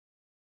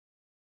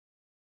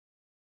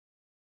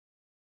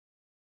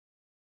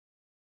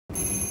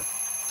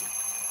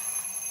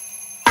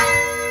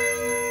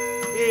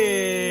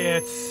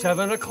It's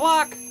 7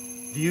 o'clock.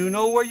 Do you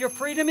know where your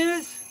freedom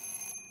is?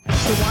 Don't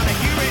wanna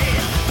hear it,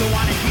 don't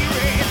wanna hear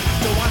it,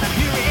 don't wanna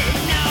hear it,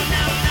 no,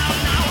 no, no,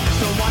 no.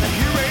 Don't wanna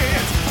hear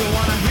it, don't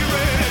wanna hear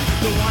it,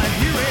 don't wanna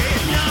hear it,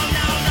 no,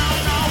 no, no,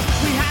 no.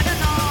 We had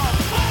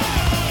enough,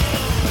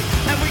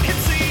 and we can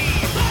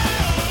see,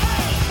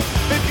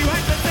 if you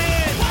had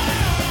listened,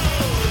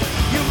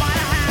 you might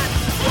have had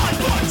one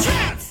more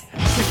chance.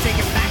 You take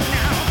it back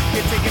now,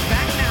 you take it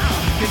back now,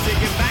 you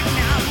take it back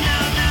now,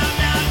 no, no,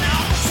 no, no.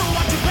 So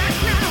what you back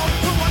now,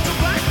 so what you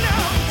back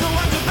now, so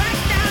what you back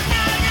now,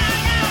 no, no,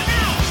 no,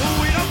 no.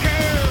 We don't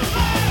care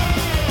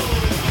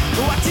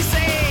what you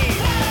say.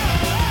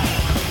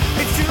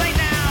 It's too late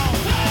now.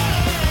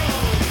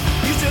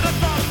 You should have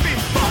thought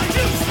before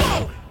you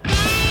spoke.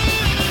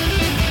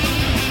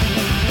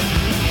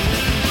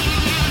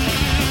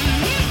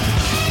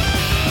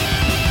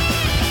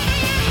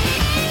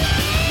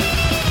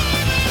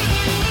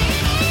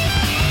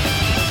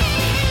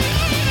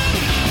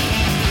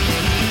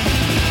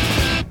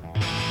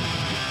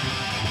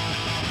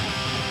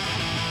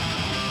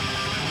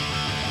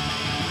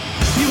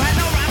 You had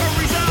no rhyme or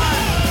reason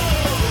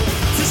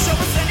to show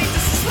us any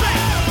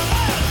disrespect.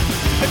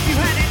 If you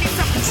had any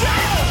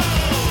self-control,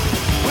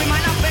 we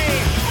might not be.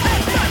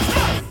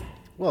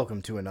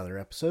 Welcome to another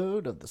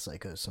episode of the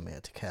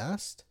Psychosemantic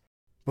cast.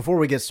 Before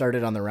we get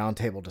started on the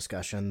roundtable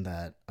discussion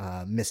that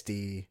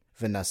Misty,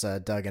 Vanessa,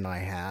 Doug, and I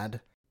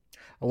had,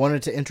 I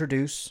wanted to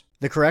introduce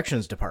the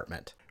corrections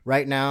department.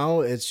 Right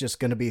now, it's just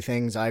going to be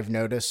things I've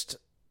noticed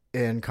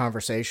in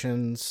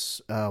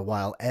conversations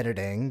while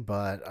editing,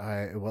 but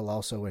I will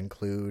also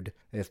include,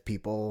 if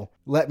people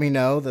let me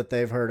know that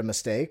they've heard a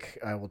mistake,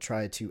 I will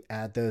try to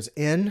add those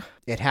in.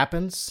 It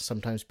happens.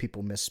 Sometimes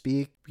people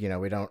misspeak. You know,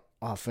 we don't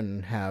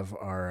often have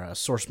our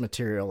source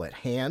material at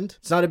hand.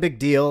 It's not a big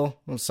deal.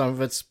 Some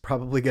of it's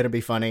probably going to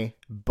be funny,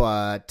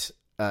 but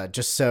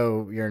just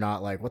so you're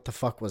not like, what the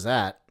fuck was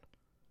that?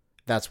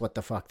 That's what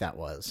the fuck that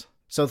was.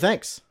 So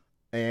thanks.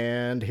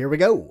 And here we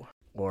go.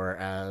 Or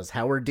as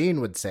Howard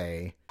Dean would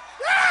say,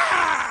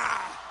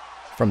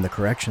 from the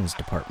corrections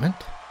department,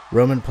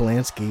 Roman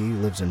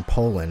Polanski lives in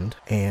Poland,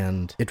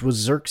 and it was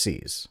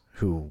Xerxes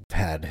who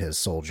had his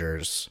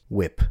soldiers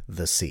whip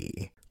the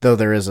sea. Though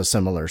there is a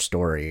similar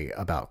story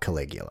about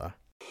Caligula.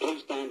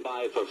 Please stand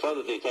by for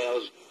further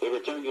details. We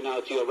return you now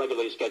to your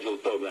regularly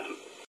scheduled program.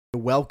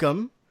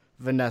 Welcome,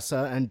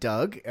 Vanessa and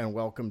Doug, and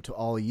welcome to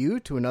all you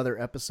to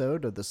another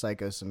episode of the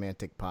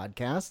Psychosemantic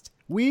podcast.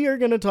 We are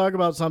going to talk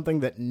about something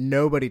that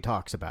nobody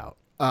talks about.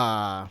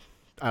 I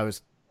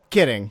was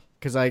kidding,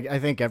 because I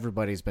think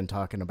everybody's been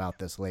talking about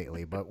this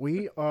lately, but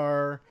we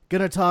are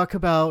going to talk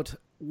about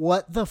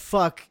what the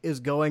fuck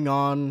is going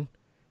on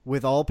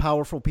with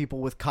all-powerful people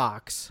with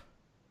cocks,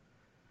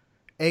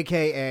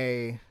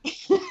 a.k.a.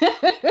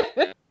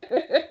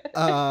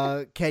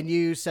 Can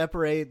you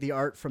separate the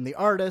art from the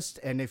artist?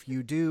 And if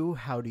you do,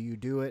 how do you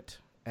do it?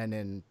 And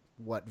in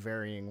what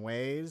varying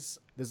ways?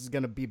 This is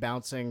going to be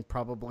bouncing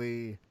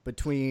probably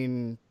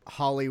between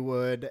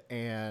Hollywood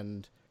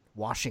and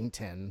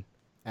Washington,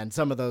 and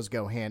some of those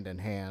go hand in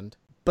hand.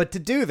 But to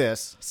do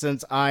this,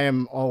 since I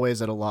am always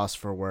at a loss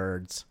for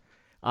words,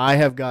 I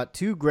have got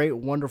two great,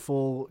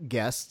 wonderful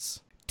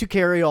guests to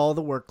carry all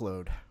the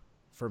workload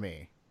for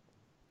me.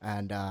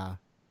 And,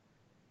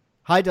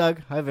 hi,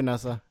 Doug. Hi,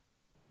 Vanessa.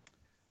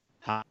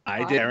 Hi,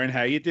 Darren.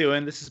 How you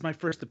doing? This is my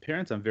first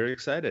appearance. I'm very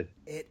excited.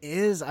 It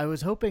is. I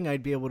was hoping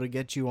I'd be able to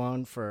get you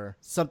on for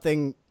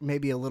something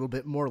maybe a little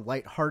bit more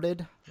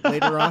lighthearted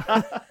later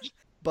on.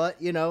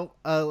 But, you know,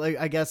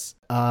 I guess,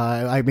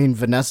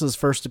 Vanessa's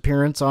first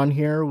appearance on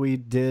here, we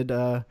did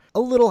a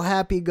little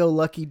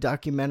happy-go-lucky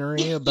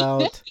documentary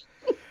about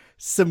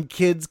some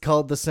kids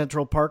called the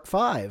Central Park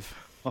Five.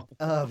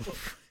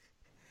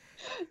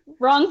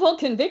 Wrongful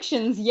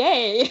convictions,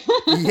 yay.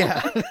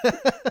 Yeah.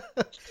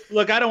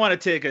 Look, I don't want to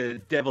take a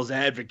devil's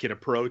advocate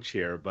approach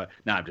here, but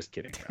no, I'm just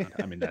kidding around.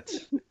 I mean,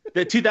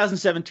 that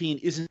 2017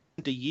 isn't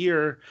a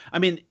year. I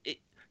mean,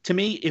 to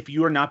me, if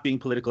you are not being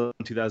political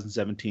in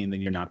 2017,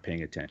 then you're not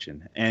paying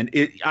attention. And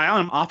I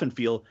often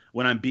feel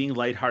when I'm being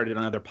lighthearted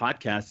on other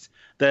podcasts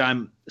that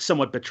I'm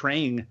somewhat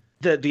betraying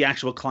the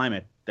actual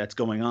climate that's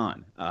going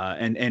on.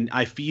 And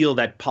I feel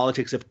that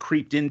politics have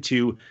creeped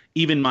into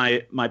even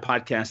my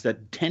podcasts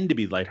that tend to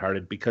be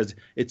lighthearted because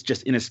it's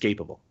just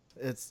inescapable.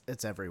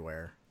 It's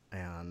everywhere.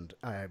 And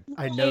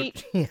I know,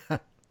 yeah,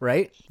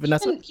 right,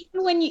 Vanessa?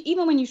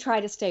 Even when you try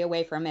to stay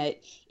away from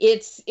it,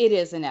 it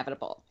is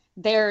inevitable.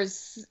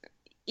 There's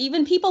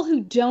even people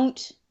who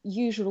don't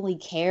usually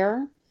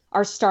care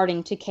are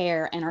starting to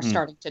care and are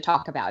starting to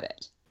talk about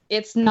it.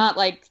 It's not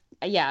like,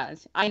 yeah,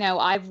 I know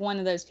I'm one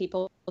of those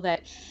people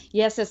that,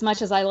 yes, as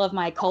much as I love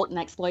my cult and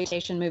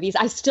exploitation movies,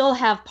 I still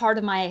have part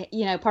of my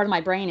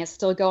brain is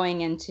still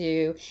going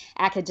into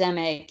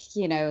academic,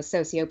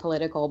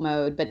 socio-political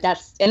mode, but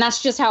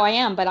that's just how I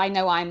am. But I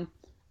know I'm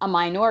a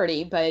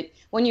minority, but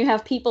when you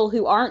have people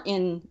who aren't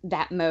in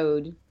that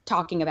mode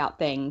talking about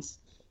things,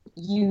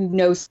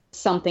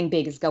 something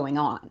big is going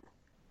on.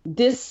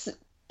 This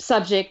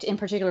subject in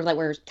particular that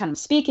we're kind of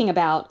speaking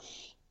about,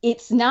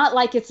 it's not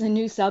like it's a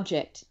new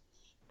subject.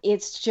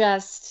 it's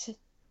just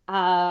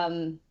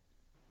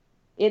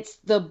it's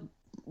the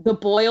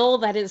boil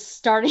that is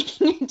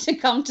starting to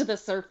come to the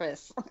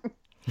surface.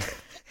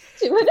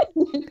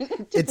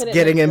 It's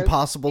getting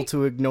impossible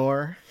to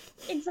ignore.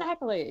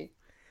 Exactly.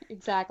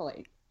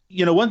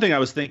 One thing I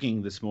was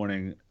thinking this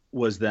morning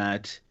was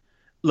that,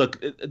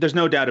 look, there's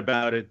no doubt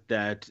about it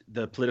that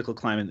the political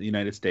climate in the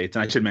United States,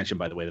 and I should mention,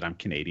 by the way, that I'm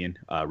Canadian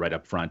right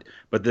up front,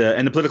 but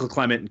the political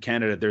climate in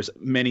Canada, there's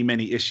many,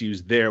 many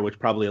issues there, which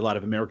probably a lot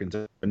of Americans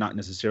are not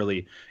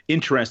necessarily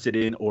interested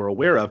in or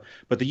aware of.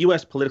 But the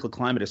U.S. political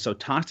climate is so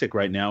toxic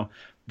right now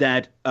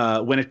that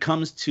when it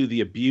comes to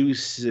the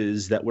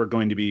abuses that we're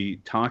going to be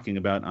talking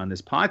about on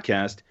this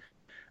podcast,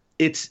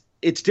 it's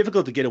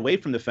difficult to get away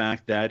from the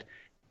fact that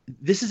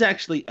this is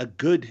actually a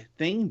good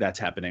thing that's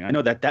happening. I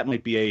know that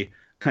might be a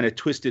kind of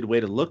twisted way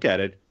to look at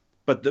it,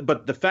 but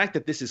the fact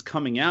that this is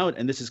coming out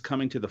and this is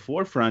coming to the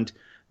forefront,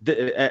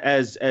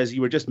 as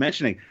you were just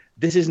mentioning,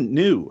 this isn't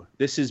new.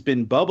 This has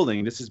been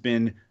bubbling. This has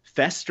been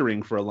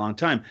festering for a long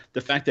time.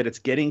 The fact that it's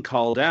getting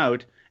called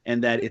out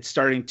and that it's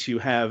starting to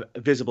have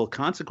visible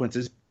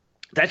consequences,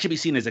 that should be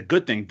seen as a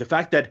good thing. The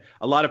fact that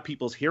a lot of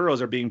people's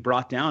heroes are being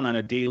brought down on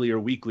a daily or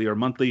weekly or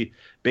monthly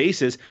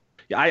basis,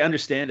 I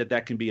understand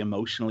that can be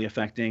emotionally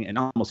affecting and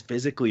almost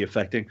physically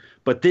affecting,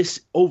 but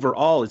this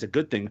overall is a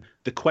good thing.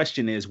 The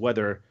question is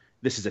whether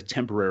this is a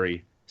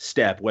temporary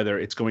step, whether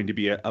it's going to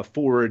be a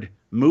forward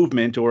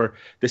movement, or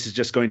this is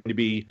just going to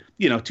be,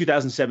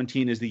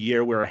 2017 is the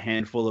year where a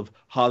handful of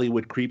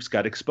Hollywood creeps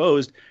got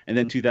exposed, and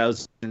then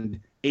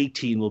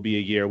 2018 will be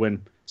a year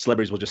when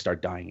celebrities will just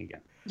start dying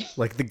again.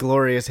 Like the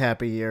glorious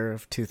happy year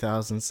of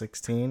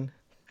 2016.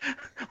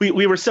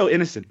 We were so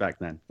innocent back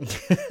then.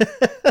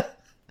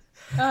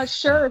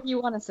 Sure, if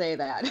you want to say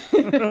that.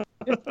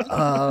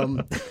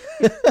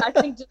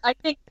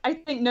 I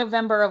think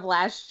November of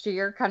last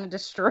year kind of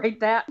destroyed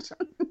that.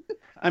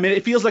 I mean,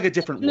 it feels like a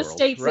different world,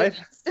 States, right?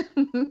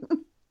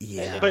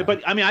 Yeah.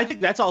 But I mean, I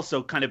think that's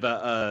also kind of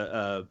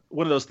a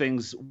one of those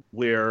things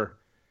where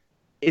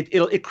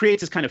it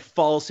creates this kind of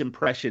false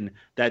impression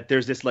that there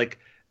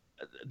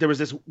was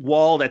this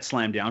wall that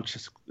slammed down,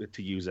 just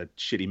to use a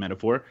shitty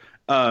metaphor,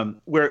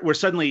 where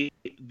suddenly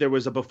there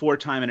was a before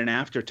time and an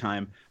after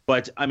time.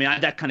 But I mean,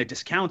 that kind of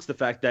discounts the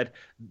fact that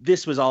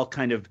this was all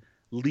kind of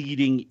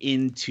leading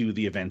into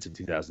the events of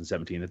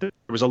 2017. That there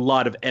was a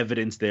lot of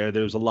evidence there.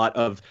 There was a lot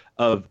of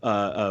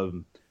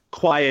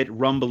quiet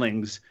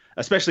rumblings,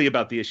 especially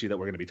about the issue that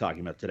we're going to be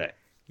talking about today.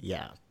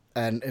 Yeah,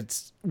 and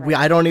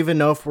I don't even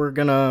know if we're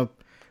gonna.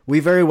 We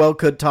very well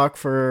could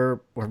talk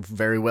or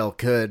very well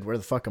could. Where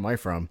the fuck am I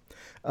from?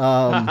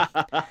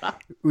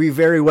 We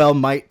very well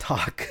might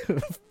talk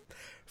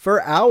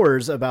for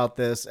hours about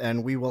this,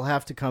 and we will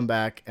have to come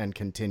back and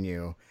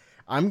continue.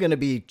 I'm going to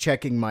be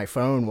checking my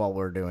phone while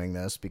we're doing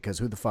this, because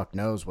who the fuck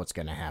knows what's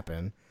going to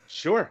happen.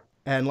 Sure.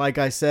 And like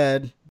I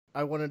said,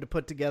 I wanted to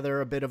put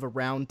together a bit of a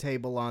round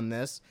table on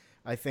this.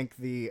 I think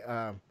the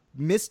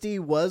Misty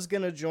was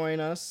going to join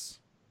us,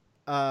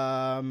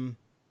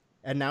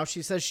 and now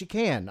she says she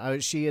can.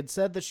 She had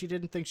said that she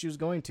didn't think she was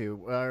going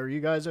to. Are you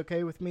guys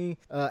okay with me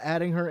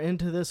adding her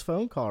into this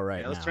phone call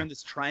now? Let's turn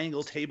this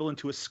triangle table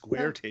into a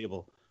square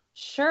table.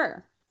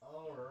 Sure.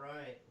 All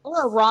right.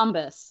 Or a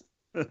rhombus.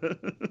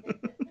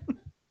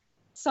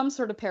 Some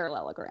sort of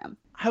parallelogram.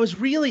 I was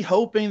really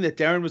hoping that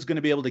Darren was going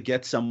to be able to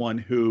get someone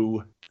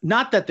who,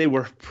 not that they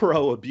were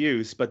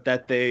pro-abuse, but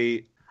that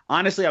they...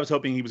 Honestly, I was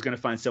hoping he was going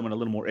to find someone a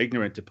little more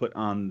ignorant to put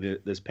on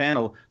this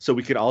panel so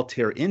we could all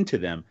tear into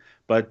them.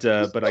 But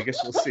I guess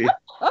we'll see.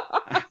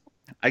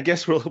 I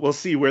guess we'll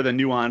see where the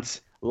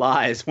nuance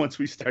lies once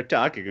we start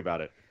talking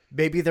about it.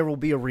 Maybe there will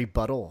be a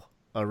rebuttal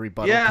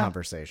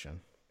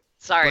conversation.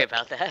 Sorry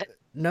about that.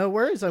 No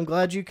worries. I'm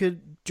glad you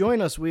could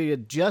join us. We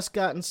had just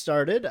gotten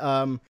started.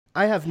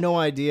 I have no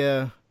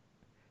idea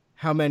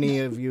how many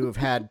of you have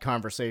had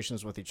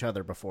conversations with each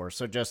other before.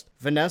 So just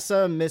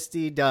Vanessa,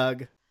 Misty,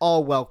 Doug,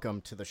 all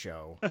welcome to the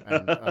show.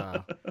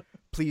 And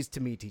pleased to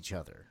meet each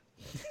other.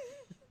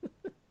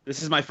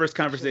 This is my first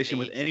conversation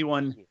with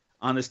anyone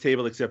on this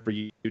table except for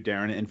you,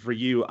 Darren. And for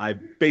you, I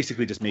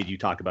basically just made you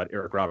talk about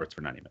Eric Roberts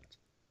for 90 minutes.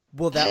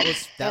 Well, that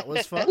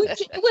was fun.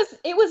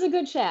 It was a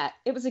good chat.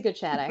 It was a good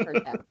chat. I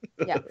heard that.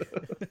 Yeah.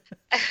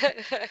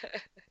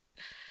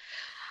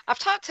 I've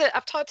talked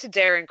to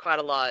Darren quite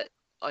a lot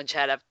on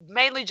chat. I've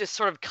mainly just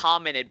sort of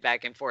commented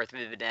back and forth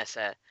with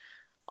Vanessa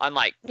on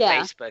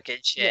Facebook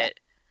and shit. Yeah.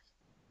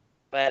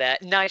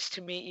 But nice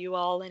to meet you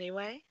all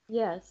anyway.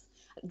 Yes.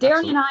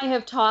 Darren and I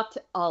have talked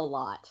a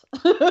lot.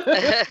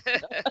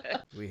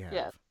 We have.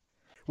 Yeah.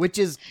 Which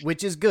is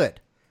good.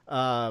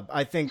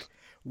 I think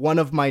one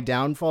of my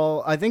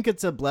downfall, I think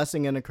it's a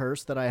blessing and a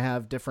curse that I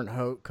have different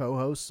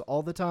co-hosts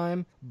all the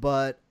time,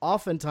 but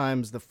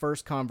oftentimes the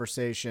first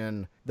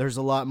conversation, there's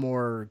a lot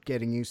more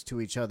getting used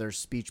to each other's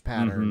speech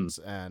patterns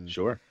and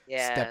sure.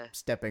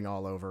 Stepping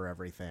all over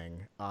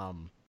everything.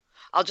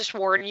 I'll just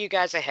warn you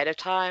guys ahead of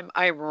time.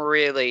 I'm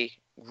really,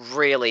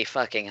 really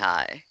fucking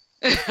high.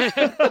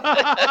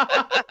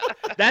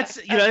 That's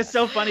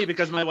so funny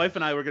because my wife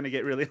and I were going to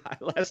get really high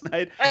last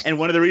night, and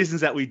one of the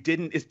reasons that we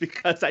didn't is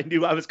because I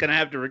knew I was going to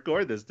have to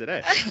record this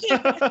today.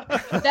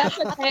 That's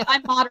okay.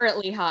 I'm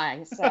moderately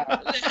high, so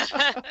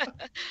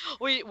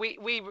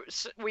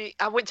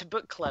I went to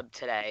book club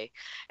today,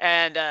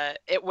 and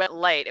it went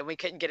late, and we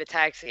couldn't get a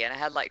taxi, and I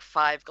had like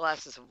 5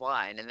 glasses of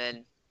wine, and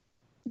then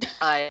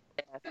I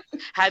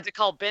had to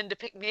call Ben to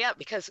pick me up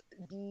because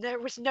there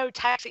was no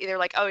taxi. They're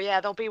like, "Oh yeah,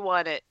 there'll be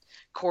one at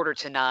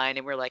 8:45,"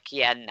 and we're like,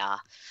 "Yeah, nah."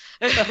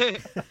 But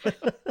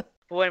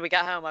when we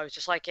got home, I was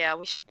just like, "Yeah,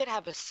 we should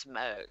have a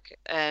smoke."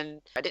 And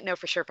I didn't know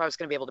for sure if I was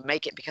going to be able to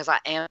make it because I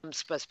am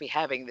supposed to be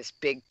having this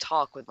big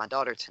talk with my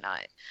daughter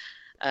tonight.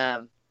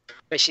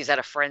 But she's at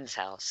a friend's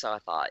house, so I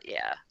thought,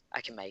 yeah,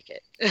 I can make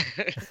it.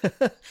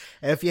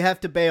 If you have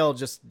to bail,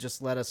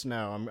 just let us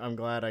know. I'm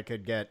glad I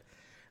could get.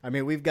 I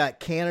mean, we've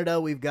got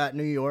Canada, we've got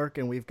New York,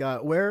 and we've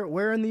got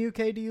where in the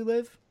UK do you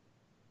live?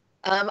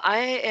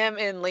 I am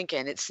in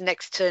Lincoln. It's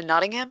next to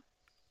Nottingham.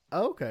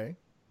 Okay.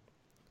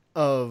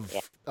 Of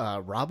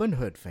Robin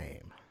Hood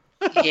fame.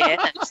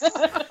 Yes,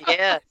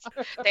 yes.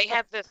 They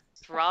have this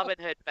Robin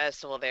Hood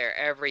festival there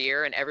every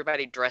year, and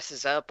everybody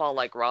dresses up all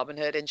like Robin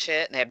Hood and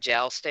shit, and they have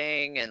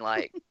jousting and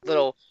like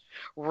little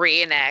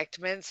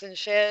reenactments and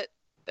shit.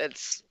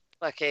 It's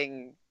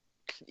fucking,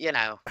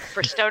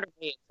 for stoner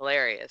me, it's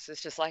hilarious.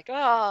 It's just like,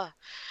 oh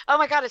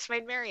my God, it's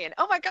Maid Marian.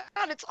 Oh my God,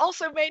 it's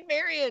also Maid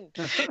Marian.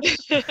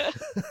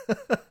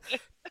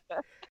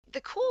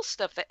 The cool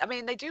stuff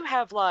they do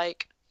have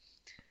like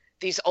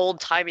these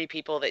old-timey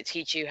people that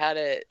teach you how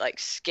to like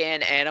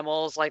skin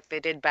animals like they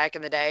did back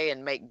in the day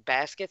and make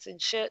baskets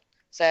and shit.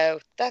 So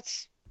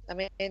that's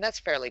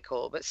fairly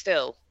cool, but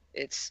still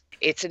it's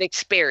an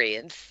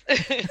experience.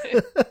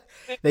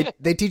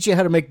 They teach you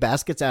how to make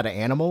baskets out of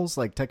animals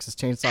like Texas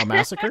Chainsaw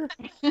Massacre?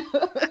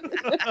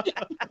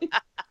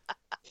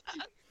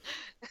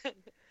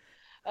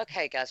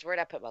 Okay, guys, where'd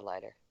I put my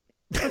lighter?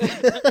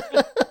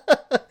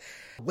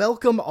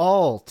 Welcome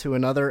all to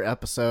another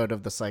episode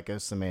of the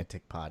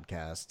Psychosemantic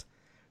podcast.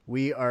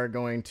 We are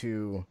going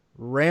to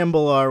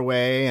ramble our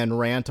way and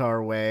rant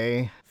our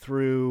way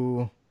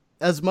through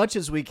as much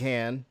as we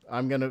can.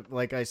 I'm going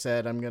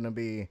to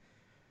be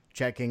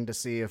checking to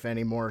see if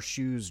any more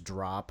shoes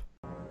drop.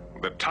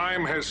 The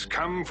time has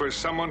come for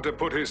someone to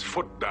put his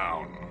foot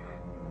down.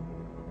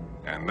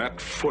 And that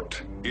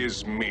foot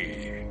is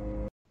me.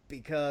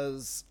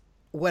 Because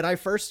when I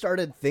first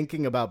started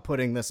thinking about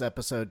putting this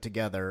episode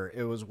together,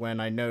 it was when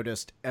I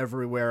noticed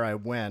everywhere I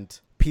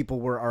went, people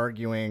were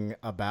arguing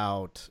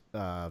about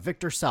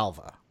Victor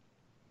Salva.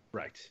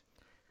 Right.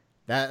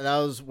 That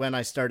was when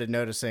I started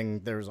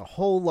noticing there was a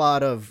whole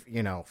lot of,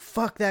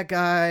 fuck that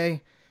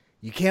guy.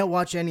 You can't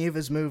watch any of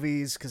his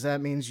movies because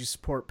that means you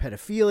support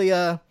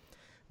pedophilia.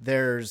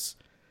 There's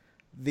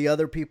the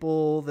other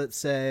people that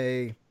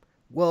say,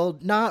 well,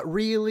 not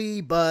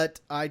really, but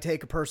I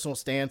take a personal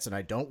stance and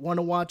I don't want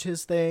to watch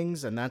his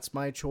things, and that's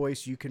my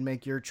choice. You can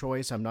make your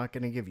choice. I'm not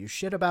going to give you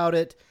shit about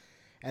it.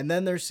 And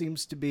then there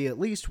seems to be at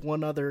least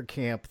one other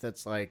camp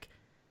that's like,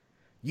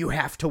 you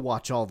have to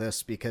watch all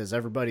this because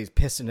everybody's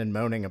pissing and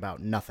moaning about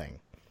nothing.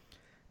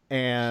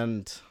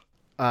 And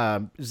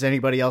does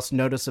anybody else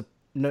notice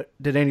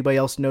did anybody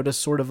else notice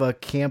sort of a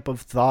camp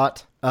of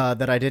thought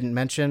that I didn't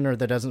mention or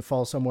that doesn't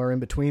fall somewhere in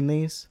between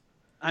these?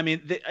 I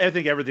mean, I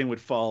think everything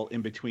would fall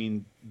in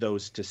between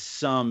those to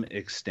some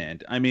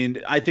extent. I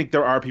mean, I think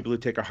there are people who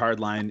take a hard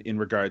line in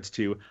regards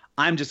to,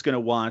 I'm just going to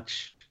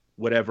watch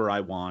whatever I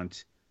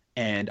want,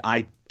 and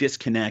I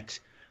disconnect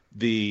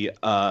the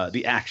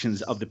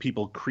actions of the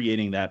people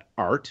creating that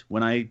art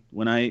when I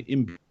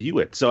imbue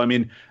it. So, I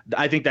mean,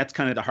 I think that's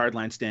kind of the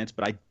hardline stance,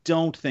 but I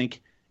don't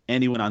think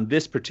anyone on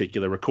this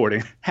particular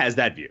recording has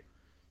that view.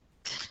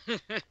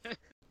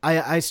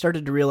 I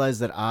started to realize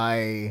that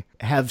I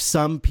have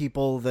some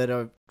people that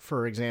are,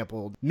 for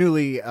example,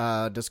 newly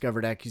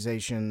discovered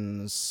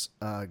accusations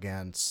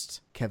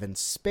against Kevin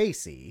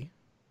Spacey.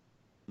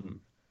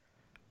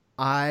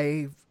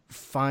 I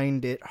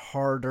find it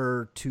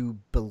harder to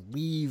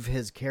believe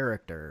his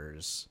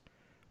characters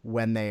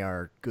when they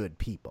are good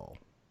people.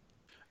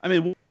 I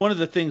mean, one of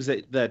the things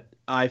that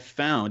I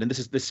found, and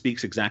this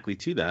speaks exactly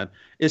to that,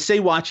 is say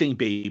watching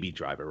Baby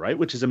Driver, right?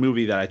 Which is a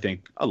movie that I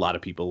think a lot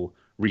of people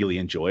really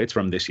enjoy. It's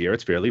from this year.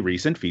 It's fairly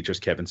recent, features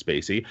Kevin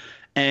Spacey.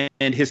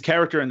 And his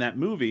character in that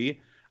movie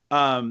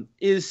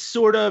is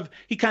sort of,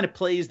 he kind of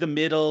plays the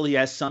middle. He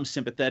has some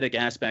sympathetic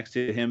aspects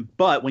to him.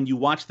 But when you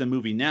watch the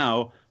movie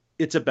now,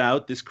 it's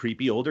about this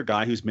creepy older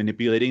guy who's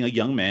manipulating a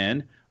young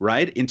man,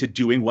 right, into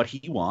doing what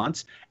he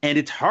wants. And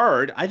it's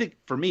hard, I think,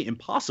 for me,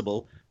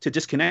 impossible to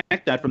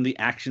disconnect that from the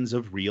actions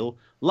of real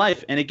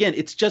life. And again,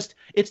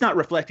 it's not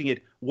reflecting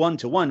it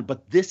one-to-one,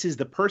 but this is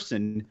the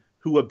person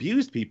who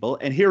abused people,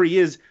 and here he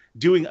is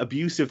doing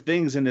abusive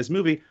things in this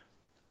movie.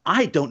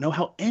 I don't know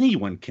how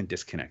anyone can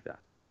disconnect that.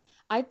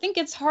 I think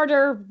it's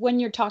harder when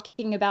you're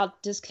talking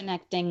about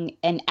disconnecting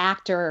an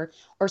actor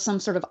or some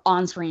sort of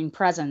on-screen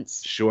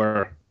presence.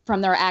 Sure. From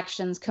their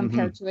actions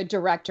compared to a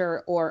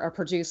director or a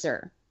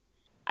producer.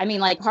 I mean,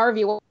 like,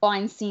 Harvey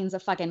Weinstein's a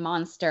fucking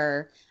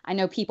monster. I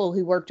know people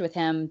who worked with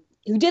him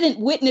who didn't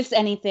witness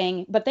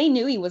anything, but they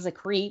knew he was a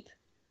creep,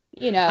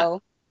 you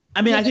know.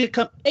 I mean, I think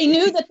they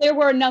knew that there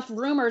were enough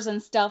rumors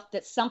and stuff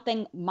that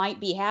something might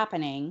be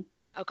happening.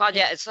 Oh God,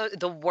 yeah, it's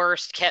the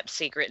worst kept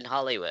secret in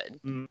Hollywood.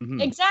 Mm-hmm.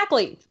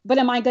 Exactly. But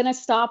am I going to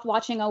stop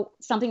watching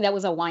something that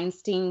was a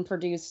Weinstein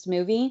produced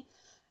movie?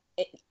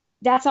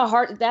 That's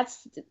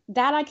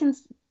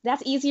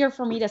easier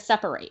for me to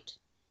separate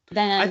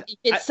than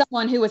it's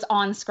someone who was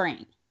on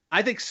screen.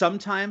 I think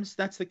sometimes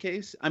that's the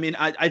case. I mean,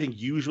 I think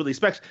usually,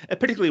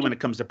 particularly when it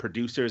comes to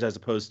producers as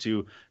opposed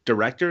to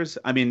directors.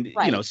 I mean,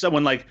 right. You know,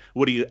 someone like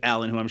Woody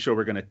Allen, who I'm sure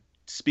we're going to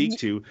speak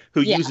to,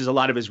 who uses a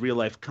lot of his real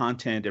life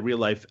content and real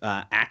life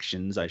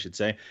actions, I should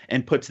say,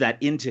 and puts that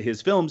into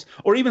his films,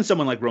 or even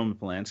someone like Roman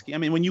Polanski. I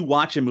mean, when you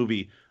watch a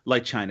movie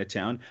like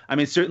Chinatown, I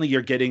mean, certainly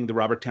you're getting the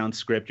Robert Towne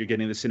script, you're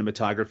getting the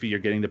cinematography, you're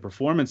getting the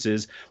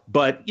performances,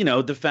 but, you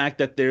know, the fact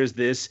that there's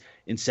this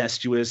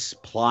incestuous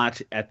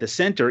plot at the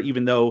center,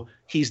 even though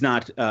he's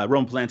not,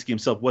 Roman Polanski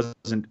himself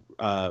wasn't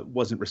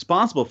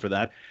responsible for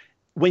that.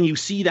 When you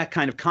see that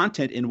kind of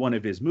content in one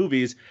of his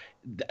movies,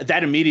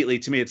 that immediately,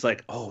 to me, it's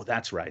like, oh,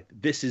 that's right.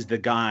 This is the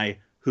guy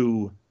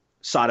who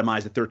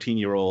sodomized a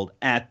 13-year-old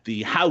at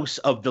the house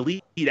of the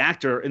lead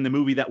actor in the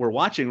movie that we're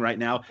watching right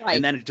now. Right.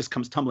 And then it just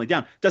comes tumbling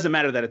down. Doesn't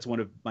matter that it's one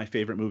of my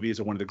favorite movies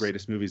or one of the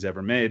greatest movies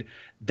ever made.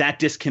 That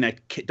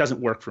disconnect doesn't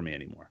work for me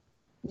anymore.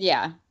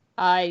 Yeah.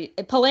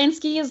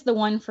 Polanski is the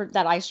one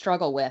that I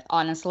struggle with,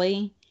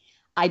 honestly.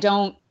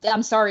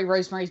 I'm sorry,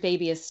 Rosemary's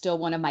Baby is still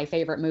one of my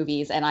favorite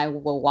movies and I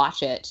will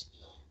watch it.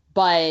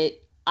 But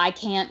I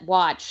can't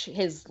watch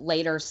his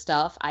later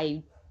stuff.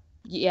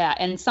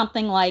 And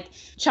something like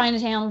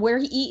Chinatown, where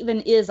he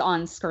even is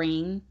on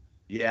screen.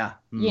 Yeah.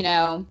 You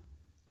know,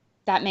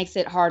 that makes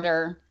it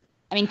harder.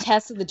 I mean,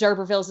 Tess of the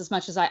D'Urbervilles, as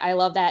much as I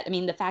love that. I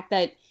mean, the fact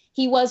that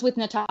he was with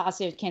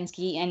Natasha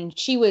Kinski and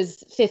she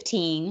was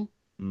 15,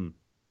 you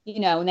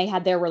know, and they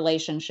had their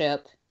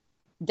relationship.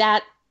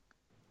 That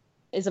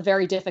is a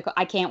very difficult.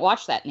 I can't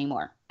watch that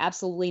anymore.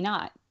 Absolutely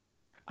not.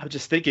 I'm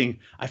just thinking,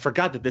 I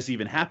forgot that this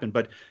even happened,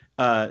 but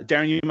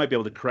Darren, you might be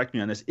able to correct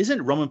me on this.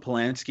 Isn't Roman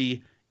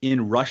Polanski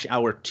in Rush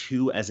Hour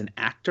 2 as an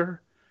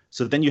actor?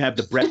 So then you have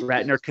the Brett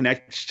Ratner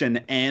connection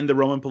and the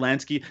Roman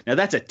Polanski. Now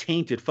that's a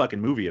tainted fucking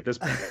movie at this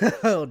point.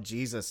 Oh,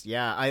 Jesus.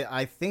 Yeah,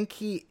 I think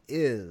he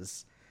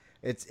is.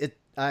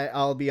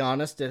 I'll be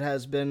honest, it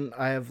has been,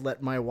 I have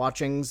let my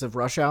watchings of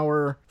Rush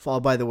Hour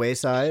fall by the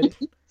wayside.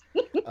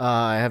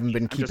 I haven't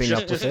been keeping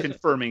up with it. Just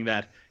confirming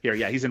that here.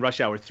 Yeah, he's in Rush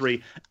Hour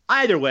 3.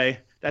 Either way,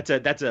 that's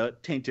a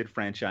tainted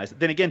franchise.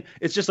 Then again,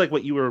 it's just like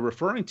what you were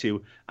referring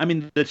to. I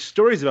mean, the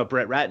stories about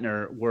Brett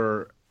Ratner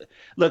were,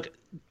 look,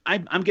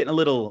 I'm getting a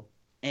little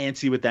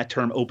antsy with that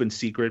term open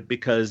secret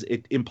because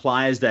it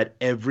implies that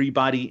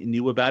everybody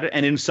knew about it.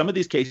 And in some of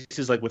these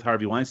cases, like with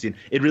Harvey Weinstein,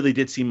 it really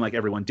did seem like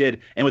everyone did.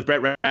 And with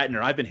Brett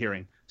Ratner, I've been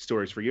hearing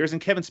stories for years,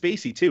 and Kevin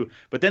Spacey too.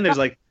 But then there's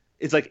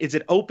is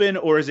it open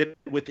or is it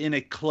within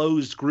a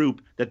closed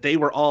group that they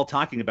were all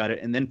talking about it?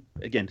 And then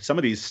again, some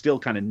of these still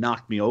kind of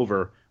knocked me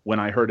over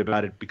when I heard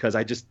about it because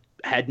I just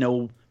had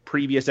no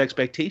previous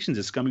expectations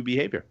of scummy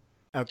behavior.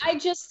 Okay.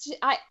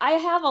 I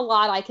have a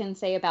lot I can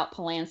say about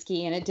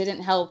Polanski, and it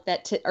didn't help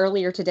that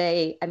earlier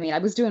today, I mean, I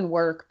was doing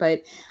work,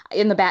 but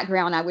in the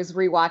background, I was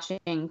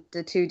rewatching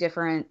the two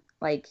different,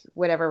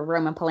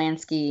 Roman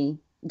Polanski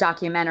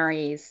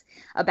documentaries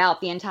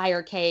about the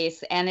entire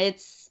case. And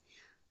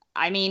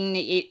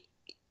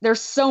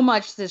there's so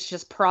much that's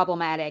just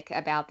problematic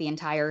about the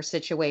entire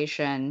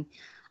situation.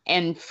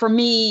 And for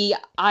me,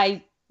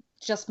 my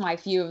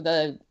view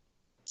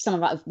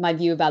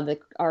about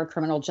our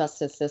criminal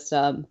justice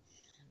system,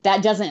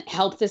 that doesn't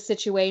help the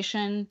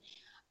situation,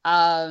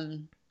 because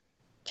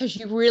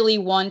you really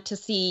want to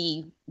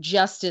see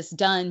justice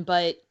done,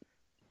 but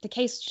the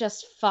case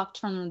just fucked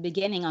from the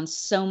beginning on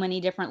so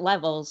many different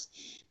levels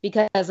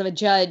because of a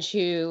judge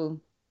who,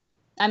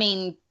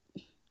 I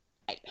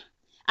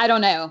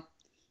don't know.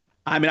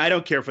 I mean, I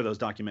don't care for those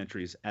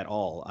documentaries at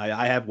all.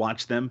 I have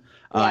watched them,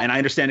 and I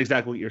understand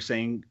exactly what you're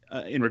saying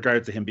in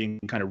regards to him being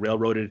kind of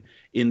railroaded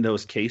in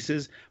those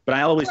cases. But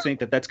I always think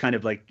that that's kind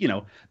of like,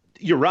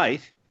 you're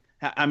right.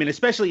 I mean,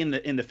 especially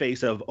in the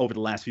face of over the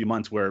last few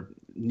months where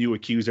new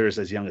accusers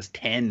as young as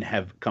 10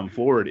 have come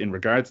forward in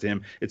regards to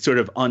him, it sort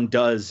of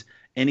undoes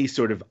any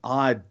sort of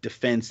odd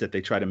defense that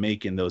they try to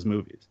make in those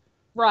movies.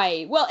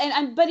 Right. Well,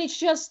 but it's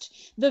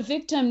just the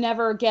victim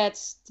never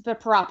gets the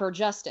proper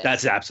justice.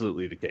 That's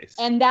absolutely the case.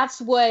 And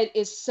that's what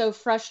is so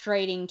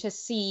frustrating to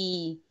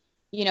see,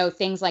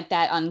 things like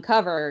that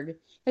uncovered.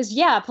 Because,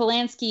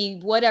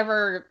 Polanski,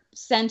 whatever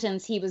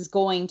sentence he was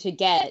going to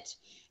get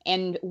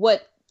and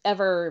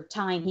whatever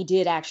time he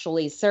did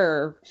actually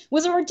serve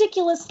was a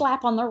ridiculous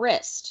slap on the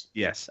wrist.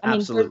 Yes,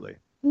 absolutely.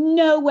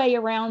 No way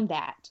around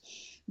that.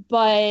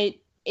 But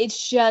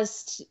it's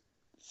just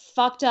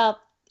fucked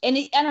up. And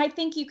I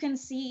think you can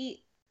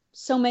see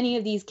so many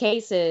of these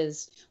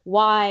cases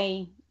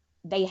why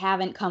they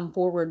haven't come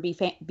forward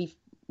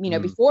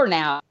before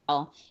now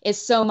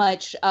is so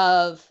much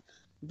of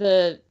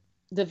the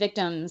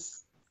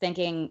victims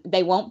thinking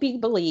they won't be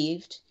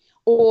believed,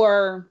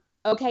 or,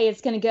 okay,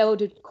 it's going to go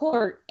to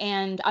court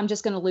and I'm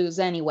just going to lose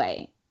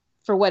anyway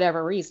for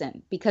whatever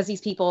reason, because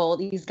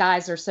these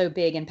guys are so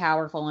big and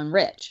powerful and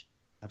rich.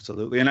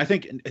 Absolutely. And I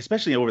think,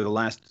 especially over the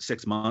last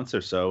 6 months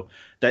or so,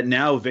 that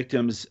now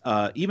victims,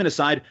 even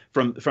aside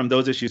from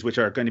those issues, which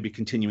are going to be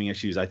continuing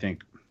issues, I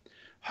think,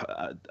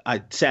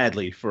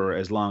 sadly, for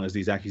as long as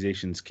these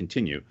accusations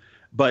continue.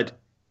 But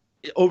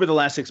over the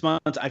last 6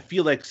 months, I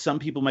feel like some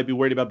people might be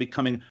worried about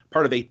becoming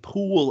part of a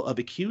pool of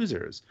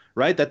accusers,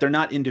 right? That they're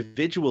not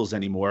individuals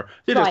anymore.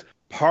 They're just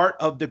part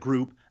of the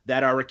group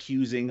that are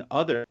accusing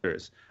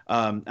others.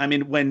 I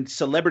mean, when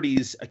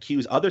celebrities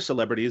accuse other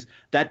celebrities,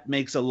 that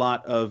makes a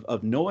lot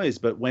of noise.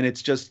 But when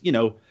it's just, you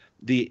know,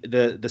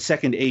 the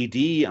second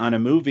AD on a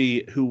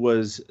movie who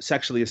was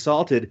sexually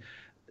assaulted,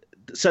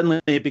 suddenly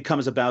it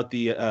becomes about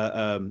the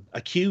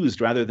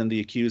accused rather than the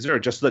accuser,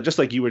 just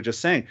like you were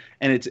just saying.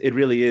 And it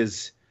really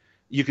is.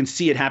 You can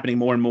see it happening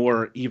more and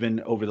more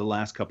even over the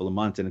last couple of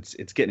months, and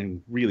it's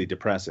getting really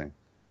depressing.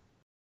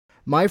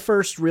 My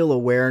first real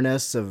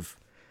awareness of,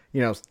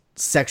 you know,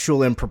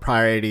 sexual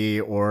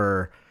impropriety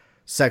or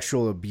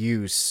sexual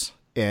abuse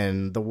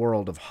in the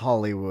world of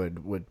Hollywood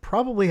would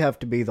probably have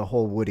to be the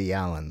whole Woody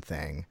Allen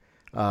thing.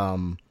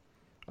 I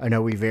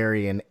know we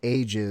vary in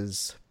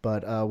ages,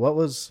 but what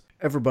was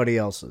everybody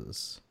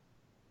else's?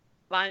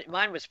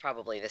 Mine was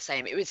probably the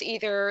same. It was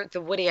either the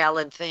Woody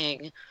Allen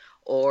thing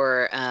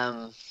or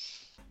oh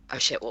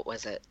shit, what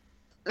was it?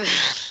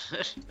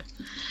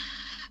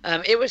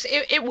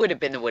 It would have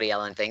been the Woody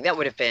Allen thing. That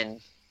would have been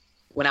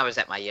when I was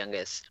at my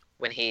youngest,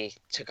 when he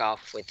took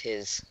off with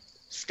his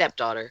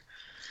stepdaughter,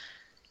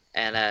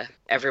 and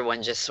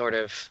everyone just sort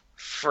of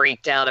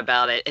freaked out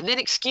about it and then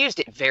excused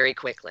it very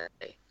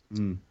quickly.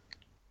 Mm.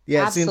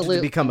 Yeah, Absolutely. it seems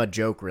to become a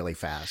joke really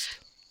fast.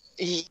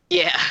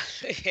 Yeah.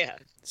 Yeah.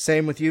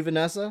 Same with you,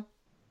 Vanessa?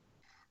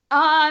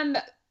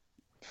 Probably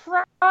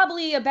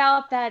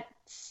about that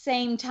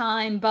same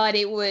time, but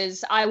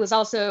I was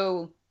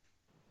also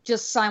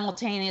just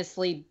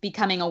simultaneously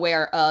becoming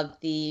aware of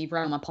the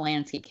Roma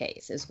Polanski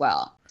case as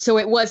well. So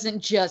it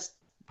wasn't just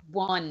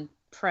one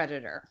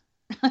predator.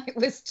 It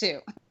was two.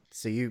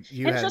 So you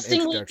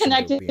interestingly had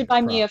connected by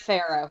Mia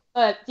Farrow,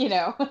 but you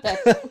know.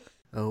 That's...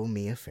 Oh,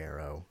 Mia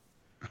Farrow.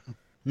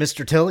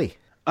 Mr. Tilley.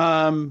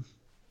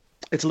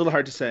 It's a little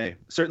hard to say.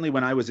 Certainly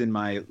when I was in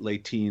my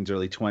late teens,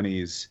 early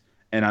 20s,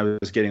 and I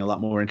was getting a lot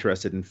more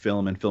interested in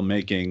film and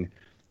filmmaking,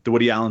 the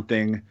Woody Allen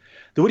thing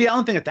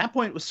at that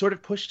point was sort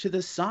of pushed to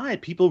the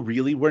side. People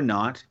really were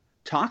not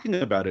talking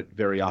about it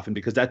very often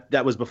because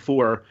that was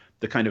before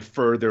the kind of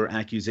further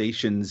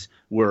accusations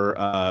were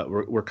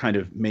kind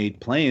of made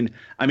plain.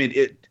 I mean,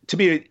 to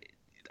me,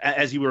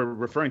 as you were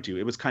referring to,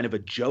 it was kind of a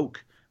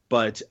joke,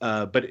 but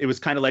it was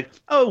kind of like,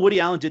 oh, Woody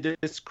Allen did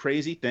this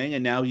crazy thing,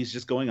 and now he's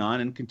just going on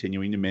and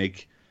continuing to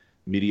make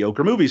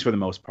mediocre movies for the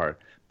most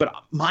part. But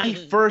my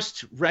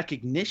first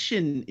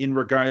recognition in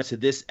regards to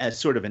this as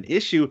sort of an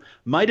issue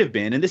might have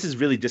been, and this is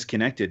really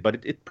disconnected,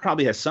 but it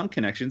probably has some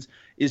connections,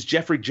 is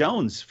Jeffrey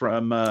Jones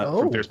from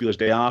Ferris Bueller's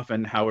Day Off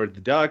and Howard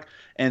the Duck,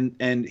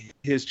 and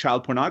his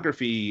child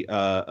pornography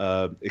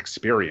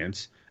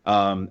experience,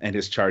 and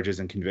his charges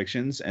and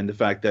convictions, and the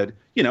fact that,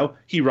 you know,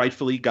 he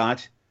rightfully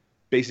got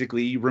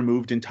basically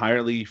removed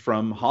entirely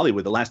from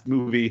Hollywood. The last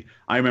movie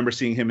I remember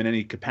seeing him in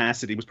any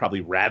capacity was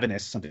probably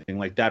Ravenous, something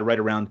like that, right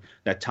around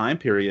that time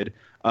period.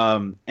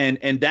 And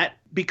that,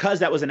 because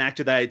that was an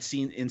actor that I had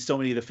seen in so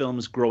many of the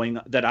films growing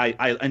up, that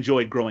I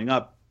enjoyed growing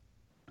up,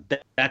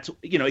 that's,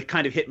 you know, it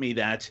kind of hit me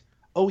that,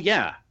 oh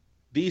yeah,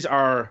 there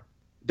are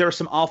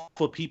some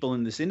awful people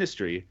in this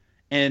industry.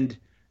 And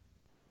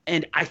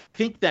I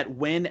think that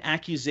when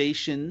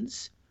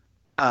accusations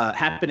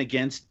happen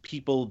against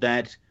people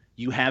that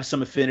you have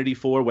some affinity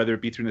for, whether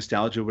it be through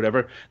nostalgia or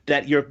whatever,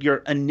 that your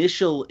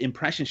initial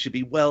impression should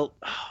be, well,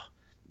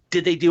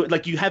 did they do it?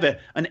 Like, you have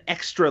an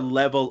extra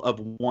level of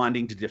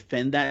wanting to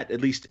defend that. At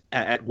least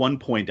at one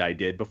point I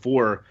did,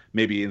 before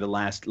maybe in the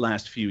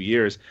last few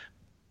years.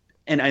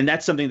 And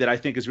that's something that I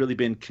think has really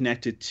been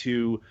connected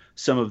to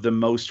some of the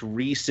most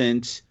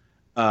recent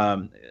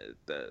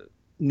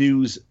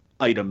news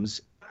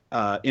items,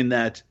 in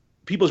that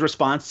people's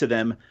response to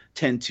them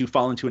tend to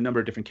fall into a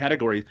number of different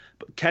categories.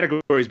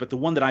 But the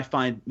one that I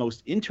find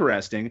most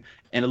interesting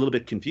and a little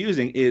bit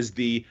confusing is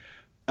the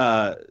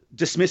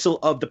dismissal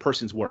of the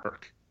person's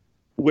work,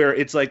 where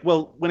it's like,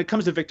 well, when it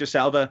comes to Victor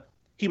Salva,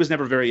 he was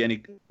never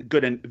very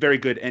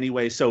good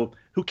anyway. So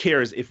who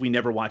cares if we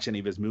never watch any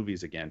of his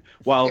movies again?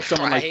 While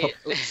someone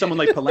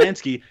like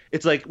Polanski,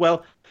 it's like,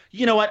 well,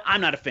 you know what?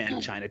 I'm not a fan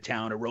of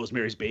Chinatown or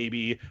Rosemary's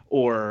Baby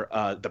or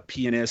The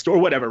Pianist or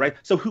whatever, right?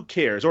 So who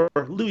cares? Or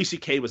Louis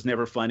C.K. was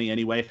never funny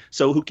anyway.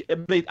 So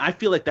I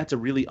feel like that's a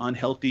really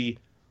unhealthy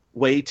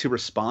way to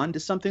respond to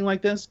something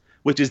like this,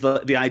 which is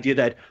the idea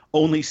that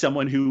only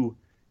someone who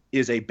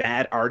is a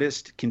bad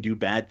artist can do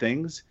bad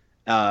things.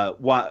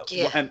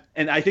 And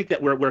I think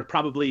that we're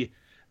probably,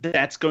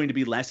 that's going to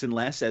be less and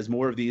less as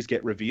more of these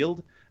get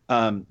revealed.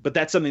 But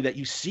that's something that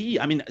you see.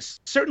 I mean,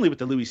 certainly with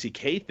the Louis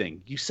C.K.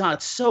 thing, you saw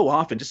it so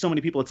often, just so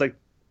many people. It's like,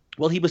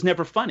 well, he was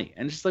never funny.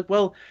 And it's just like,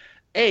 well,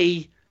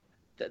 A,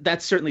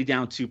 that's certainly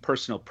down to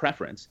personal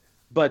preference.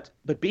 But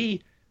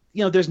B,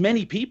 there's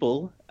many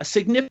people, a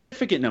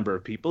significant number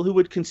of people, who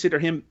would consider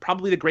him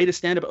probably the greatest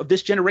stand-up of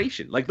this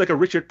generation, like a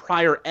Richard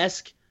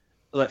Pryor-esque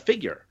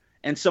figure,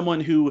 and someone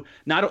who,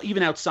 not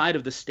even outside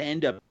of the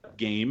stand-up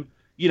game,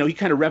 he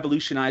kind of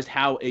revolutionized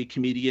how a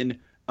comedian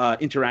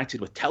interacted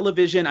with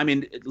television. I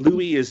mean,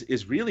 Louis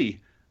is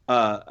really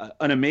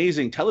an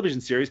amazing television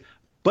series,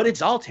 but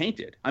it's all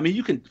tainted. I mean,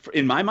 you can,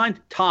 in my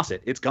mind, toss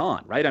it. It's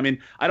gone, right? I mean,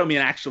 I don't mean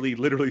actually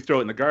literally throw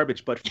it in the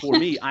garbage, but for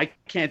me, I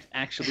can't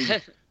actually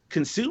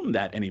consume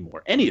that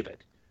anymore, any of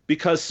it,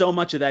 because so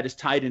much of that is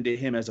tied into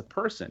him as a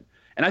person.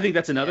 And I think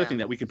that's another thing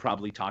that we could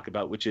probably talk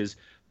about, which is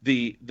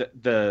the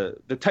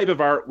type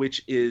of art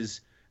which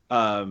has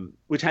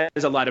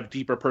a lot of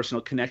deeper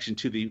personal connection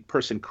to the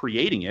person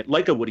creating it,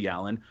 like a Woody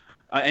Allen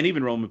and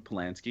even Roman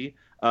Polanski,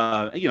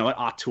 an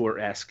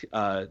auteur-esque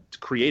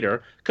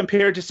creator,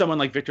 compared to someone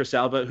like Victor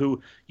Salva,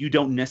 who you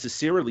don't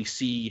necessarily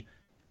see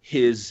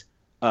his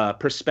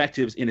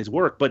perspectives in his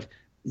work, but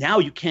now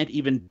you can't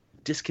even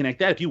disconnect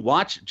that. If you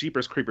watch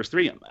Jeepers Creepers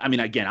 3, I mean,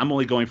 again, I'm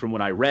only going from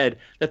what I read,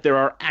 that there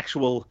are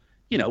actual,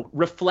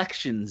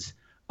 reflections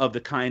of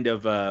the kind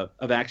of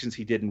actions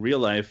he did in real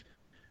life.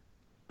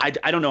 I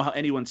don't know how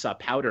anyone saw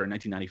Powder in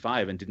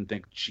 1995 and didn't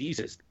think,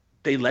 Jesus,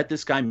 they let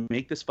this guy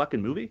make this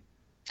fucking movie?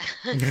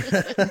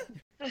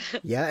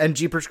 Yeah, and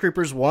Jeepers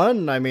Creepers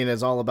 1, I mean,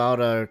 is all about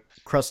a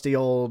crusty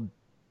old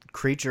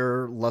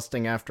creature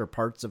lusting after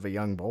parts of a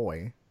young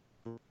boy.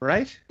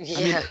 Right?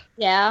 Yeah.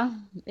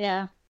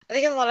 Yeah. I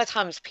think a lot of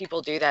times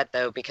people do that,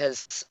 though,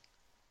 because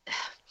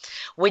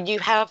when you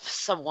have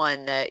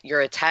someone that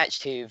you're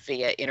attached to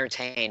via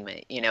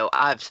entertainment,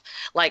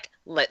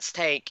 let's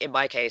take, in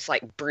my case,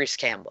 like Bruce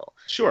Campbell.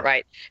 Sure.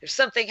 Right? If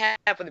something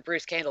happened to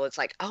Bruce Campbell, it's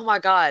like, oh my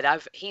God,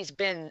 he's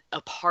been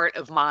a part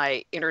of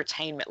my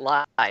entertainment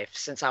life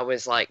since I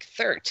was like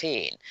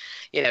 13.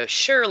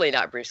 Surely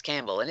not Bruce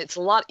Campbell. And it's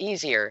a lot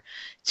easier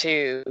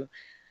to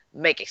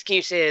make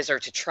excuses or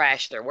to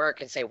trash their work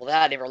and say, well,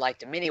 I never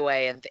liked him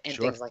anyway, and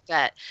Sure. things like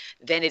that,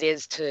 than it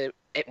is to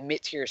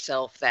admit to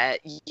yourself that,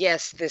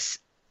 yes, this,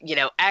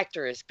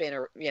 actor has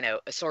been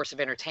a source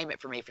of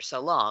entertainment for me for so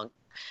long,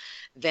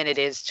 than it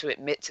is to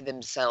admit to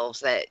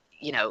themselves that,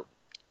 you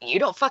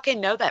don't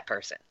fucking know that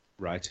person.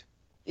 Right.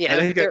 I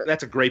think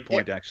that's a great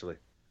point, actually.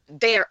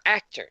 They are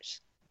actors.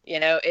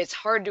 It's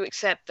hard to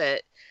accept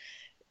that,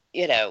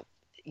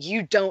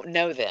 you don't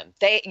know them.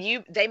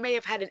 They may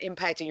have had an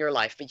impact in your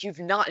life, but you've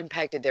not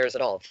impacted theirs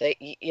at all.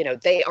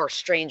 They are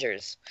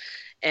strangers.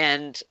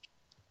 And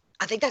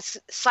I think that's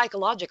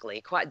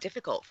psychologically quite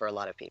difficult for a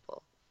lot of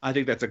people. I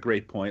think that's a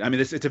great point. I mean,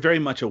 it's a very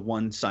much a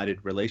one-sided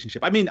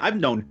relationship. I mean, I've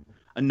known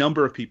a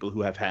number of people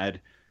who have had,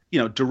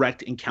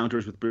 direct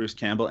encounters with Bruce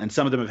Campbell, and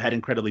some of them have had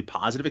incredibly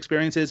positive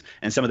experiences,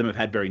 and some of them have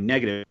had very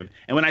negative.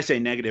 And when I say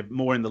negative,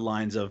 more in the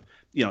lines of,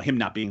 him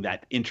not being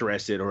that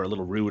interested or a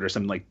little rude or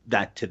something like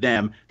that to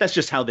them. That's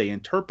just how they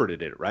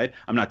interpreted it, right?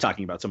 I'm not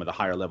talking about some of the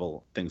higher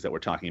level things that we're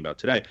talking about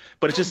today,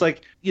 but it's just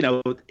like,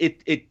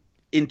 it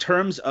in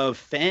terms of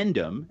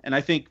fandom, and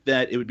I think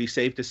that it would be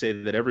safe to say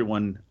that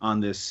everyone on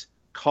this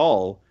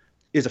call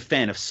is a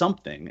fan of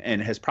something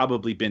and has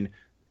probably been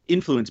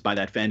influenced by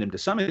that fandom to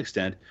some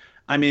extent.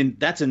 I mean,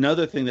 that's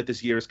another thing that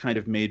this year has kind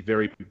of made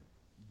very,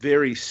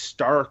 very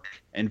stark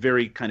and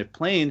very kind of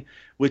plain,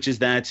 which is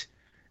that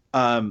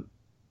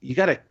you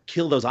got to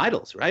kill those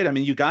idols, right? I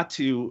mean, you got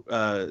to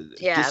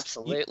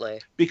absolutely,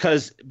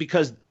 because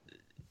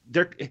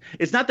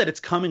it's not that it's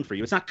coming for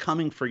you. It's not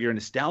coming for your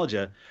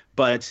nostalgia,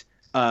 but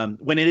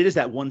when it is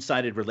that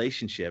one-sided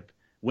relationship,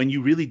 when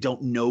you really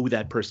don't know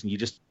that person, you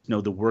just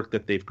know the work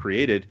that they've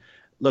created.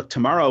 Look,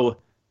 tomorrow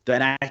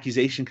that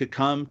accusation could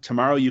come.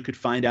 Tomorrow you could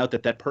find out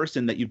that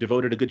person that you've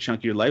devoted a good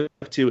chunk of your life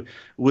to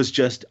was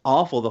just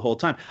awful the whole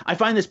time. I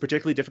find this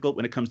particularly difficult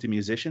when it comes to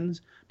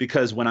musicians,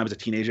 because when I was a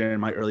teenager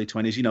in my early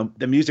 20s,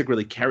 the music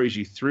really carries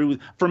you through.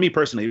 For me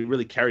personally, it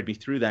really carried me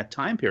through that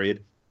time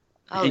period.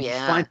 Oh, and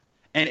yeah.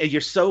 And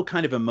you're so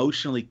kind of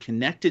emotionally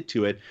connected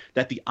to it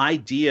that the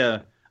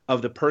idea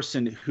of the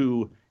person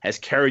who has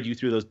carried you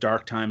through those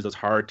dark times, those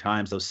hard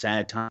times, those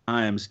sad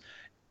times,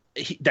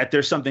 that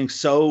there's something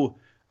so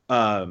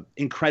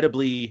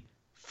incredibly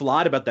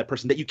flawed about that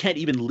person that you can't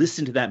even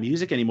listen to that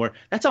music anymore.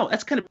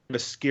 That's kind of a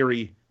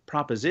scary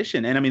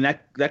proposition. And I mean,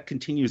 that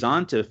continues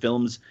on to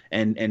films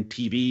and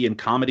TV and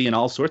comedy and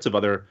all sorts of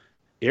other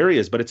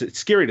areas, but it's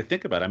scary to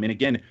think about. I mean,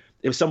 again,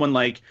 if someone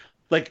like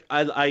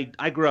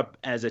I grew up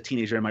as a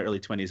teenager in my early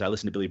 20s. I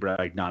listened to Billy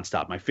Bragg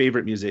nonstop. My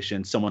favorite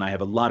musician, someone I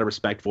have a lot of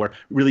respect for,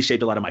 really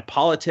shaped a lot of my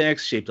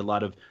politics, shaped a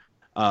lot of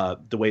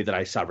the way that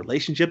I saw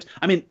relationships.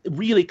 I mean,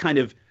 really kind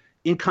of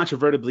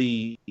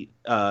incontrovertibly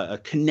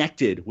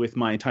connected with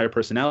my entire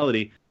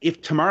personality.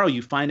 If tomorrow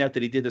you find out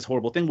that he did this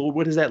horrible thing, well,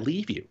 where does that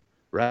leave you?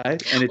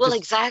 Right? And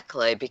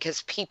exactly,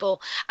 because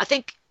people, I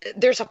think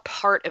there's a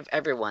part of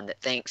everyone that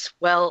thinks,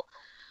 well,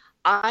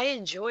 I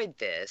enjoyed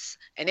this,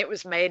 and it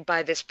was made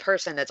by this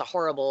person that's a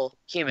horrible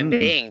human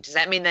being. Does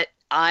that mean that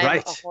I'm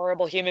a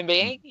horrible human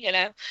being? You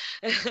know?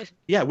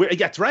 Yeah,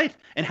 that's right.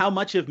 And how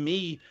much of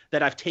me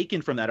that I've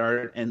taken from that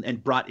art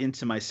and brought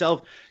into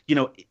myself, you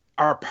know,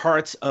 are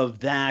parts of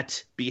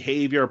that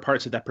behavior,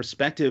 parts of that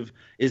perspective,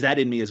 is that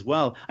in me as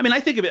well? I mean, I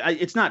think of it,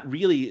 it's not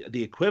really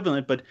the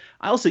equivalent, but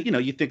I also, you know,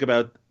 you think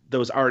about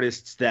those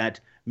artists that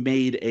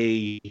made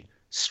a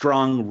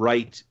strong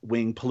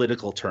right-wing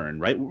political turn,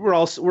 right? We're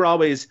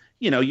always,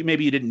 you know,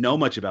 maybe you didn't know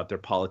much about their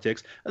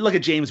politics. Look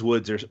at James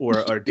Woods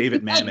or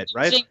David Mamet,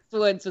 right? James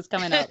Woods was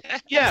coming up.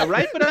 Yeah,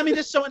 right. But I mean,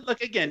 there's someone,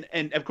 look again,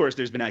 and of course,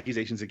 there's been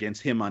accusations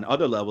against him on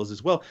other levels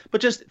as well. But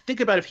just think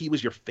about if he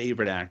was your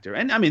favorite actor,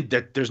 and I mean,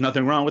 there's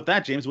nothing wrong with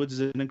that. James Woods is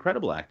an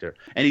incredible actor,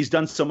 and he's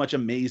done so much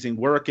amazing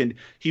work, and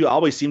he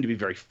always seemed to be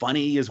very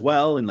funny as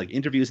well, in like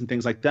interviews and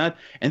things like that.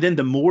 And then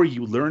the more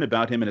you learn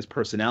about him and his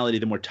personality,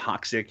 the more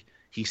toxic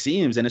he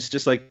seems, and it's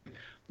just like,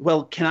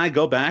 well, can I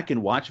go back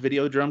and watch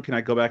Videodrome? Can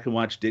I go back and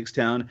watch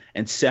Digstown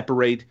and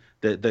separate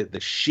the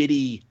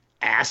shitty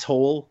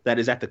asshole that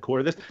is at the core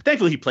of this?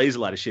 Thankfully, he plays a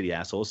lot of shitty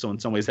assholes, so in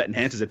some ways that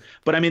enhances it.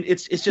 But I mean,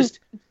 it's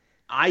just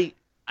I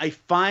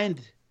find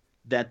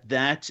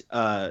that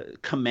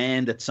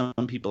command that some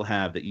people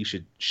have, that you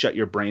should shut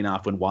your brain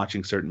off when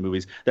watching certain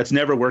movies, that's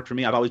never worked for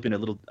me. I've always been a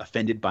little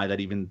offended by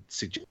that even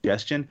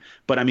suggestion.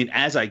 But I mean,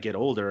 as I get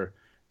older,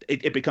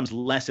 it becomes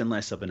less and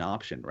less of an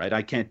option, right?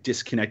 I can't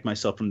disconnect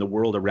myself from the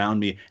world around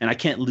me, and I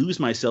can't lose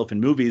myself in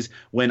movies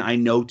when I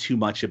know too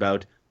much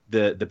about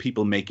the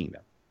people making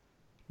them.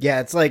 Yeah,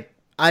 it's like,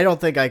 I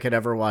don't think I could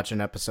ever watch an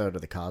episode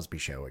of The Cosby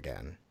Show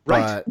again.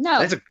 Right. But, No.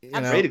 That's a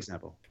great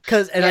example.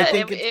 I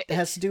think it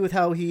has to do with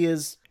how he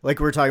is, like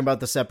we were talking about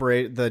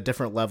the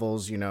different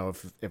levels, you know,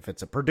 if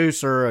it's a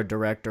producer, a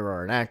director,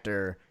 or an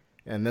actor.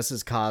 And this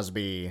is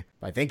Cosby.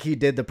 I think he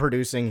did the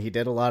producing, he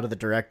did a lot of the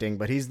directing,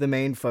 but he's the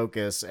main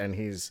focus, and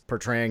he's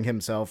portraying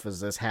himself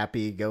as this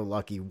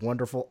happy-go-lucky,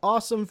 wonderful,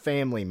 awesome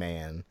family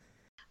man.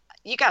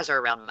 You guys are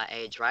around my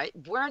age, right?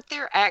 Weren't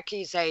there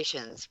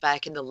accusations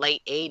back in the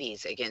late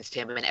 80s against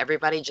him, and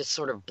everybody just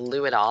sort of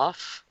blew it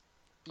off?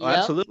 Oh,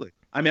 absolutely.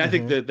 I mean, I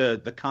think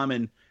the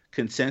common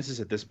consensus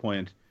at this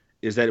point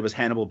is that it was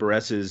Hannibal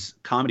Buress's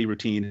comedy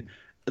routine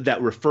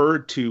that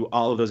referred to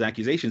all of those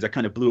accusations that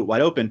kind of blew it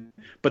wide open.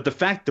 But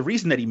the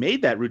reason that he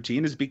made that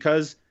routine is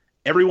because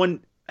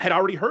everyone had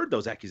already heard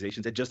those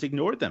accusations, had just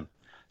ignored them.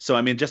 So,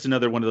 I mean, just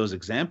another one of those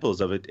examples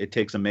of it. It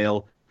takes a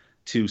male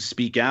to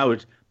speak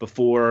out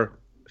before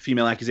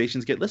female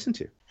accusations get listened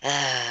to.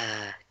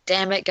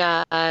 Damn it,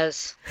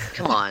 guys.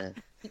 Come on.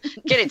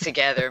 Get it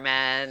together,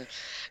 man.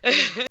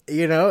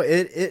 You know,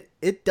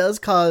 it does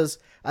cause,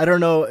 I don't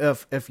know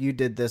if you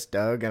did this,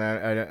 Doug, and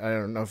I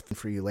don't know if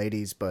for you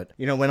ladies, but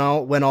you know,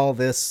 when all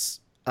this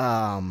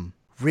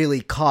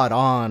really caught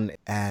on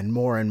and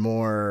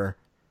more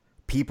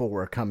people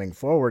were coming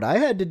forward, I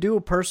had to do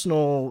a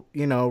personal,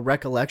 you know,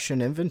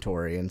 recollection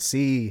inventory and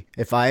see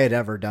if I had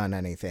ever done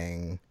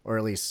anything, or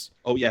at least,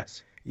 oh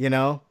yes, you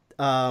know.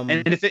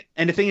 And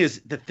the thing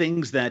is, the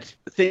things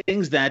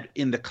that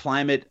in the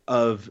climate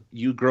of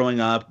you growing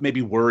up,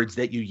 maybe words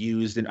that you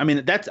used, and I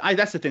mean that's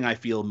the thing I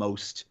feel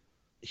most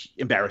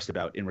embarrassed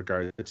about in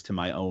regards to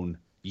my own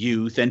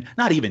youth, and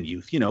not even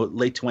youth, you know,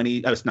 late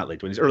 20s, it's not late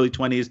 20s, early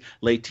 20s,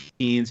 late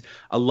teens.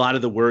 A lot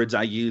of the words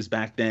I used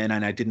back then,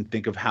 and I didn't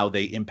think of how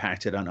they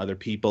impacted on other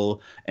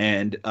people,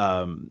 and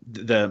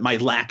my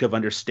lack of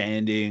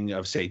understanding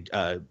of, say,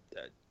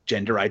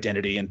 gender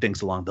identity and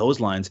things along those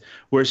lines,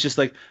 where it's just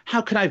like,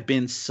 how could I have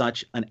been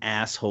such an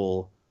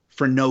asshole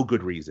for no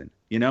good reason,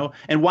 you know?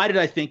 And why did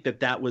I think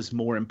that was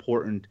more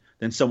important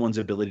than someone's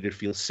ability to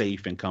feel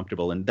safe and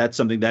comfortable? And that's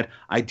something that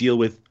I deal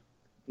with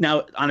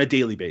now on a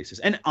daily basis.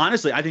 And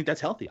honestly, I think that's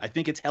healthy. I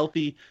think it's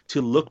healthy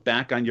to look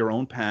back on your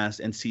own past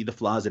and see the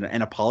flaws in it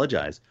and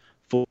apologize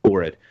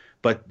for it.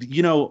 But,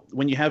 you know,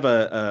 when you have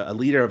a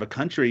leader of a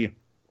country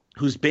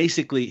who's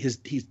basically his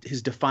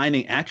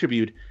defining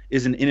attribute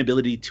is an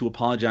inability to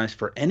apologize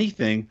for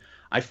anything,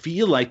 I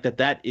feel like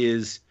that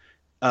is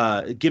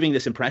giving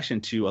this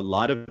impression to a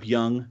lot of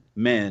young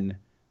men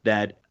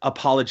that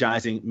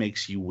apologizing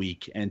makes you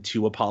weak, and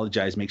to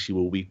apologize makes you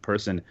a weak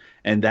person.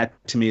 And that,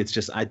 to me, it's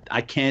just,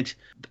 I can't,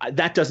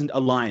 that doesn't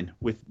align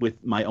with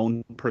my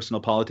own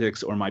personal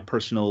politics or my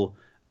personal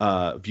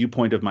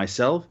viewpoint of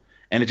myself.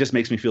 And it just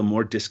makes me feel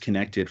more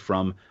disconnected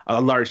from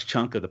a large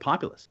chunk of the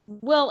populace.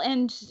 Well,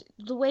 and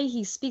the way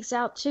he speaks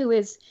out, too,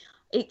 is,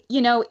 you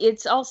know,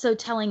 it's also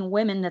telling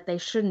women that they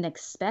shouldn't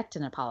expect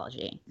an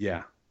apology.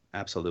 Yeah,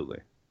 absolutely.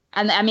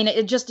 And I mean,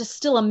 it just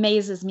still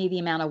amazes me the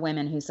amount of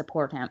women who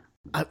support him.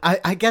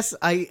 I guess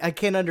I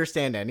can't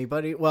understand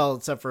anybody, well,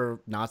 except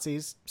for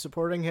Nazis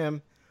supporting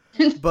him.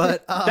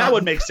 But that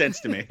would make sense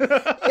to me.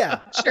 Yeah,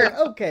 sure.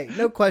 Okay,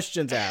 no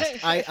questions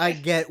asked. I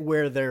get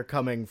where they're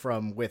coming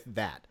from with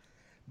that.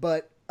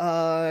 But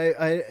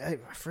I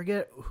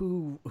forget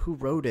who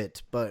wrote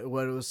it, but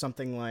what it was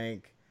something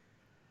like,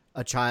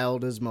 a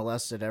child is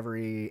molested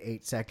every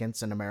 8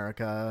 seconds in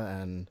America,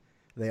 and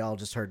they all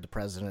just heard the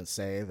president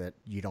say that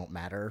you don't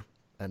matter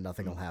and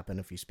nothing will happen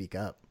if you speak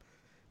up.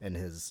 And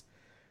his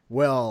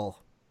well,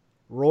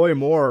 Roy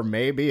Moore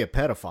may be a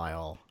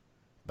pedophile,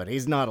 but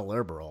he's not a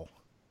liberal.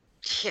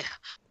 Yeah,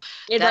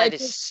 It- that like,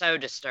 is so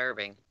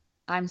disturbing.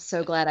 I'm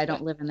so glad I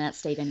don't live in that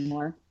state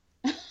anymore.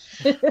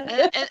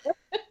 and,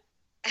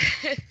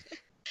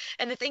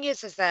 and the thing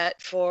is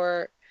that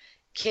for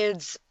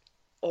kids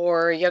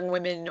or young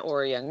women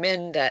or young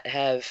men that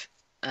have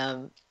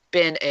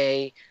been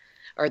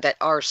or that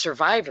are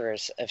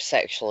survivors of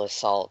sexual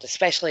assault,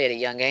 especially at a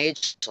young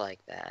age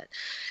like that,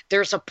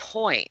 there's a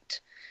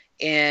point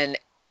in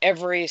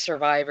every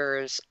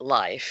survivor's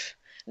life.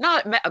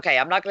 Okay,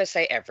 I'm not going to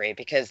say every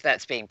because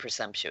that's being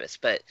presumptuous,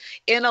 but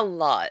in a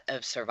lot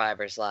of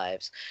survivors'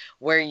 lives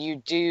where you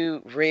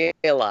do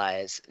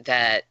realize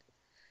that,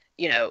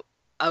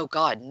 oh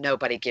God,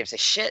 nobody gives a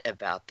shit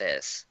about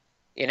this.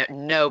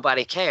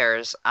 Nobody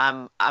cares.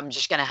 I'm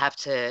just going to have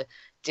to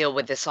deal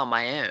with this on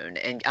my own,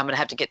 and I'm going to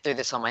have to get through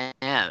this on my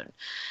own.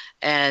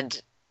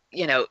 And,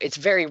 it's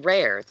very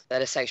rare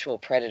that a sexual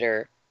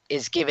predator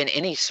is given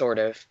any sort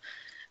of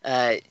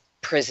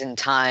prison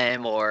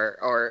time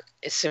or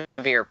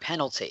severe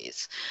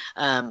penalties.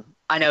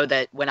 I know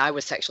that when I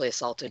was sexually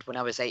assaulted when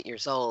I was 8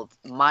 years old,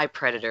 my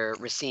predator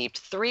received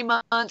 3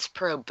 months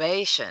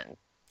probation.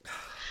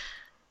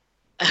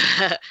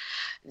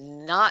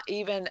 Not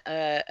even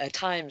a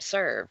time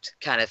served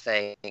kind of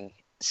thing.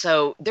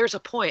 So there's a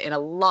point in a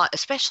lot,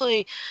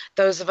 especially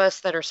those of us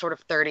that are sort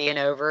of 30 and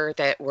over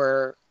that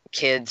were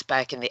kids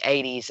back in the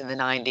 80s and the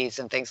 90s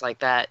and things like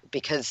that,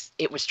 because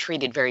it was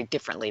treated very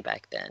differently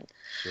back then.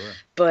 Sure.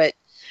 But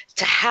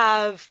to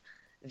have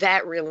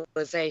that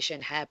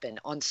realization happen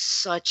on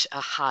such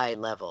a high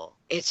level,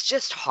 it's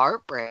just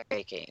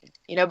heartbreaking,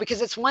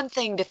 because it's one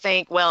thing to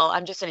think, well,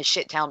 I'm just in a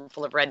shit town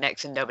full of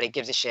rednecks and nobody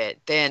gives a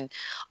shit. Then,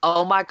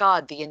 oh my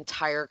God, the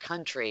entire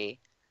country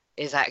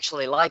is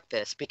actually like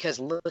this because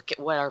look at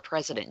what our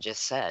president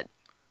just said.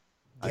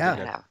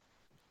 Yeah.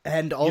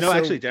 And also,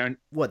 actually, Darren,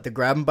 what, the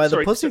grab him by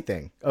the pussy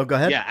thing? Oh, go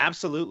ahead. Yeah,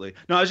 absolutely.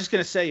 No, I was just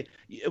going to say,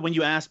 when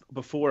you asked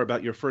before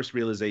about your first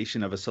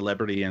realization of a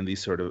celebrity and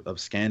these sort of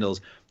scandals,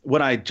 what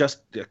I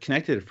just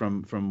connected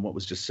from what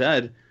was just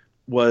said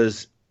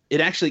was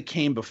it actually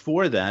came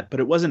before that, but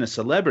it wasn't a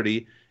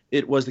celebrity.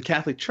 It was the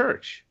Catholic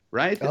Church,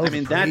 right? Oh,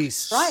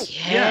 that's right.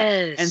 Yes.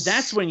 Yeah, and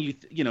that's when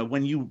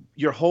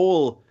your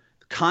whole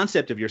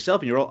concept of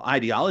yourself and your whole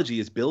ideology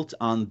is built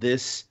on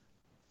this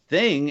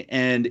thing,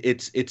 and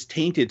it's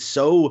tainted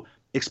so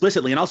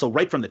explicitly and also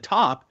right from the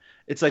top.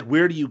 It's like,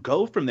 where do you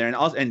go from there?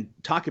 And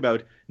talk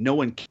about no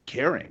one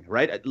caring,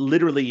 right?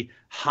 Literally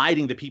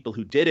hiding the people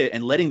who did it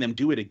and letting them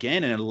do it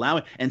again and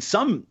allowing, and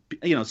some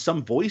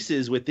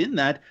voices within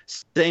that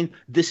saying,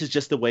 this is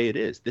just the way it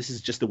is. This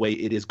is just the way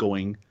it is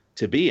going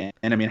to be.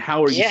 And I mean,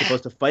 how are you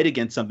supposed to fight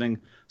against something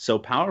so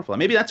powerful?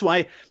 Maybe that's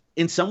why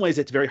in some ways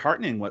it's very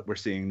heartening what we're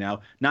seeing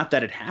now. Not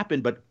that it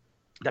happened, but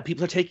that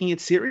people are taking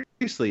it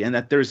seriously, and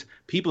that there's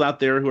people out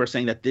there who are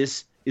saying that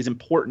this is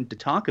important to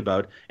talk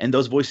about, and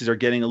those voices are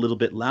getting a little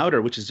bit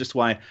louder, which is just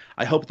why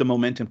I hope the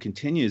momentum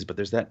continues. But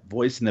there's that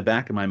voice in the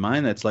back of my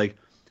mind that's like,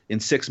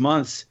 in 6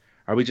 months,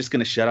 are we just going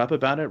to shut up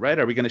about it, right?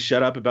 Are we going to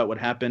shut up about what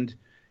happened,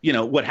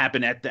 what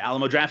happened at the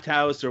Alamo Draft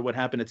House or what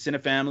happened at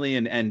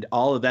Cinefamily and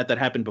all of that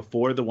happened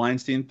before the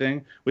Weinstein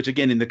thing, which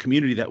again, in the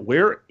community that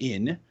we're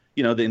in,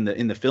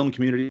 in the film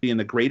community, in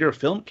the greater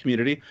film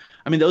community,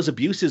 I mean, those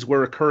abuses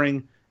were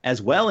occurring as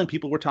well, and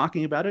people were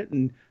talking about it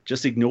and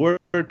just ignored.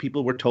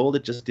 People were told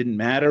it just didn't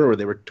matter, or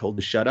they were told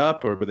to shut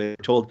up, or they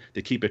were told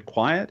to keep it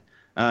quiet.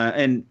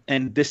 And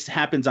this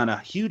happens on a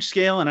huge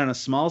scale and on a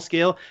small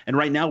scale. And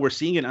right now we're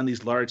seeing it on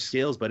these large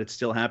scales, but it's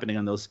still happening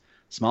on those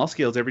small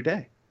scales every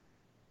day.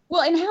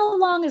 Well, and how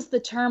long has the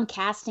term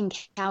casting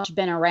couch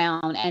been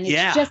around? And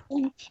it's just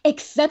been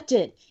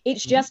accepted.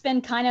 It's just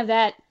been kind of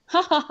that,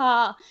 ha ha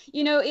ha.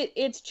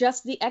 It's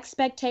just the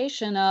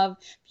expectation of,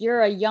 if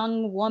you're a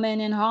young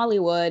woman in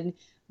Hollywood,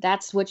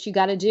 that's what you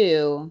got to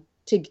do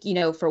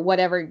to, for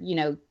whatever,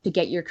 to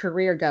get your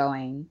career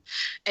going.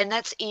 And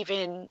that's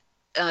even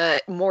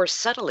more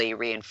subtly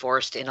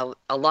reinforced in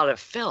a lot of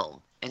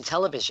film and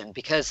television,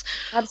 because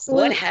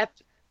Absolutely.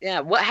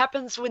 what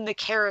happens when the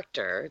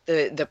character,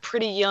 the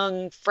pretty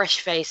young,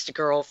 fresh-faced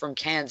girl from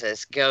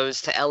Kansas,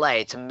 goes to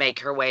LA to make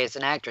her way as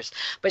an actress,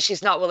 but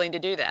she's not willing to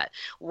do that?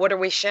 What are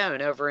we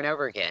shown over and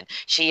over again?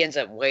 She ends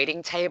up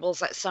waiting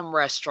tables at some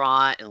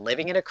restaurant and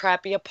living in a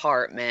crappy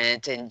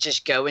apartment and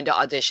just going to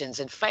auditions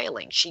and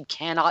failing. She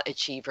cannot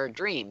achieve her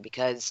dream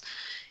because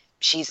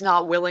she's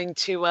not willing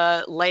to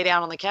lay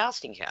down on the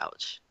casting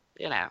couch,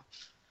 Yeah,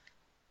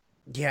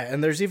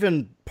 and there's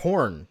even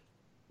porn.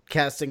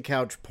 Casting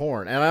couch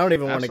porn, and I don't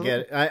even want to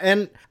get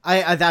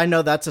I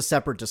know that's a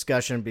separate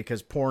discussion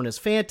because porn is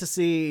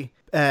fantasy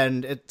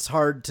and it's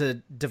hard to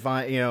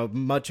define.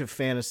 Much of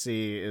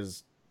fantasy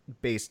is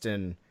based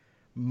in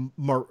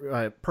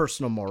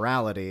personal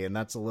morality, and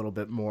that's a little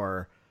bit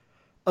more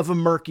of a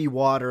murky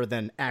water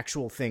than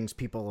actual things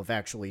people have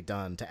actually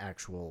done to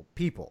actual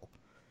people.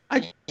 I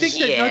think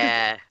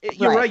that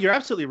you're right. You're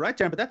absolutely right,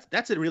 Darren. But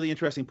that's a really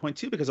interesting point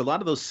too, because a lot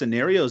of those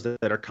scenarios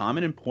that are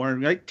common in porn,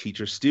 right?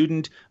 Teacher,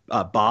 student,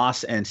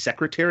 boss, and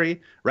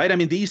secretary, right? I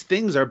mean, these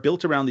things are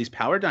built around these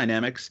power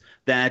dynamics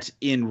that,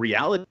 in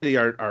reality,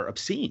 are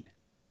obscene.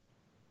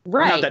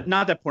 Right.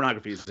 Not that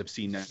pornography is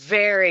obscene.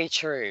 Very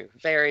true.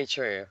 Very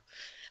true.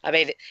 I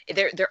mean,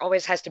 there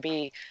always has to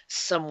be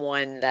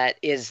someone that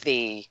is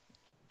the,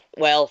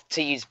 well,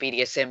 to use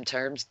BDSM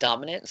terms,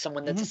 dominant,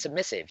 someone that's a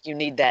submissive. You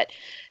need that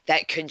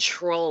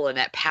control and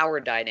that power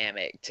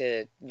dynamic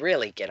to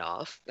really get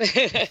off.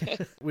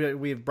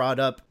 We've brought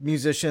up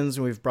musicians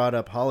and we've brought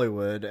up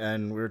Hollywood,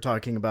 and we were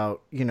talking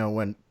about,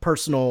 when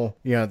personal,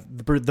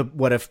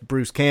 what if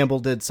Bruce Campbell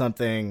did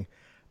something.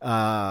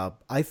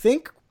 I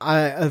think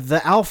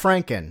the Al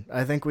Franken.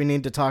 I think we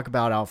need to talk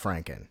about Al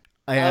Franken.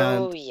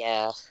 Oh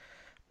yeah.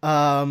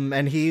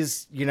 And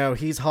he's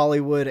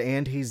Hollywood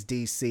and he's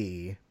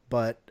DC,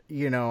 but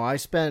I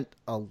spent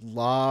a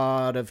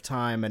lot of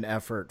time and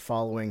effort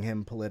following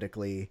him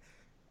politically,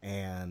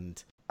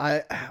 and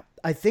I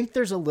think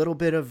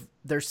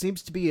there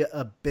seems to be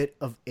a bit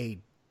of a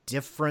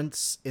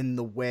difference in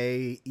the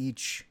way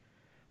each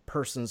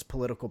person's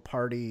political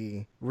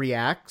party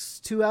reacts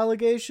to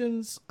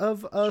allegations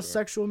of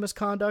sexual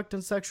misconduct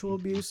and sexual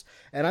abuse.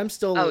 And I'm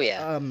still,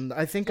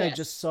 I think I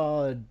just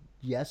saw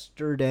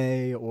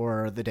yesterday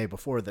or the day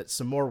before that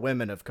some more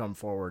women have come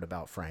forward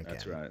about Franken.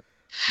 That's right.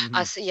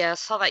 I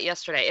saw that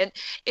yesterday, and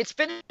it's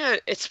been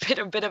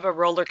a bit of a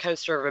roller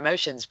coaster of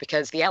emotions,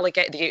 because the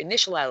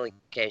initial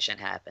allegation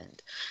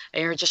happened,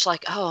 and you're just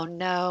like, oh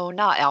no,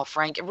 not Al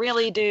Franken,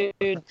 really, dude,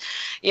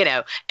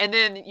 and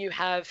then you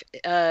have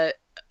a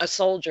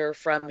soldier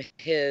from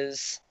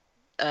his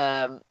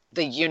the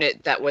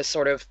unit that was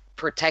sort of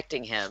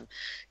protecting him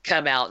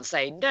come out and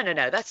say,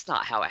 no, that's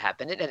not how it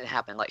happened. It didn't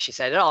happen like she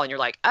said at all. And you're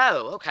like,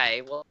 oh,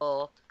 okay,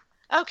 well,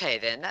 okay,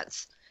 then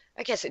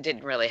I guess it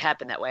didn't really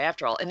happen that way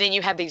after all. And then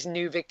you have these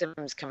new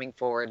victims coming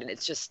forward, and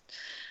it's just,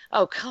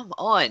 oh, come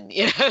on.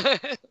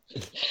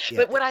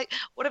 But what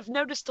I've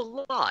noticed a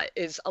lot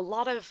is a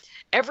lot of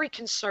every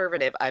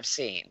conservative I've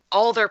seen,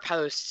 all their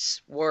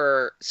posts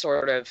were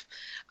sort of,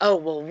 oh,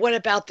 well, what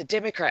about the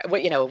Democrat?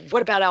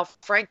 What about Al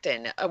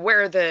Franken?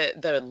 Where are the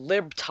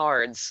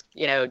libtards,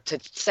 to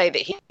say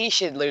that he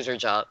should lose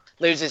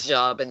his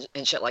job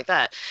and shit like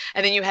that.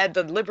 And then you had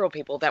the liberal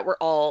people that were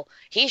all,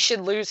 he should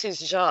lose his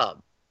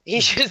job. He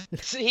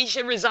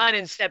should resign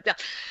and step down.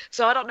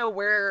 So I don't know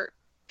where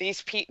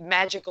these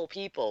magical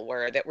people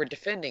were that were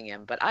defending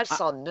him, but I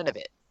saw none of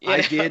it.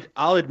 I did.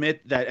 I'll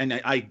admit that, and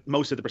I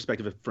most of the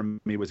perspective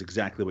from me was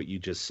exactly what you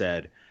just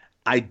said.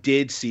 I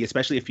did see,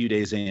 especially a few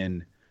days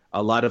in,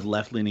 a lot of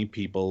left-leaning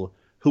people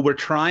who were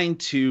trying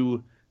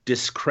to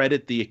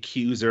discredit the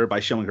accuser by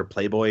showing her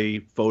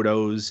Playboy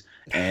photos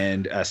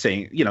and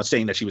saying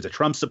that she was a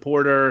Trump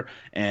supporter,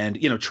 and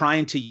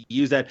trying to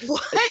use that.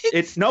 What?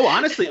 It's no,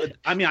 honestly,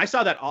 I mean, I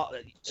saw that all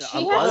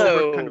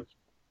over kind of.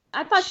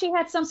 I thought she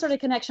had some sort of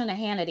connection to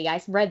Hannity.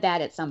 I read that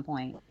at some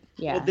point.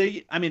 Yeah.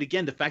 Well,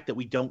 again, the fact that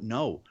we don't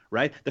know,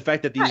 right? The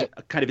fact that these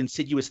kind of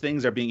insidious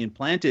things are being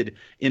implanted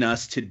in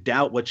us to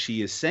doubt what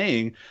she is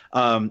saying,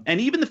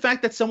 and even the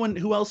fact that someone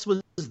who else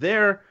was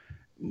there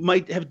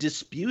might have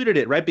disputed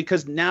it, right?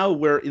 Because now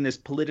we're in this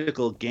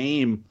political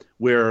game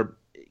where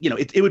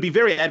it would be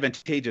very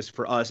advantageous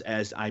for us,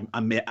 as I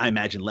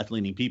imagine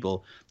left-leaning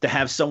people, to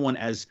have someone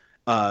as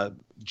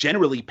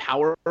generally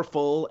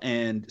powerful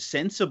and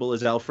sensible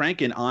as Al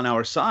Franken on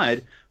our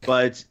side.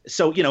 But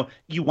so,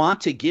 you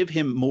want to give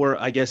him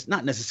more, I guess,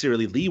 not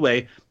necessarily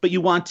leeway, but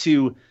you want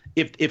to,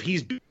 if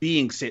he's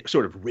being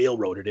sort of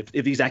railroaded,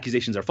 if these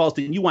accusations are false,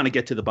 then you want to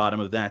get to the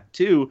bottom of that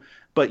too.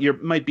 But you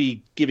might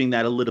be giving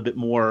that a little bit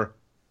more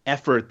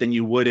effort than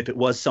you would if it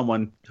was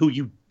someone who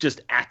you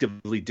just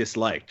actively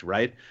disliked,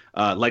 right?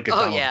 Not like a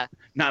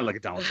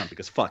Donald Trump,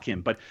 because fuck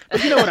him, but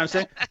you know what I'm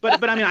saying.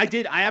 But I mean,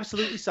 I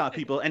absolutely saw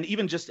people, and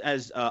even just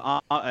as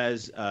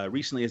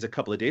recently as a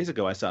couple of days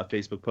ago, I saw a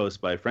Facebook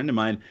post by a friend of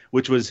mine,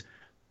 which was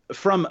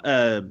from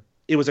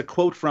it was a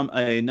quote from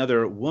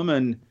another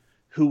woman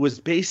who was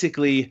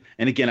basically,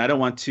 and again, I don't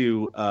want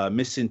to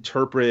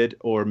misinterpret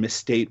or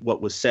misstate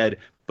what was said,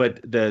 but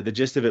the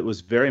gist of it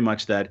was very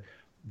much that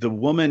the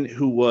woman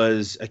who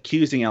was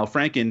accusing Al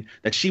Franken,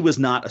 that she was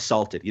not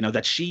assaulted,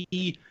 that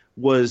she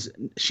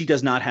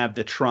does not have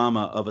the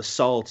trauma of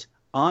assault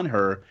on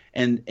her.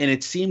 And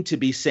it seemed to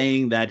be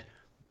saying that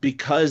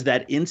because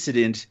that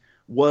incident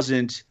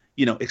wasn't,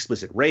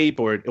 explicit rape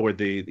or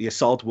the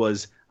assault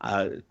was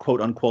quote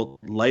unquote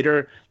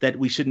lighter, that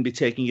we shouldn't be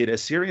taking it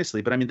as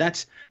seriously. But I mean,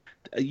 that's,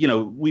 you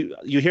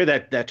hear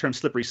that term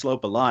slippery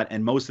slope a lot,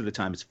 and most of the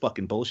time it's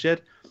fucking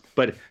bullshit.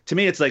 But to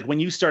me, it's like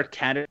when you start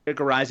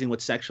categorizing what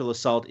sexual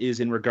assault is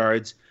in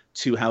regards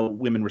to how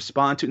women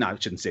respond to, I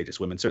shouldn't say just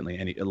women,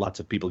 certainly lots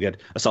of people get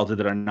assaulted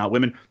that are not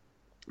women.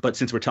 But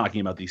since we're talking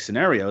about these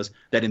scenarios,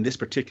 that in this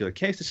particular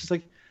case, it's just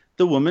like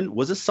the woman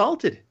was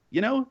assaulted,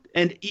 and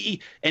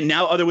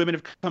now other women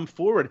have come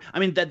forward. I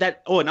mean,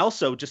 and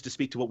also just to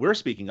speak to what we're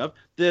speaking of,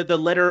 the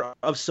letter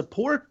of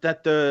support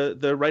that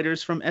the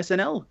writers from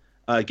SNL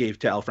gave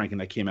to Al Franken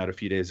that came out a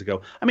few days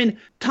ago. I mean,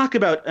 talk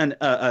about an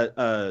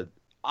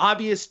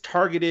obvious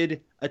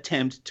targeted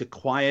attempt to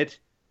quiet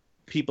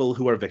people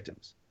who are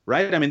victims,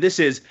 right? I mean,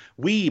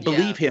 we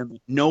believe him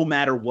no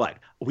matter what.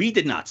 We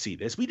did not see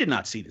this. We did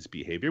not see this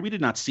behavior. We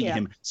did not see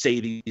him say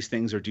these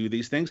things or do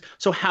these things.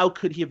 So how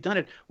could he have done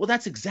it? Well,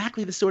 that's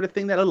exactly the sort of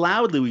thing that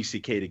allowed Louis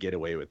C.K. to get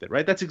away with it,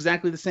 right? That's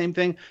exactly the same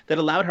thing that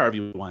allowed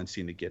Harvey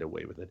Weinstein to get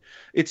away with it.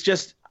 It's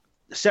just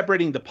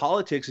separating the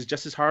politics is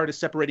just as hard as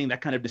separating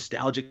that kind of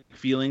nostalgic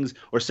feelings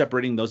or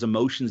separating those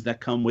emotions that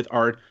come with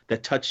art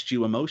that touched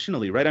you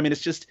emotionally, right? I mean,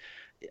 it's just,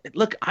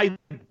 look, I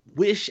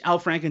wish Al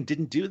Franken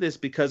didn't do this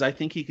because I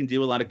think he can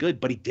do a lot of good,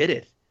 but he did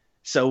it.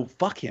 So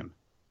fuck him.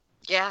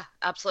 Yeah,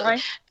 absolutely.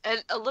 Right.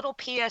 And a little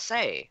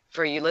PSA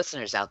for you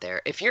listeners out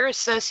there. If you're a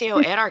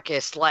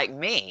socio-anarchist like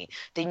me,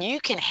 then you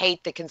can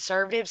hate the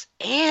conservatives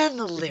and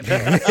the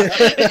liberals.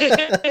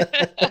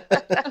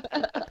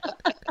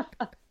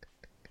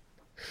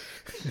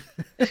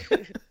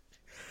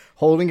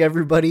 Holding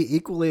everybody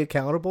equally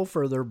accountable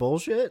for their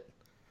bullshit?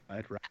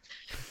 Right.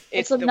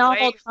 It's a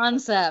novel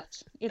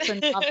concept. It's a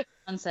novel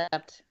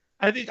concept.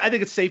 I think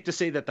it's safe to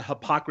say that the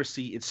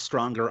hypocrisy is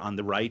stronger on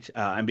the right.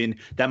 I mean,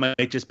 that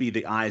might just be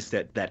the eyes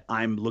that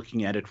I'm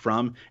looking at it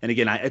from. And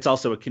again, it's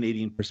also a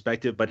Canadian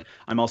perspective, but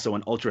I'm also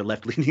an ultra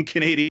left-leaning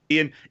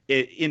Canadian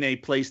in a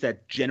place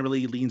that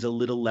generally leans a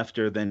little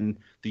lefter than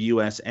the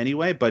U.S.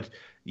 anyway. But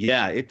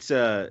yeah,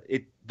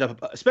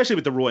 especially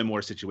with the Roy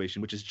Moore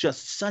situation, which is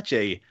just such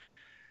a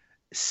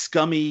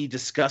scummy,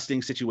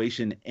 disgusting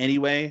situation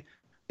anyway.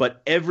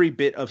 But every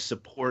bit of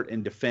support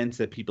and defense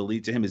that people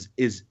lead to him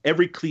is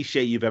every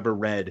cliche you've ever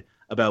read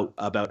about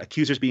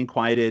accusers being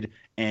quieted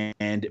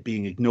and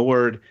being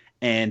ignored,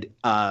 and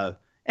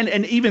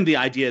even the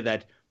idea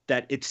that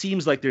it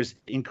seems like there's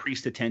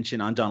increased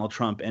attention on Donald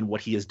Trump and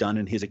what he has done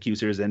and his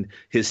accusers and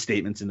his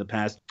statements in the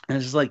past. And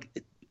it's just like,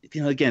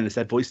 again, it's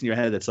that voice in your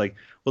head that's like,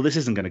 well, this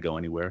isn't going to go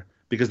anywhere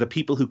because the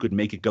people who could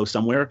make it go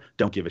somewhere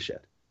don't give a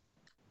shit.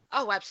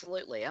 Oh,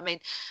 absolutely. I mean,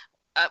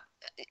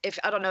 if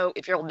I don't know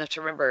if you're old enough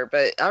to remember,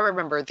 but I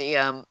remember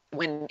the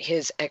when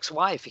his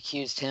ex-wife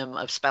accused him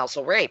of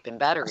spousal rape and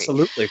battery.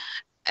 Absolutely.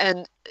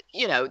 And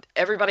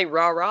everybody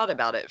rah-rahed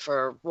about it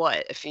for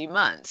a few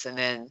months, and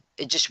then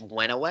it just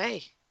went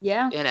away.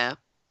 Yeah.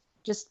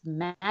 Just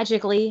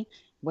magically,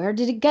 where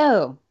did it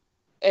go?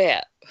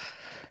 Yeah.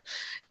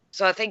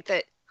 So I think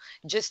that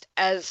just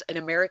as an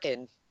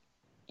American,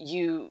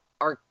 you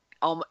are.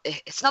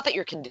 It's not that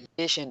you're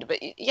conditioned, but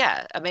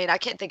yeah, I mean, I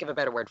can't think of a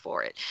better word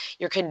for it.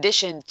 You're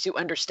conditioned to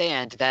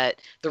understand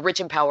that the rich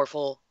and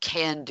powerful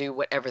can do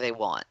whatever they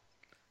want.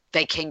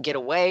 They can get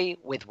away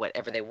with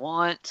whatever they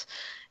want.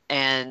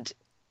 And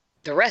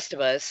the rest of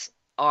us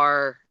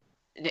are,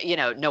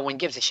 no one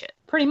gives a shit.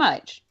 Pretty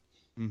much.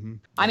 Mm-hmm.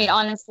 I mean,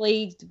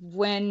 honestly,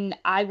 when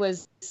I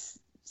was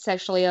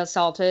sexually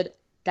assaulted,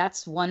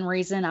 that's one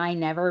reason I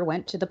never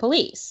went to the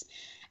police.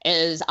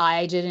 Is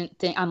I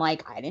didn't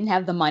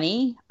have the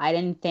money. I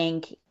didn't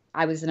think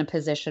I was in a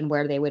position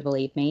where they would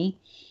believe me,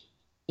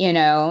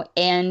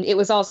 and it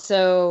was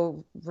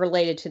also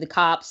related to the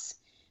cops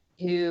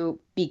who,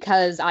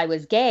 because I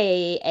was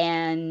gay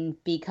and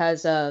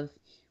because of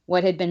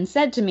what had been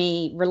said to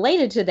me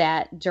related to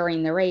that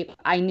during the rape,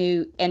 I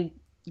knew, and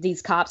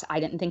these cops,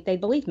 I didn't think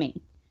they'd believe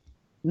me.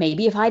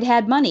 Maybe if I'd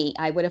had money,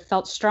 I would have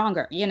felt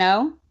stronger,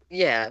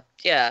 Yeah.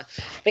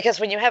 Because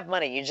when you have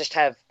money, you just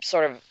have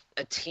sort of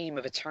a team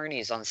of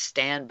attorneys on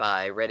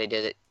standby ready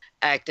to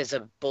act as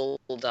a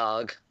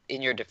bulldog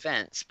in your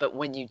defense. But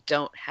when you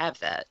don't have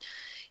that,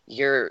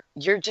 you're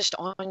just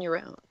on your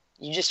own.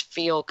 You just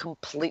feel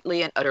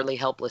completely and utterly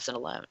helpless and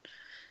alone.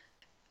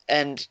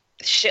 And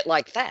shit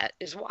like that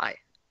is why.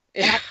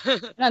 And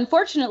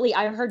unfortunately,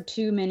 I heard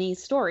too many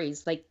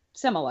stories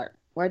similar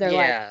where they're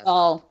like,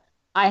 well,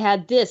 I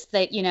had this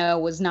that,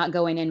 was not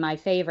going in my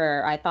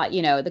favor. I thought,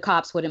 the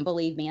cops wouldn't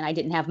believe me and I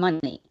didn't have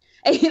money.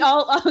 I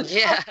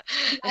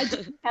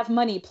didn't have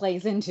money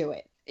plays into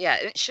it. Yeah,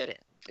 it shouldn't.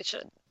 It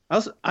should. I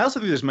also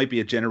think there might be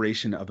a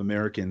generation of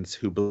Americans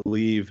who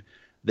believe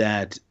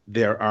that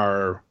there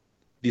are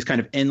these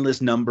kind of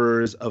endless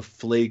numbers of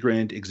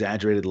flagrant,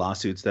 exaggerated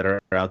lawsuits that are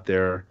out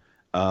there.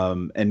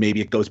 And maybe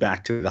it goes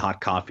back to the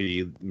hot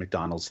coffee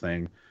McDonald's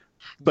thing.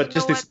 But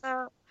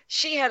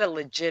she had a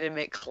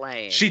legitimate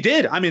claim. She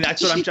did. I mean,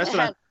 that's what I'm just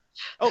about.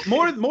 Oh,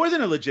 more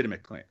than a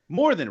legitimate claim.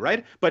 More than,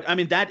 right? But I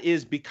mean, that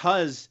is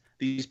because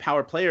these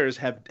power players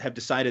have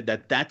decided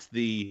that that's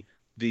the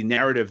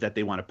narrative that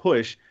they want to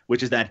push,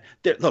 which is that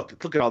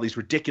look at all these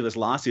ridiculous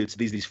lawsuits,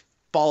 these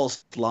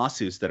false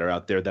lawsuits that are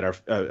out there that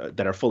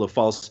are full of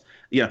false,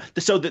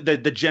 So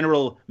the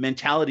general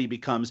mentality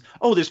becomes,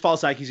 oh, there's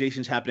false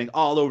accusations happening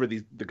all over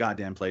the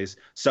goddamn place.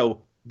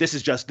 So this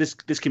is just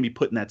this can be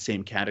put in that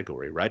same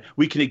category, right?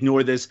 We can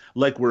ignore this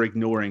like we're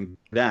ignoring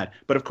that.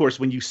 But of course,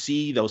 when you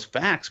see those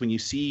facts, when you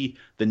see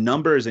the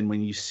numbers, and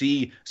when you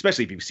see,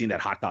 especially if you've seen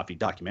that hot coffee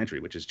documentary,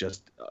 which is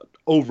just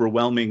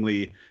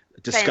overwhelmingly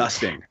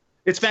disgusting.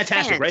 It's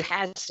fantastic, right?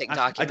 Fantastic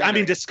documentary. I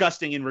mean,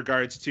 disgusting in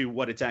regards to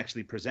what it's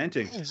actually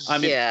presenting. I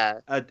mean, Yeah.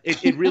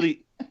 It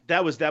really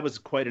that was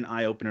quite an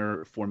eye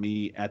opener for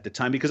me at the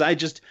time, because I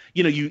just,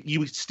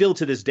 you still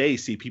to this day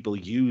see people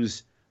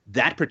use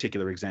that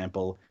particular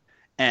example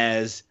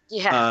as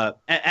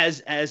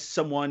as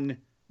someone,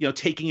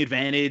 taking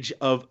advantage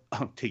of a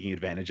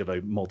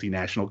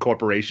multinational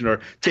corporation, or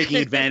taking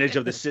advantage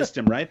of the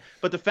system, right?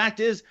 But the fact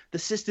is, the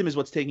system is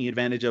what's taking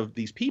advantage of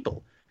these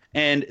people.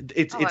 And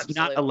it's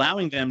not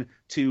allowing them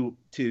to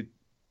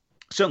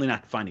certainly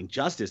not finding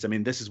justice. I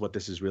mean, this is what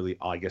this is really,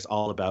 I guess,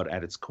 all about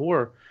at its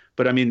core.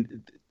 But I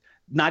mean,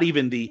 not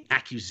even the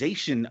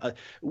accusation.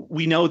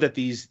 We know that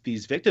these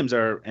victims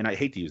are, and I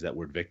hate to use that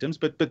word victims,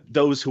 but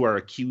those who are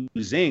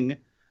accusing,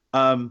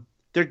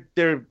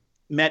 they're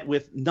met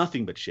with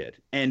nothing but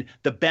shit. And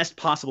the best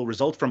possible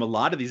result from a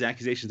lot of these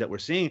accusations that we're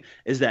seeing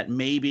is that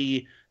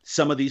maybe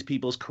some of these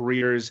people's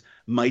careers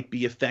might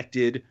be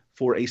affected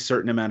for a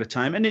certain amount of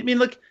time. And I mean,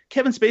 look,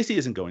 Kevin Spacey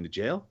isn't going to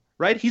jail,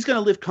 right? He's going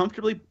to live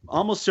comfortably,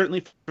 almost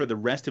certainly for the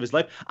rest of his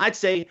life. I'd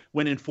say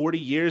when in 40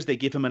 years they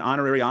give him an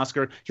honorary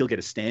Oscar, he'll get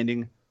a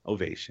standing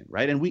ovation,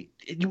 right? And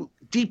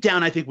deep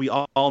down, I think we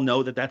all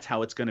know that that's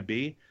how it's going to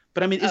be.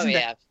 But I mean,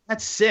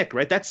 that's sick,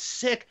 right? That's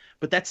sick,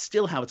 but that's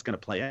still how it's going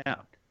to play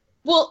out.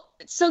 Well,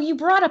 so you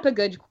brought up a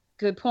good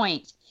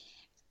point.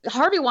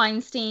 Harvey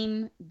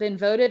Weinstein been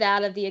voted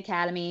out of the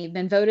Academy,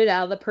 been voted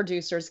out of the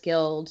Producers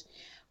Guild.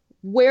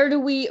 Where do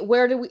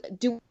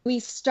we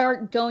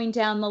start going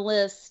down the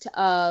list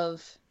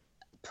of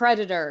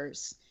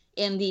predators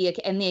in the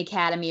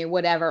Academy or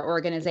whatever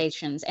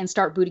organizations and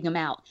start booting them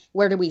out?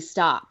 Where do we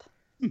stop?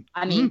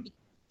 I mean,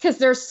 because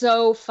there's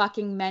so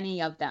fucking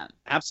many of them.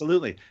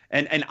 Absolutely.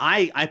 And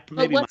I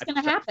maybe but what's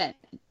going to happen?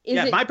 Is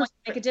it going to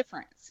make a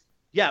difference?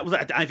 Yeah,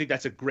 well, I think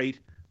that's a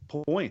great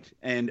point.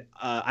 And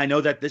I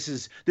know that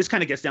this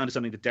kind of gets down to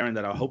something that Darren,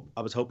 that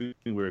I was hoping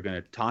we were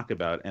going to talk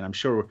about, and I'm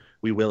sure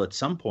we will at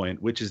some point,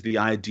 which is the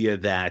idea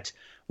that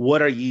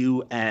what are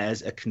you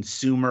as a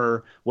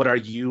consumer? What are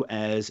you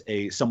as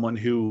someone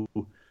who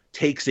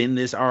takes in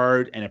this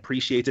art and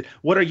appreciates it?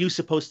 What are you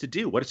supposed to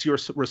do? What is your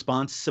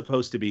response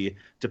supposed to be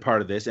to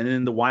part of this? And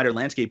in the wider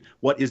landscape,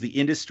 what is the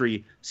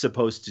industry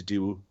supposed to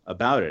do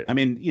about it? I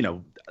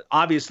mean,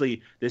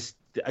 obviously this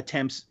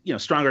attempts,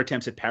 stronger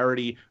attempts at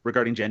parity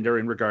regarding gender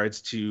in regards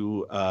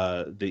to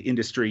the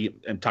industry,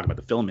 and talking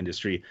about the film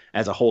industry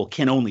as a whole,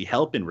 can only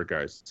help in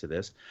regards to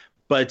this.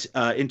 But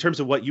in terms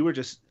of what you were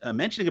just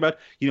mentioning about,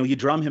 you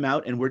drum him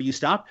out, and where do you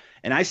stop?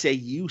 And I say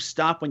you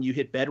stop when you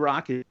hit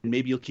bedrock, and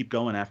maybe you'll keep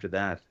going after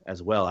that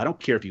as well. I don't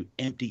care if you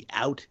empty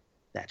out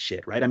that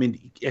shit, right? I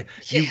mean,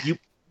 you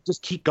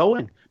just keep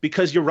going,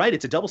 because you're right.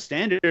 It's a double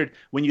standard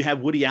when you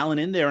have Woody Allen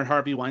in there and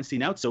Harvey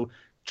Weinstein out. So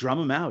drum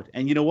them out.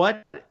 And you know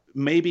what?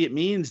 Maybe it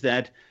means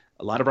that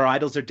a lot of our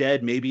idols are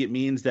dead. Maybe it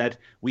means that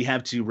we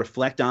have to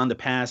reflect on the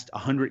past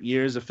 100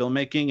 years of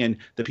filmmaking and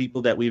the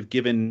people that we've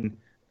given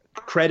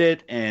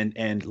credit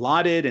and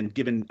lauded and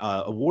given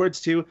awards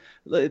to.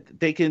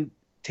 They can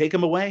take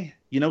them away,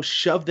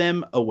 shove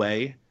them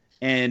away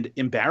and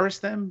embarrass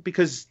them,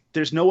 because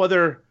there's no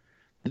other.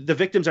 The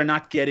victims are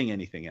not getting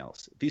anything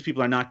else. These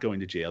people are not going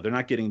to jail. They're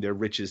not getting their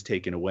riches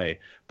taken away.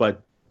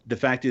 But the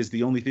fact is,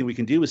 the only thing we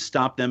can do is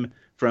stop them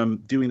from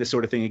doing this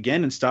sort of thing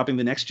again, and stopping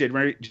the next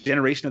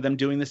generation of them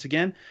doing this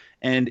again.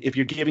 And if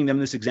you're giving them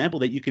this example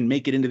that you can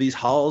make it into these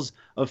halls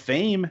of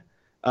fame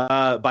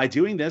by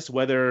doing this,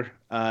 whether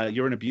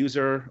you're an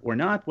abuser or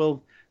not,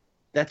 well,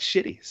 that's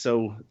shitty.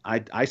 So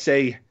I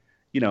say,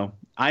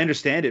 I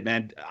understand it,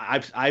 man.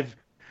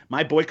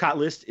 My boycott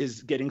list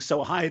is getting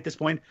so high at this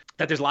point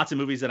that there's lots of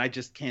movies that I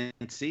just can't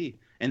see.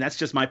 And that's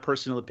just my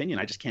personal opinion.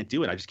 I just can't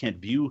do it. I just can't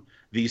view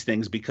these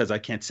things because I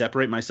can't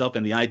separate myself.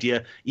 And the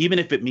idea, even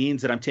if it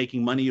means that I'm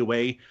taking money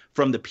away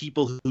from the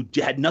people who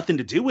had nothing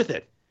to do with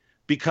it,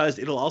 because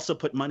it'll also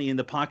put money in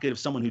the pocket of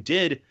someone who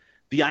did,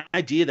 the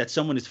idea that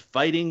someone is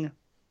fighting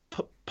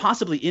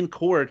possibly in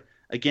court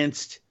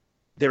against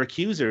their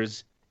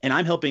accusers, and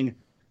I'm helping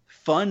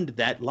fund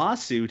that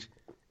lawsuit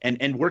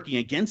and working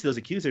against those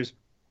accusers,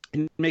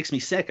 it makes me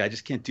sick. I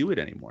just can't do it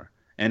anymore.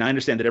 And I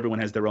understand that everyone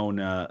has their own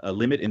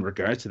limit in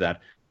regards to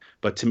that.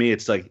 But to me,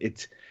 it's like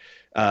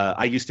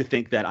I used to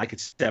think that I could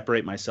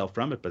separate myself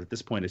from it, but at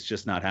this point, it's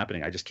just not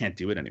happening. I just can't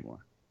do it anymore.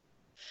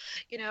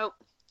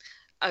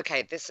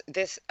 Okay,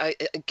 this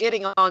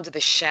getting on to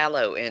the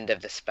shallow end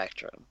of the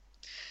spectrum.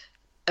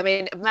 I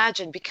mean,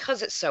 imagine,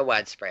 because it's so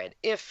widespread,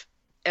 if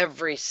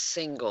every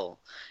single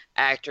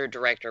actor,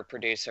 director,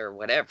 producer,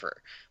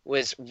 whatever,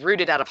 was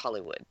rooted out of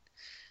Hollywood.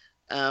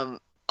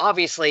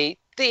 Obviously,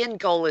 the end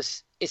goal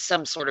is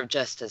some sort of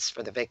justice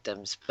for the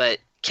victims. But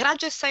can I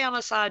just say, on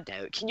a side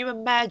note, can you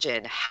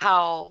imagine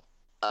how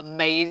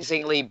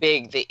amazingly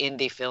big the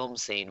indie film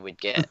scene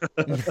would get?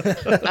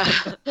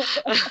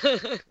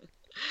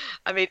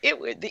 I mean,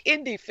 the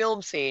indie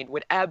film scene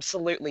would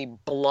absolutely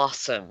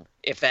blossom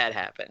if that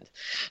happened.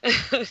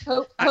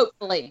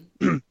 Hopefully.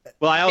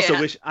 Well, I also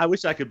wish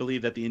I could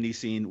believe that the indie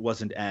scene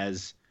wasn't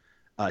as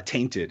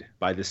tainted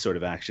by this sort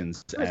of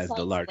actions as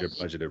the larger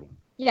budgeted one.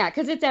 Yeah,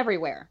 because it's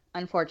everywhere,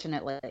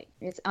 unfortunately.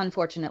 It's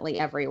unfortunately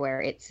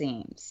everywhere, it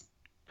seems.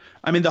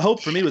 I mean, the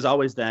hope for me was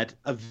always that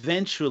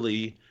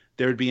eventually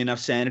there would be enough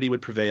sanity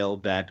would prevail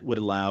that would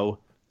allow,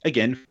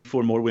 again,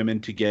 for more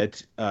women to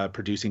get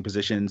producing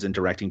positions and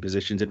directing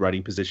positions and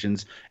writing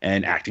positions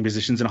and acting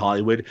positions in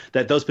Hollywood,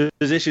 that those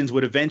positions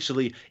would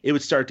eventually, it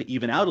would start to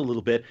even out a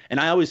little bit. And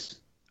I always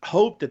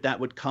hoped that that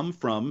would come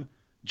from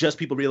just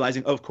people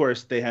realizing, of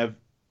course, they have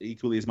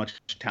equally as much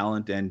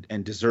talent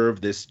and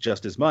deserve this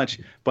just as much.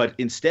 But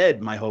instead,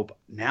 my hope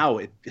now,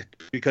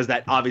 because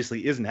that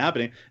obviously isn't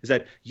happening, is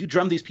that you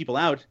drum these people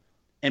out.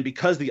 And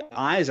because the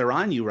eyes are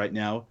on you right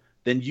now,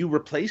 then you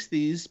replace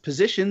these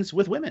positions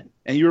with women,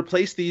 and you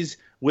replace these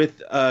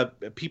with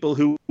people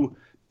who,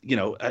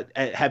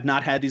 have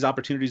not had these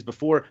opportunities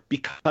before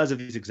because of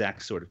these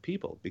exact sort of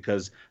people.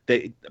 Because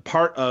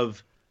part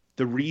of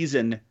the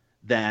reason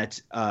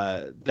that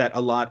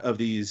a lot of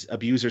these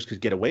abusers could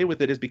get away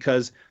with it is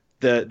because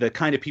the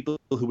kind of people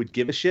who would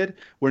give a shit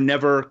were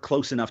never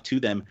close enough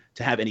to them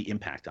to have any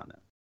impact on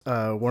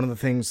them. One of the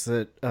things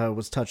that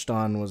was touched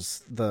on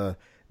was the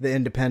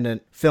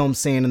independent film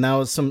scene, and that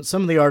was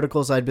some of the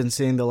articles I'd been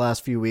seeing the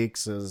last few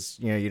weeks. Is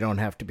you don't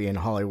have to be in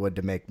Hollywood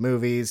to make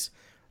movies.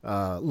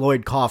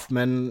 Lloyd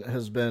Kaufman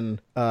has been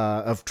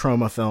of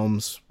Trauma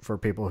Films, for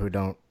people who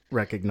don't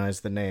recognize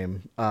the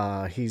name.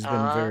 He's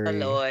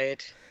been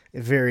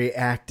very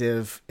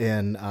active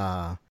in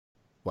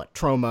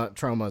Trauma.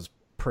 Trauma's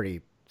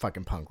pretty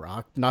fucking punk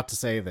rock. Not to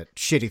say that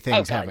shitty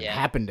things haven't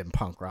happened in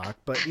punk rock,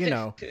 but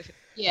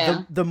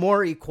yeah. The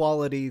more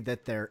equality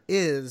that there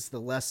is, the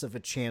less of a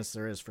chance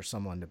there is for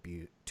someone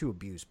to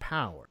abuse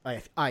power.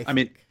 I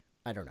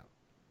don't know.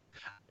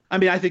 I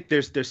mean, I think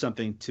there's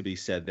something to be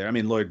said there. I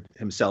mean, Lloyd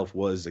himself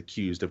was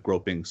accused of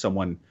groping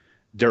someone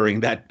during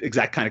that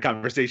exact kind of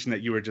conversation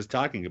that you were just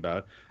talking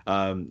about.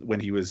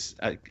 When he was,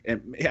 I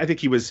think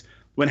he was,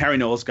 when Harry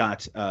Knowles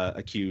got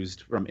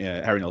accused from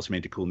Harry Knowles from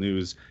Ain't It Cool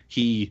News,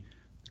 he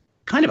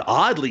kind of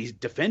oddly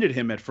defended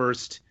him at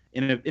first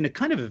in a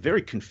kind of a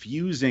very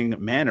confusing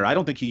manner. I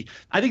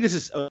think this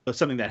is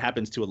something that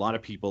happens to a lot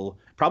of people,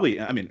 probably,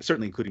 I mean,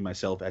 certainly including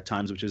myself at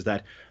times, which is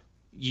that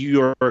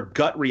your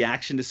gut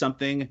reaction to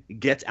something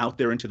gets out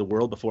there into the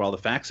world before all the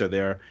facts are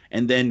there.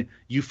 And then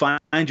you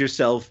find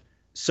yourself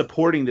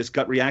supporting this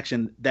gut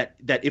reaction that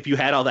if you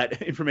had all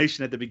that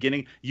information at the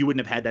beginning, you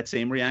wouldn't have had that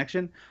same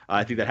reaction.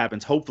 I think that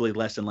happens hopefully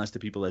less and less to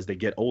people as they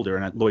get older,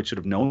 and Lloyd should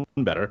have known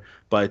better.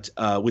 But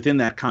within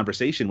that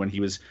conversation, when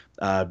he was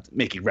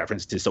making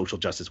reference to social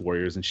justice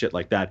warriors and shit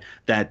like that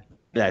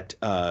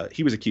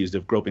he was accused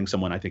of groping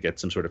someone, I think, at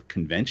some sort of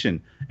convention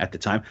at the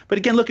time. But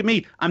again, look at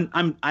me.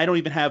 I don't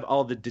even have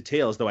all the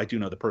details, though I do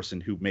know the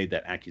person who made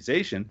that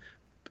accusation.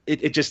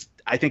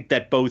 I think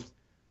that both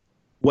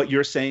what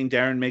you're saying,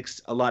 Darren, makes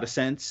a lot of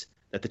sense,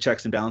 that the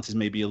checks and balances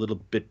may be a little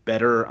bit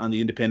better on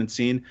the independent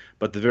scene.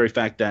 But the very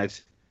fact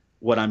that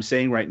what I'm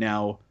saying right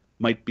now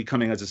might be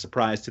coming as a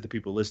surprise to the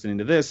people listening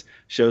to this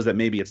shows that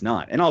maybe it's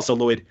not. And also,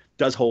 Lloyd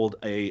does hold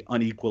a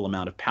unequal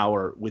amount of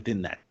power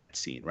within that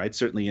scene, right?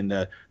 Certainly in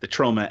the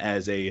Trauma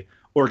as a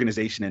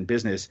organization and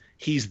business,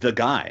 he's the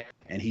guy,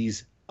 and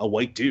he's a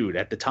white dude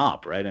at the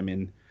top, right? I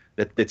mean,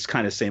 that's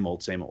kind of same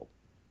old.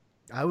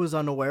 I was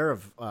unaware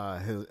of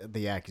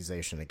the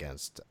accusation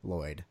against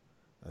Lloyd.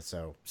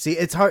 So, see,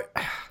 it's hard.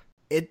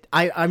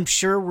 I'm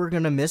sure we're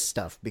going to miss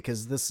stuff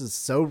because this is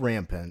so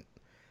rampant.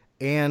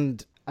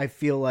 And I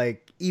feel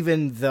like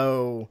even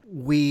though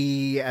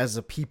we as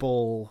a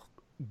people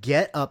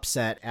get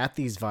upset at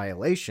these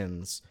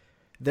violations,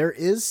 there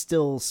is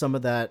still some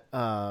of that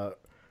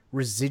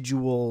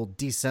residual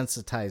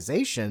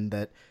desensitization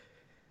that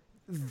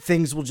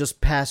things will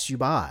just pass you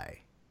by.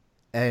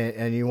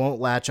 And you won't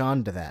latch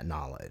on to that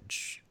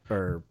knowledge.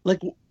 Or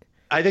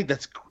I think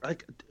that's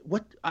like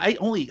what I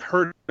only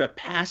heard a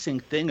passing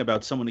thing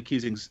about someone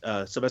accusing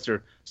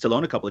Sylvester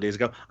Stallone a couple of days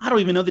ago. I don't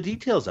even know the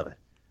details of it,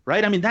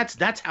 right? I mean,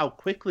 that's how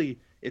quickly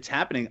it's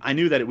happening. I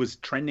knew that it was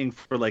trending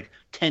for like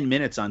 10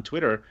 minutes on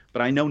Twitter,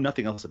 but I know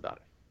nothing else about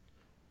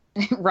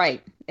it.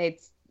 Right.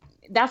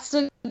 That's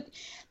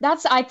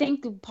I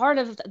think part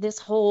of this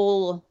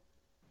whole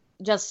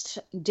just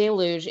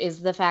deluge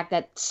is the fact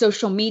that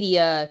social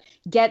media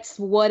gets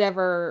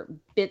whatever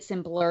bits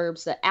and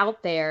blurbs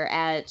out there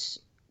at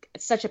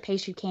such a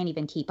pace you can't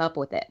even keep up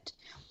with it.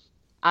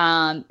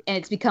 And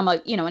it's become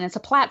and it's a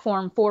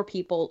platform for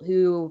people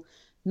who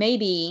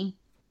maybe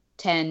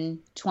 10,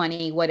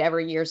 20,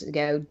 whatever years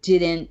ago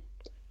didn't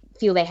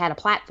feel they had a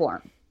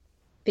platform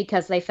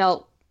because they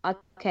felt,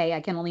 okay,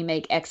 I can only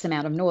make X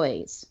amount of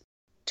noise.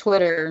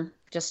 Twitter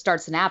just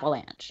starts an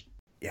avalanche.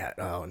 Yeah,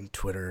 and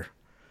Twitter.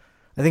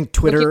 I think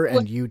Twitter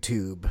and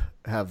YouTube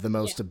have the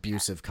most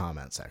abusive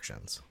comment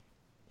sections.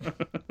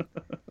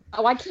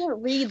 Oh, I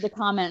can't read the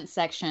comment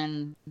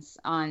sections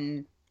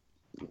on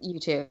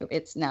YouTube. I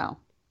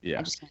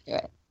just can't do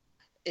it.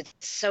 It's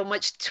so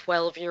much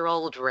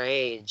 12-year-old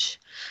rage.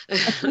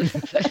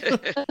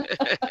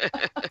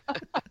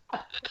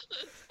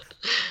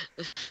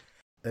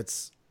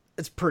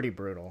 It's pretty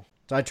brutal.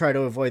 So I try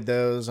to avoid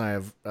those. I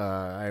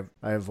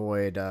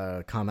avoid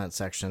comment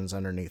sections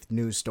underneath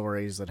news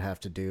stories that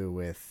have to do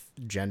with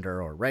gender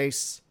or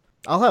race.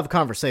 I'll have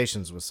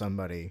conversations with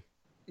somebody,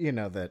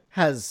 that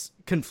has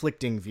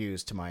conflicting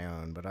views to my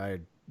own, but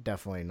I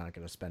definitely not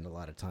going to spend a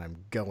lot of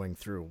time going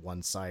through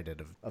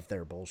one-sided of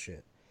their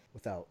bullshit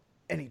without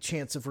any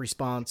chance of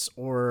response.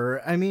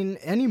 Or,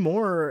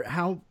 anymore,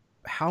 how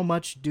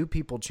much do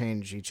people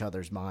change each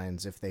other's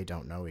minds if they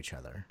don't know each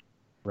other?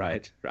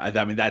 Right.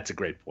 That's a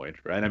great point,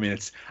 right?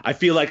 I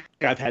feel like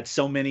I've had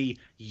so many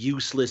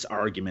useless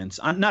arguments,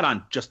 not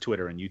on just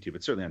Twitter and YouTube,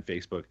 but certainly on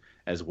Facebook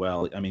as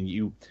well.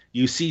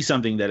 You see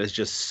something that is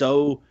just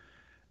so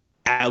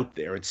out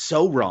there, it's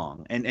so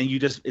wrong, and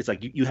it's like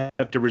you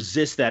have to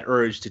resist that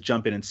urge to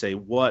jump in and say,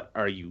 what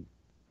are you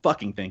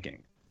fucking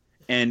thinking?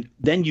 And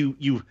then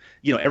you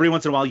every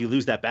once in a while you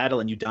lose that battle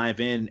and you dive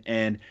in,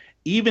 and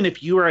even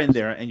if you are in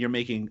there and you're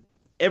making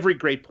every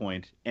great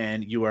point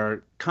and you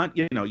are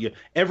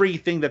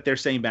everything that they're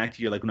saying back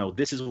to you, you're like, no,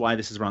 this is why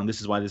this is wrong, this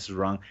is why this is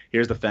wrong,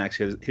 here's the facts,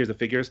 here's the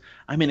figures.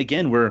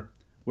 Again, we're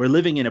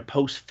living in a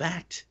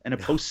post-fact and a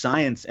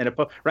post-science and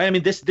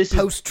right. This is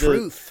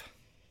post-truth.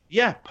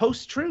 Yeah,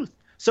 post-truth.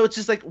 So it's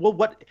just like,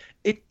 well,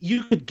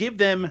 you could give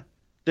them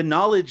the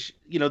knowledge,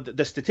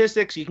 the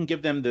statistics, you can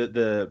give them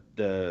the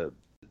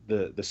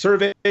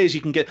surveys,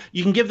 you can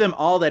give them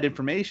all that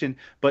information,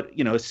 but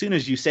as soon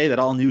as you say that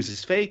all news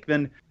is fake,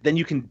 then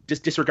you can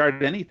just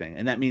disregard anything,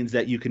 and that means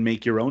that you can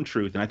make your own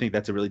truth, and I think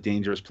that's a really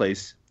dangerous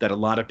place that a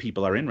lot of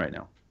people are in right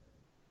now.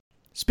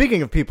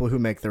 Speaking of people who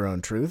make their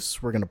own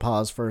truths, we're going to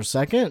pause for a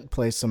second,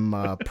 play some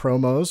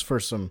promos for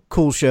some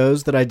cool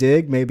shows that I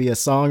dig, maybe a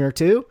song or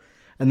two,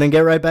 and then get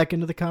right back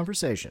into the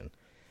conversation.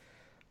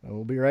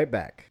 We'll be right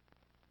back.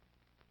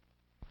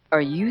 Are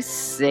you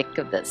sick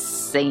of the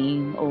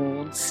same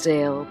old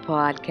stale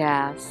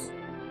podcasts?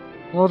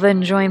 Well,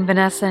 then join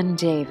Vanessa and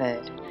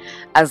David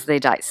as they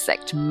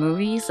dissect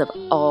movies of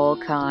all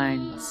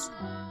kinds.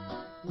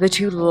 The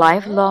two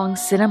lifelong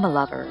cinema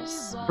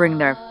lovers bring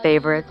their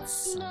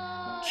favorites,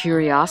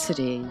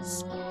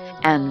 curiosities,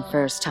 and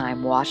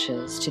first-time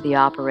watches to the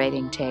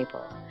operating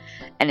table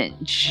and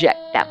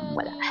inject them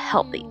with a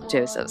healthy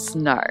dose of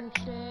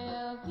snark.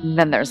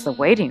 Then there's the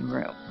waiting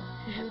room,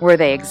 where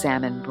they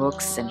examine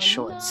books and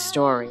short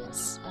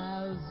stories.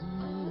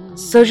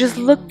 So just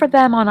look for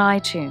them on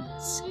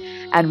iTunes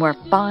and where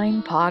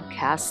fine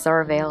podcasts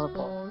are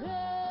available.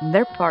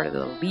 They're part of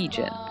the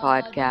Legion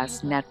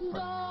Podcast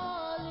Network.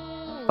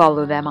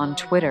 Follow them on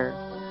Twitter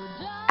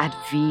at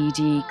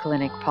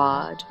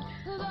VDClinicPod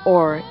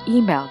or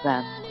email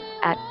them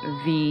at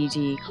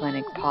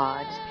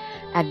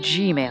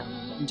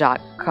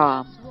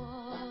vdclinicpod@gmail.com.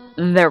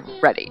 They're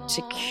ready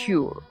to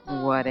cure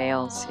what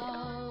ails you.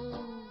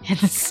 And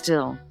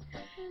still,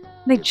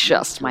 they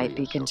just might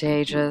be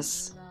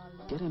contagious.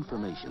 Get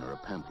information or a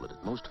pamphlet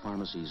at most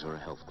pharmacies or a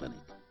health clinic.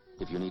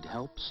 If you need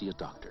help, see a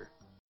doctor.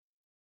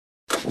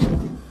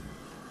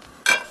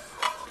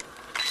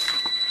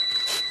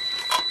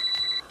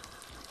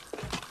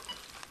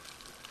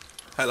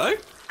 Hello?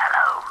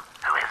 Hello,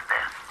 who is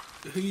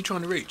this? Who are you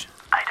trying to reach?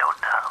 I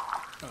don't know.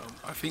 Oh,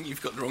 I think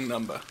you've got the wrong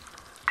number.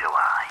 Do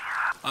I?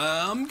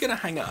 I'm gonna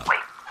hang up. Wait,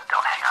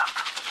 don't hang up.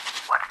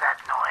 What's that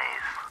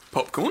noise?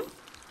 Popcorn?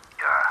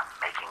 You're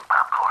making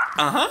popcorn?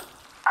 Uh-huh.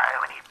 I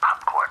only eat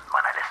popcorn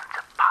when I listen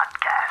to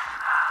podcasts.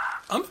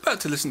 I'm about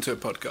to listen to a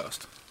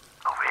podcast.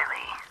 Oh,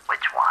 really?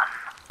 Which one?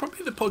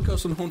 Probably the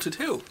podcast on Haunted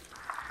Hill. Is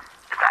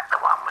that the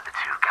one with the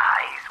two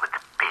guys with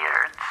the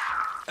beards?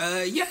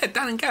 Yeah,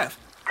 Dan and Gav.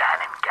 Dan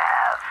and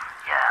Gav,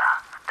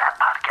 yeah. That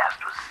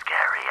podcast was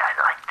scary. I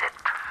liked it.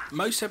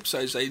 Most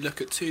episodes, they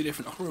look at two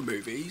different horror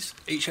movies.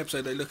 Each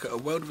episode, they look at A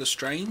World of the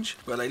Strange,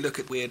 where they look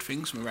at weird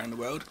things from around the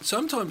world.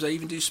 Sometimes they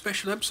even do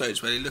special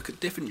episodes where they look at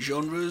different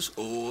genres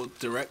or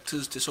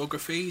directors'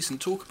 discographies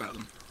and talk about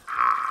them.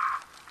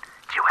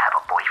 Do you have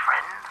a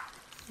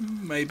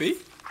boyfriend? Maybe.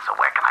 So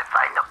where can I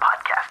find the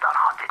podcast on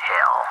Haunted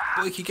Hill?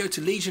 Well, you could go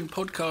to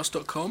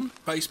legionpodcast.com,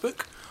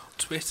 Facebook,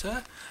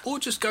 Twitter, or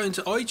just go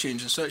into iTunes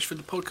and search for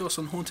the podcast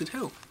on Haunted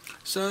Hill.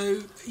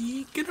 So, are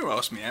you gonna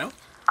ask me out?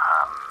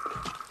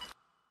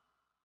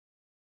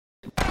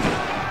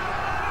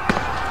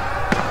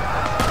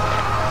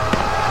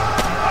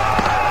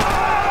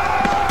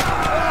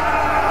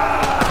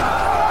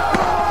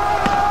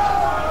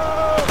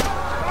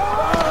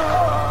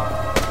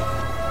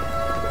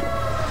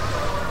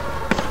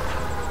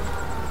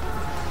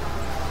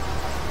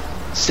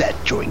 Set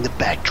during the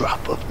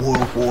backdrop of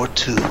World War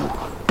II,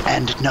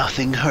 And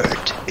Nothing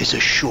Hurt is a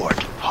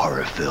short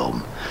horror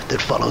film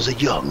that follows a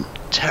young,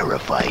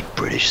 terrified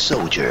British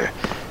soldier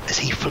as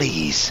he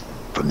flees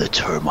from the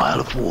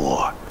turmoil of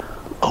war,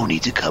 only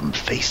to come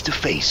face to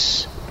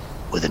face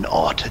with an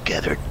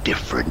altogether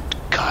different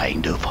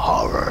kind of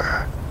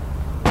horror.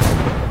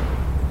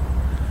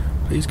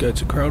 Please go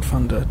to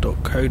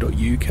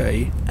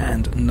crowdfunder.co.uk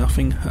and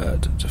Nothing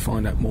Hurt to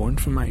find out more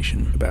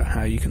information about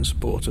how you can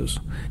support us,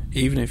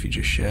 even if you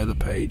just share the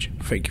page.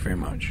 Thank you very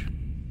much.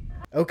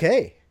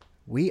 Okay,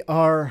 we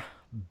are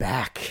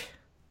back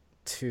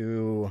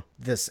to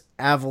this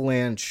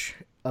avalanche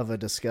of a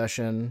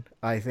discussion.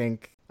 I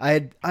think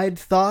I'd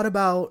thought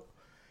about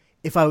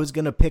if I was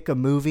going to pick a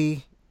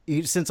movie,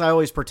 since I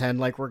always pretend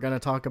like we're going to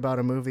talk about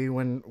a movie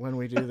when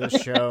we do this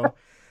show,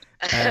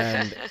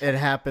 and it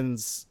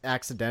happens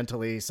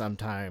accidentally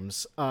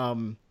sometimes.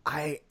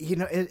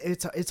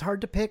 It's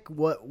hard to pick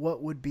what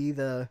would be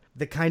the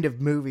kind of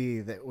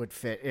movie that would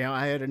fit.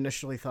 I had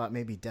initially thought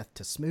maybe Death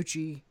to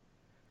Smoochie.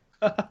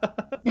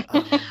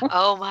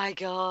 Oh my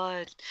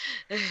god.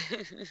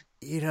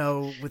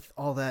 With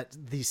all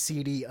the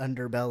seedy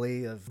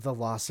underbelly of the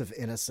loss of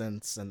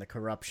innocence and the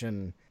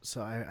corruption.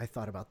 So I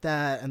thought about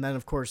that. And then,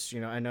 of course,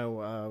 I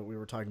know we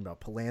were talking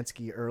about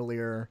Polanski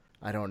earlier.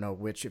 I don't know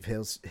which of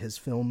his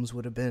films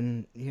would have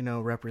been,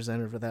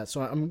 representative of that.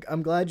 So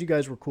I'm glad you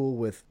guys were cool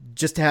with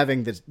just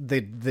having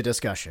the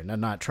discussion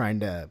and not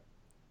trying to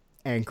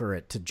anchor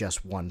it to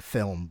just one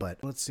film. But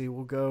let's see,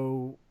 we'll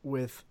go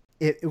with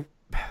it.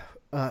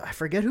 I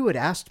forget who had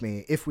asked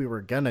me if we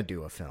were gonna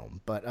do a film,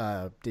 but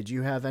did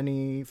you have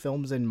any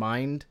films in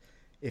mind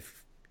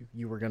if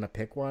you were gonna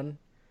pick one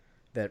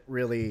that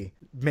really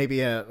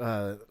maybe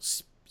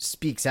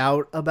speaks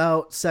out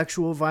about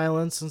sexual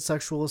violence and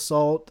sexual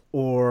assault,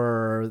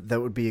 or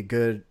that would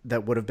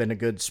have been a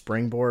good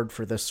springboard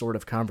for this sort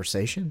of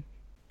conversation?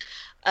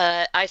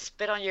 I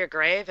Spit on Your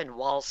Grave and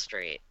Wall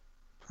Street.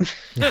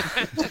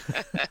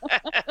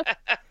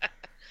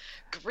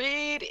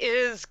 Greed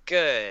is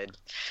good.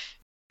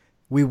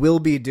 We will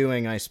be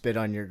doing I Spit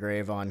on Your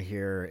Grave on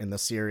here in the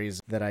series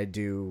that I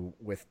do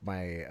with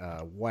my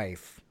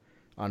wife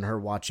on her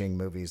watching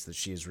movies that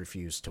she has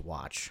refused to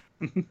watch.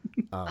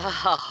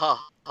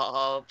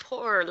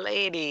 Poor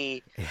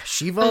lady. Yeah,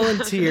 she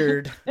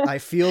volunteered. I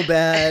feel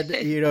bad.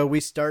 We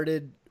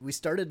started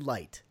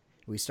light.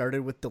 We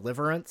started with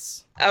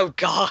Deliverance. Oh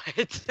God.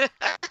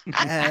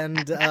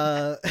 And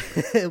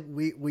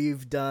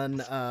we've done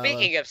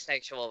Speaking of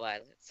sexual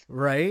violence.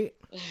 Right?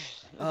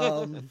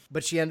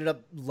 But she ended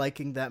up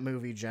liking that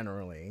movie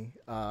generally.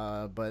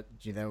 But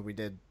we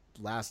did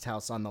Last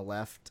House on the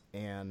Left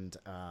and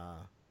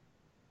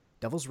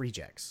Devil's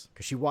Rejects,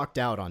 because she walked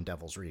out on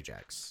Devil's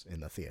Rejects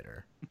in the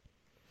theater.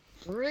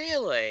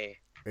 Really?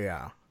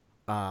 Yeah.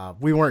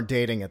 We weren't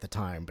dating at the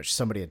time, but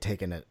somebody had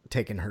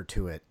taken her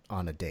to it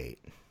on a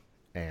date,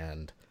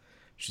 and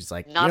she's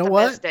like, not you know the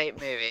what? best date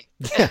movie.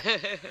 Yeah.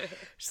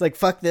 She's like,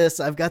 fuck this.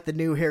 I've got the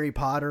new Harry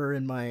Potter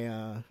in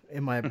my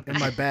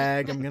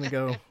bag. I'm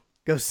gonna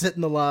go sit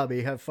in the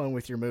lobby, have fun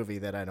with your movie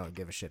that I don't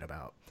give a shit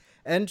about.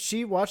 And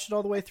she watched it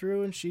all the way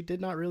through, and she did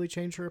not really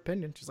change her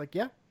opinion. She's like,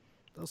 yeah,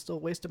 that was still a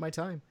waste of my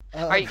time.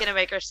 Are you gonna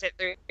make her sit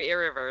through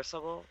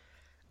Irreversible?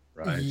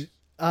 Right.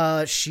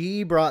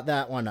 She brought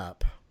that one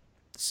up.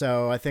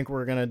 So I think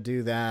we're going to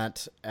do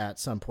that at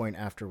some point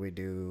after we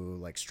do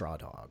like Straw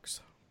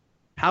Dogs.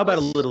 How about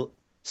a little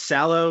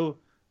Sallow,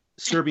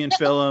 Serbian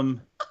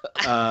film,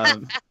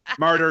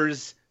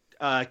 Martyrs,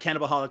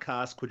 Cannibal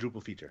Holocaust,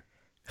 quadruple feature?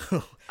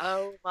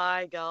 Oh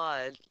my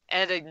God.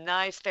 And a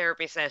nice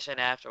therapy session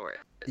afterward.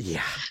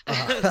 Yeah.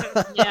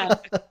 Yeah,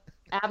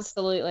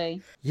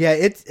 absolutely. Yeah,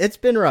 it's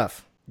been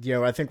rough.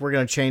 I think we're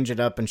going to change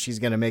it up, and she's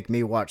going to make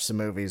me watch some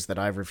movies that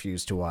I've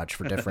refused to watch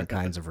for different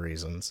kinds of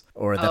reasons.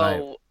 Or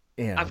that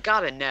I've got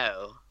to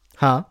know.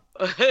 Huh?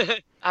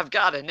 I've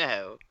got to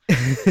know.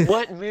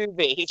 What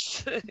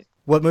movies?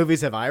 What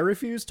movies have I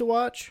refused to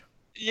watch?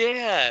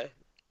 Yeah.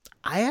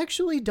 I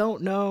actually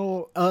don't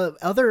know.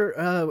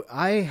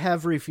 I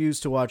have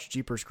refused to watch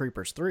Jeepers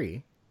Creepers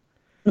 3.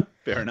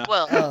 Fair enough.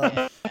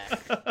 Well,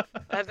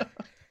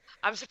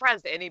 I'm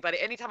surprised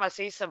anytime I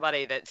see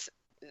somebody that's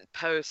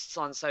posts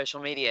on social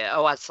media,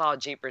 oh, I saw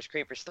Jeepers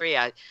Creepers 3,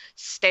 I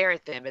stare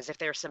at them as if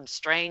they're some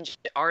strange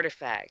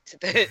artifact.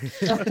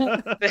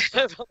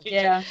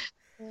 Yeah.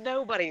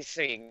 Nobody's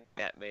seeing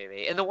that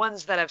movie. And the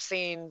ones that I've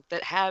seen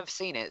that have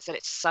seen it said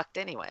it sucked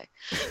anyway.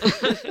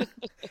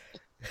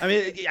 I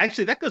mean,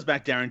 actually, that goes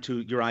back, Darren,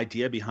 to your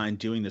idea behind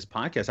doing this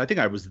podcast. I think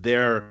I was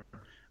there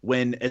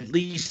when at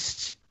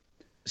least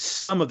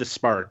some of the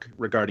spark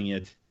regarding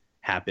it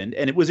happened,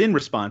 and it was in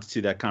response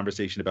to that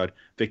conversation about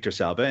Victor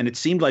Salva. And it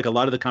seemed like a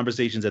lot of the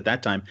conversations at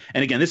that time,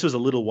 and again, this was a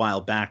little while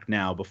back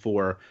now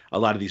before a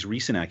lot of these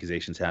recent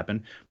accusations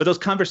happened, but those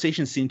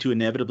conversations seemed to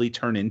inevitably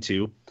turn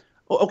into,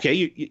 oh,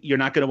 okay, you're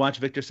not going to watch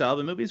Victor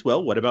Salva movies?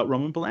 Well, what about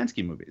Roman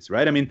Polanski movies,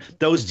 right? I mean,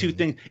 those two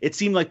things, it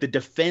seemed like the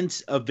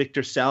defense of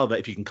Victor Salva,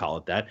 if you can call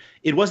it that,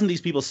 it wasn't these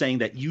people saying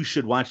that you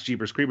should watch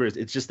Jeepers Creepers.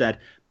 It's just that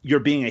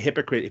you're being a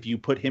hypocrite if you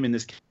put him in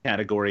this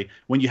category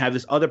when you have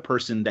this other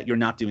person that you're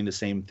not doing the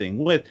same thing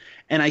with.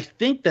 And I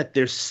think that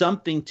there's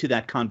something to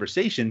that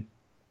conversation.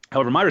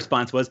 However, my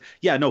response was,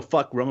 yeah, no,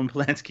 fuck Roman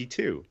Polanski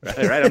too, right?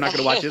 I'm not going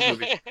to watch his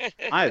movie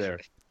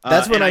either.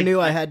 That's when I knew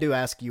I had to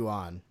ask you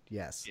on.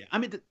 Yes. Yeah, I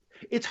mean,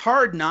 it's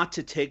hard not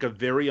to take a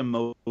very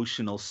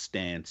emotional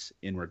stance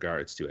in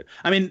regards to it.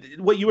 I mean,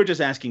 what you were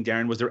just asking,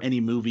 Darren, was there any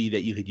movie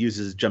that you could use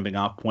as a jumping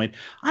off point?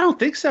 I don't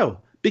think so,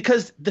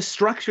 because the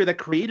structure that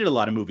created a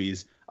lot of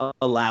movies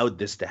allowed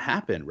this to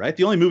happen, right?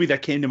 The only movie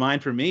that came to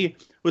mind for me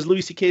was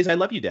Louis C.K.'s I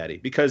Love You, Daddy,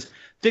 because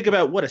think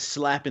about what a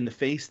slap in the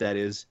face that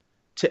is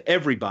to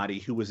everybody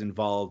who was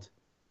involved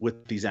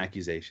with these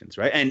accusations,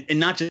 right? And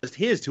not just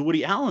his, to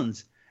Woody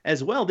Allen's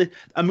as well.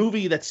 A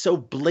movie that's so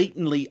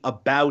blatantly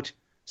about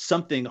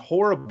something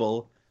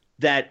horrible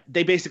that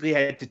they basically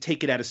had to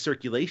take it out of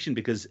circulation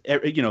because,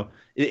 you know,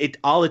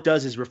 all it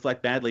does is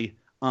reflect badly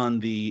on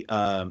the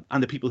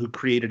people who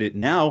created it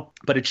now.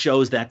 But it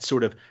shows that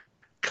sort of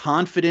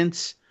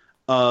confidence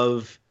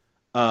of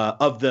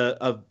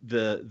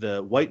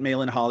the white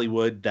male in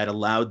Hollywood that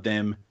allowed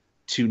them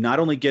to not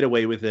only get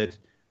away with it,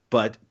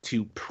 but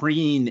to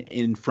preen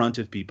in front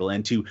of people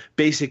and to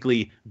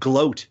basically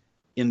gloat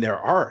in their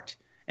art.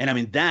 And I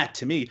mean, that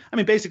to me, I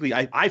mean, basically,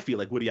 I feel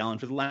like Woody Allen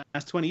for the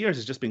last 20 years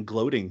has just been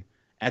gloating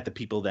at the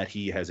people that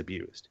he has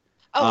abused.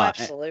 Oh,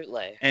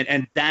 absolutely.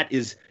 And that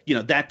is, you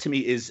know, that to me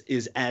is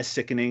as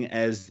sickening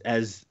as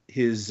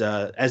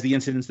the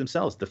incidents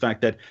themselves. The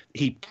fact that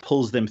he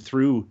pulls them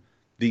through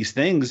these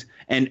things,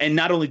 and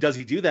not only does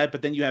he do that,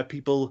 but then you have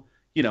people,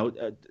 you know,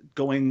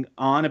 going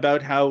on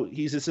about how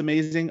he's this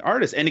amazing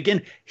artist. And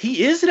again,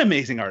 he is an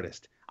amazing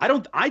artist. I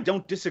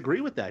don't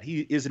disagree with that.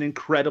 He is an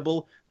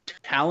incredible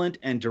talent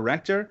and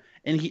director,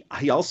 and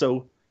he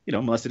also, you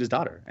know, molested his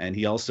daughter, and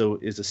he also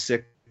is a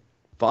sick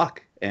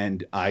fuck.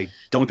 And I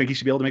don't think he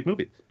should be able to make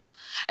movies.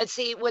 And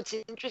see, what's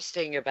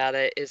interesting about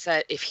it is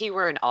that if he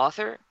were an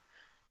author,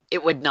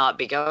 it would not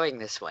be going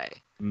this way.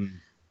 Mm.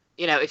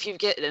 You know, if you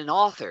get an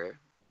author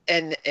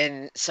and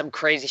some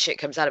crazy shit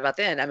comes out about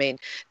them, I mean,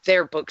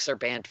 their books are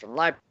banned from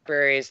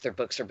libraries, their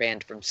books are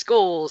banned from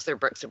schools, their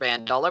books are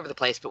banned all over the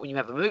place. But when you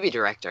have a movie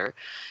director,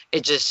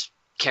 it just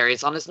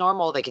carries on as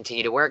normal. They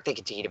continue to work, they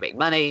continue to make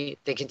money,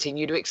 they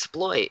continue to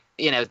exploit,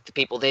 you know, the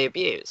people they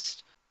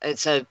abused.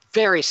 It's a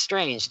very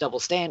strange double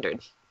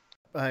standard.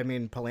 I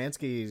mean,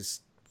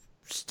 Polanski's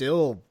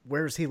still,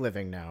 where's he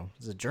living now?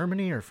 Is it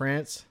Germany or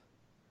France?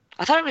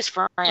 I thought it was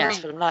France,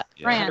 but I'm not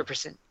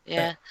 100%.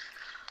 Yeah.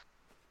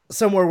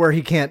 Somewhere where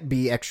he can't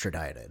be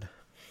extradited.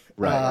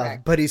 Right.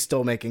 But he's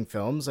still making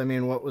films. I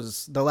mean, what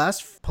was the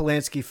last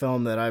Polanski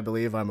film that I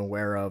believe I'm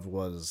aware of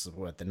was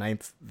the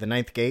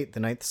Ninth Gate, the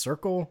Ninth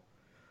Circle?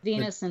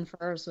 Venus and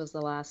Furs was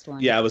the last one.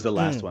 Yeah, it was the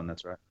last one.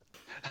 That's right.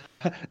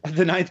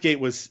 The Ninth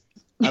Gate was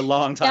a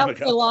long time ago.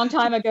 That was a long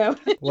time ago.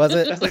 Was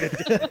it? That's like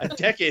a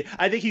decade.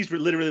 I think he's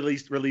literally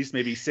released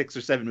maybe 6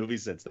 or 7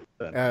 movies since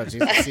then. Oh,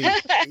 Jesus. See,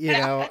 you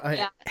know,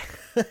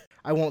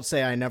 I won't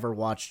say I never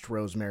watched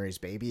Rosemary's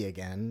Baby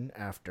again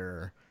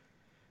after,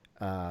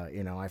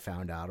 you know, I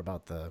found out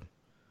about the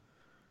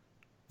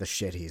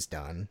shit he's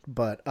done.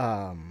 But,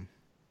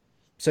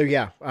 so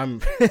yeah,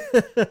 I'm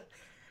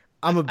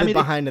a bit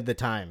behind at the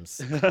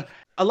times.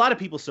 A lot of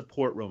people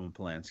support Roman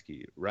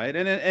Polanski, right?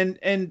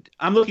 And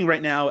I'm looking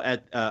right now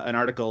at an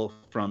article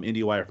from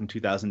IndieWire from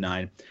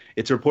 2009.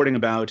 It's reporting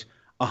about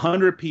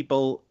 100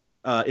 people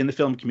in the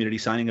film community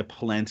signing a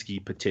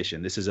Polanski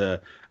petition. This is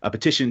a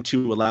petition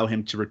to allow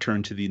him to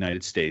return to the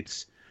United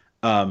States.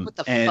 What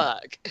the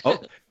fuck? Oh,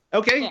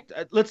 okay.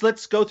 Yeah.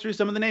 Let's go through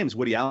some of the names.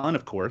 Woody Allen,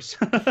 of course.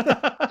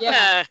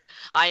 Yeah,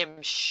 I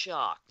am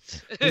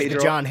shocked.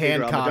 John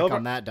Hancock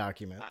on that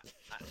document.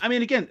 I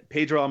mean, again,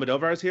 Pedro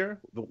Almodovar is here.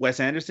 Wes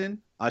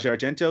Anderson, Asia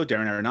Argento,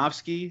 Darren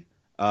Aronofsky.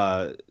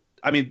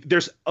 I mean,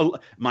 there's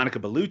Monica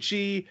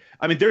Bellucci.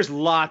 I mean, there's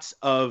lots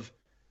of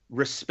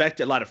respect.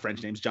 A lot of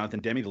French names.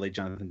 Jonathan Demme, the late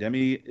Jonathan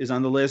Demme, is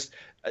on the list.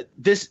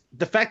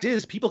 The fact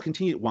is, people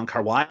continue. Wong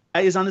Kar-wai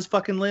is on this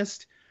fucking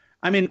list.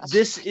 I mean,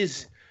 this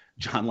is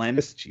John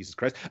Landis. Jesus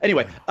Christ.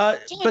 Anyway,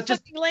 but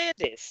just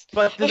Landis.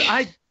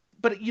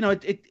 But you know,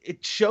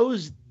 it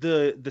shows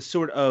the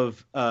sort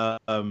of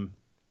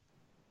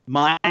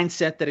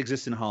mindset that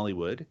exists in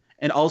Hollywood,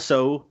 and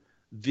also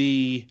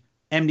the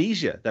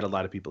amnesia that a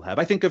lot of people have.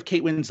 I think of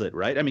Kate Winslet,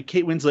 right? I mean,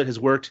 Kate Winslet has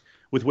worked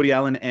with Woody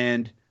Allen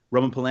and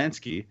Roman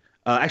Polanski.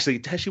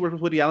 Actually, has she worked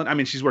with Woody Allen? I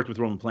mean, she's worked with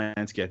Roman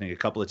Polanski, I think, a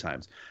couple of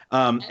times.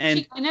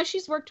 I know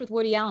she's worked with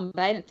Woody Allen,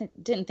 but I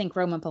didn't think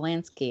Roman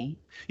Polanski.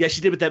 Yeah, she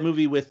did with that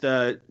movie with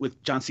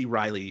John C.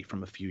 Reilly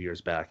from a few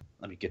years back.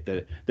 Let me get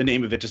the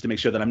name of it just to make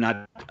sure that I'm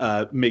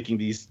not making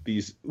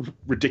these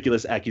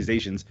ridiculous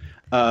accusations.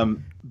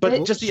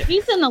 But just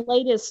she's in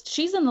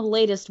the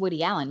latest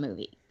Woody Allen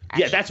movie.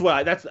 Actually.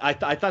 Yeah, I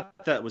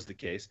thought that was the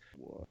case.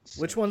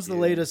 Which one's the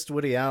latest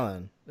Woody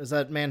Allen? Is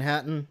that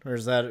Manhattan, or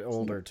is that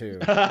older too?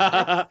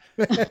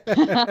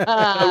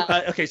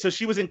 Okay, so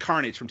she was in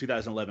Carnage from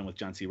 2011 with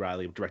John C.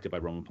 Reilly, directed by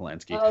Roman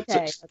Polanski. Oh,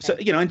 okay. So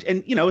you know,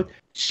 and you know,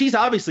 she's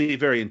obviously a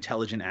very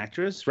intelligent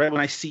actress, right?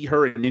 When I see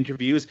her in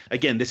interviews,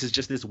 again, this is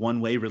just this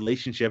one-way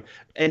relationship,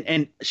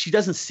 and she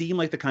doesn't seem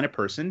like the kind of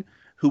person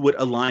who would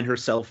align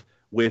herself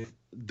with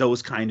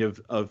those kind of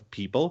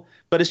people.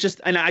 But it's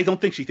just, and I don't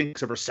think she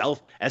thinks of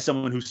herself as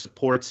someone who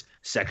supports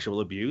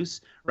sexual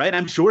abuse, right?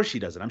 I'm sure she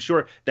doesn't. I'm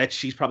sure that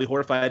she's probably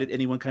horrified at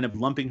anyone kind of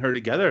lumping her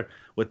together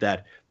with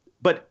that.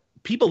 But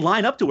people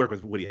line up to work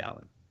with Woody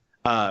Allen,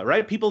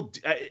 right? People,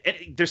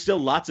 there's still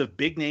lots of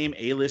big name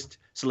A-list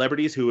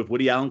celebrities who, if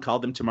Woody Allen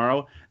called them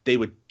tomorrow, they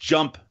would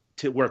jump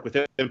to work with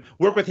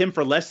him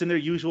for less than their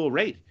usual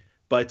rate.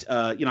 But,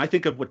 you know, I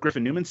think of what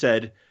Griffin Newman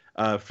said.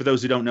 For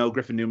those who don't know,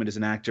 Griffin Newman is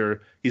an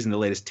actor. He's in the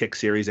latest Tick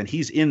series, and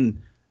he's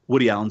in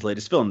Woody Allen's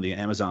latest film, the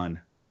Amazon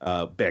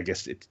I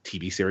guess it's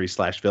TV series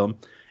 / film.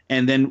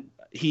 And then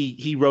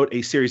he wrote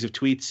a series of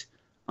tweets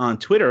on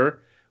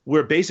Twitter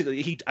where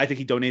basically I think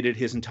he donated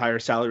his entire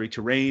salary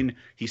to Rain.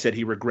 He said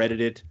he regretted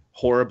it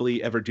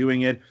horribly ever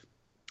doing it.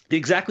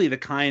 Exactly the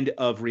kind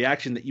of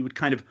reaction that you would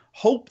kind of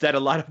hope that a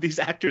lot of these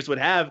actors would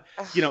have,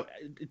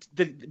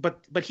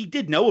 but he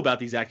did know about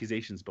these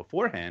accusations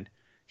beforehand.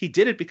 He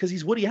did it because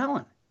he's Woody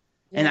Allen.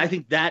 Yeah. And I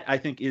think that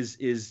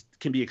is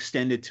can be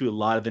extended to a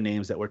lot of the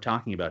names that we're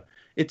talking about.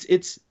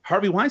 It's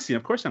Harvey Weinstein.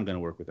 Of course I'm going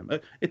to work with him.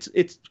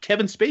 It's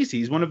Kevin Spacey.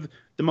 He's one of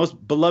the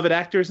most beloved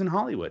actors in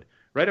Hollywood,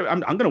 right? I'm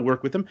going to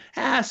work with him.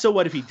 So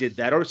what if he did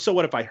that? Or so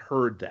what if I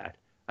heard that?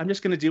 I'm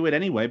just going to do it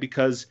anyway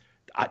because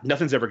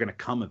nothing's ever going to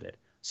come of it.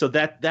 So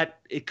that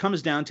it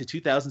comes down to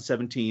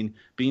 2017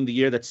 being the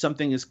year that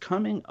something is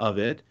coming of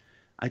it.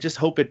 I just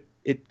hope it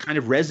kind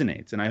of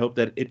resonates, and I hope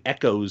that it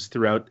echoes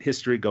throughout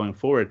history going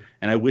forward.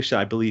 And I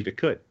believe it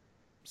could.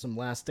 Some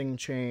lasting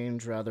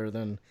change rather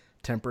than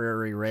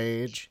temporary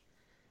rage.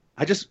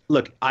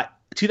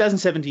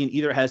 2017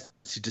 either has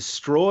to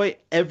destroy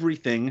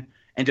everything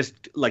and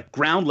just like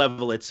ground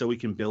level it so we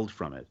can build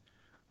from it,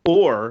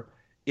 or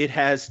it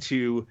has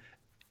to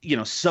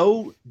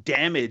so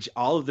damage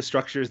all of the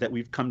structures that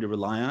we've come to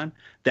rely on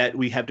that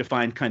we have to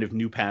find kind of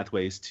new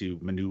pathways to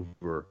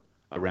maneuver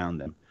around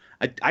them.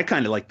 I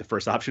kind of like the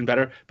first option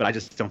better, but I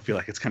just don't feel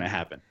like it's going to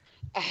happen.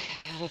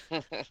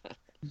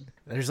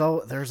 There's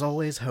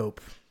always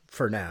hope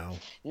for now.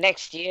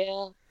 Next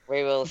year,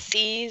 we will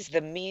seize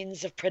the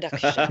means of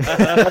production.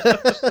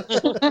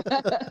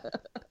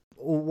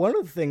 One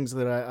of the things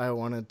that I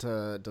wanted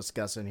to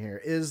discuss in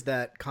here is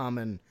that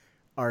common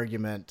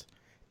argument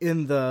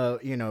in the,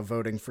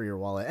 voting for your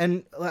wallet.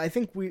 And I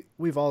think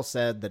we've all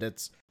said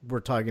that we're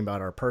talking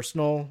about our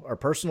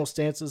personal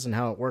stances and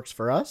how it works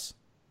for us.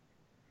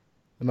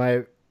 Am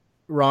I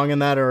wrong in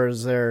that, or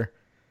is there...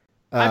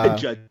 I've been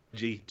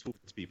judgy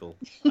towards people.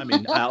 I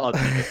mean, I'll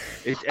admit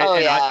it.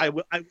 I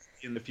will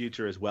in the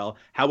future as well.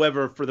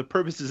 However, for the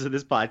purposes of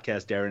this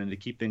podcast, Darren, and to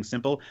keep things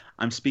simple,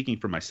 I'm speaking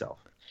for myself.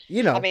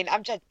 I mean,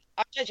 I'm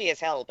judgy as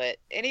hell, but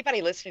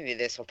anybody listening to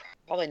this will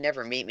probably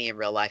never meet me in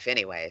real life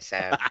anyway, so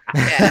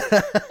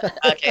yeah.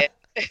 Okay.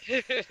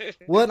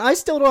 Well, I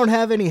still don't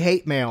have any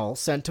hate mail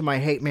sent to my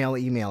hate mail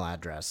email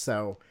address,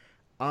 so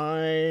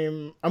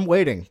I'm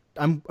waiting.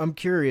 I'm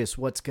curious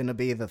what's going to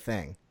be the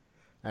thing.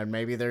 And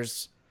maybe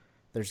there's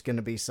going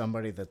to be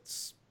somebody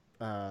that's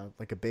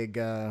like a big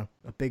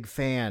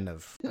fan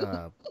of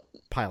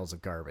piles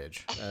of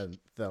garbage.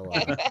 They'll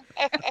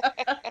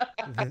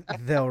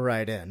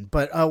write in.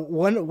 But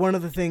one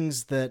of the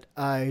things that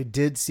I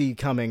did see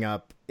coming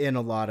up in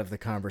a lot of the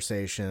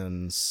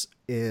conversations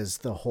is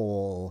the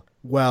whole,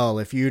 well,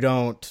 if you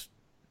don't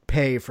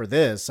pay for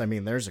this, I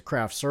mean, there's a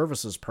craft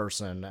services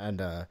person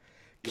and a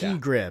key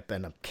grip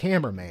and a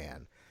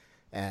cameraman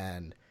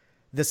and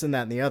this and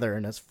that and the other.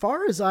 And as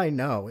far as I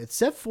know,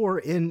 except for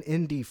in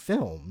indie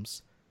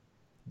films,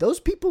 those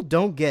people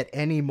don't get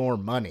any more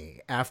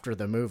money after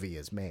the movie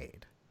is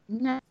made.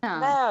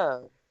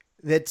 No.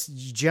 That's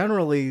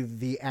generally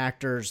the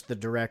actors, the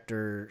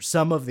director,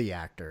 some of the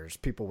actors,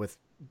 people with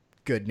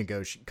good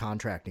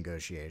contract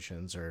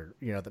negotiations, or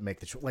that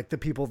make like the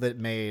people that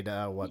made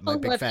My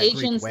Big Fat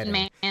Greek Wedding.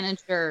 And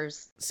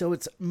managers. So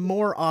it's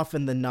more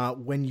often than not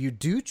when you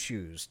do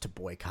choose to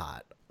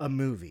boycott a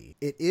movie,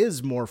 it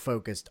is more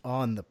focused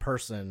on the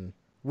person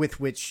with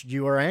which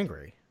you are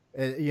angry.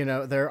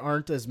 There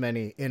aren't as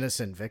many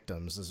innocent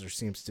victims as there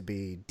seems to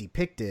be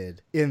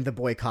depicted in the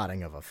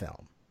boycotting of a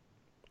film.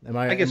 Am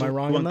I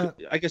wrong on that?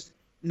 I guess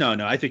no.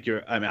 I think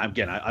you're. I mean,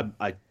 again,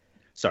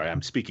 sorry,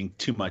 I'm speaking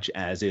too much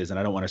as is, and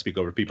I don't want to speak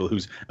over people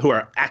who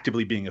are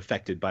actively being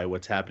affected by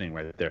what's happening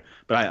right there.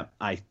 But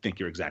I think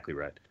you're exactly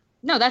right.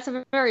 No, that's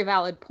a very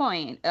valid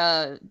point.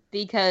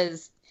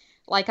 Because,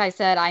 like I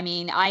said, I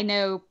mean, I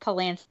know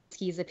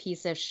Polanski's a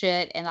piece of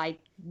shit, and I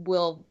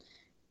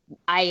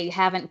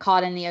haven't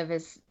caught any of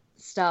his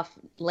stuff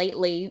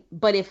lately.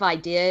 But if I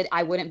did,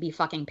 I wouldn't be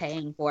fucking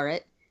paying for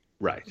it.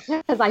 Right.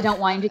 Because I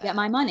don't want him to get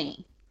my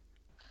money.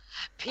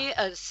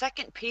 A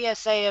second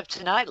PSA of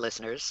tonight,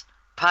 listeners.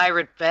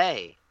 Pirate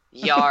Bay.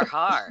 Yar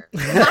har.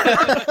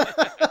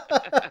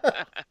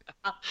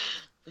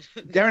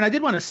 Darren, I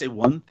did want to say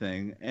one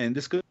thing, and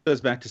this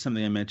goes back to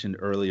something I mentioned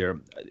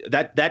earlier.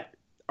 That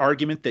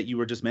argument that you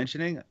were just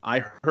mentioning,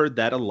 I heard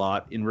that a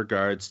lot in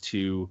regards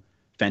to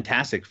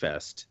Fantastic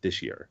Fest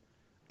this year,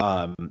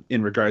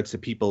 in regards to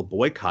people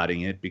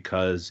boycotting it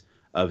because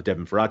of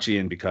Devin Faraci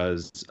and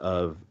because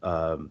of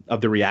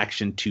the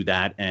reaction to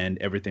that and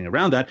everything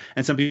around that.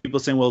 And some people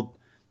saying, well,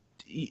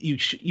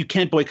 you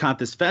can't boycott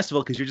this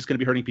festival because you're just going to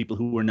be hurting people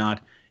who were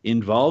not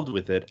involved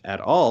with it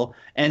at all.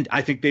 And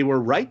I think they were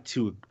right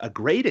to a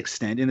great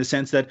extent, in the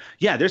sense that,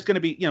 there's going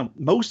to be,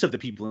 most of the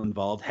people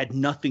involved had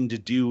nothing to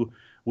do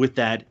with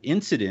that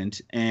incident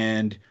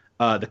and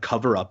the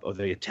cover-up, or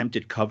the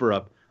attempted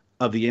cover-up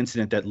of the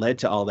incident that led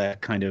to all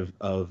that kind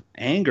of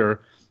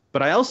anger.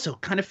 But I also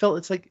kind of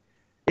felt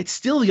it's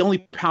still the only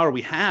power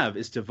we have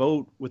is to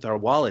vote with our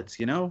wallets,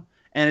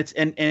 And it's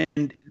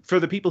and for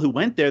the people who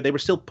went there, they were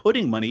still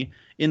putting money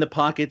in the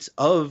pockets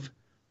of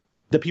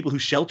the people who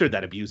sheltered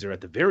that abuser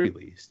at the very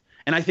least.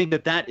 And I think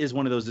that that is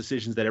one of those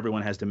decisions that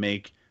everyone has to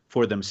make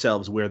for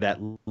themselves, where that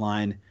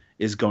line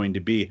is going to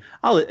be.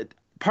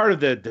 Part of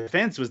the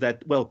defense was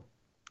that, well,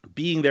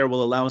 being there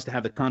will allow us to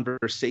have the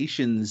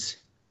conversations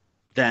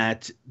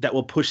that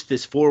will push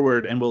this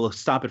forward and will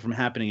stop it from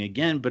happening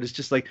again. But it's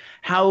just like,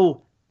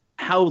 how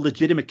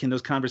legitimate can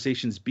those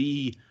conversations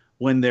be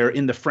when they're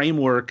in the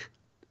framework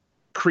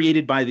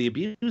created by the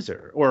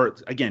abuser, or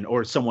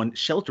someone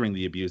sheltering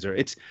the abuser?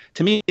 It's,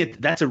 to me,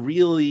 that's a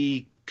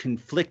really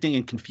conflicting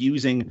and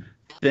confusing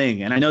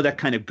thing. And I know that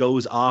kind of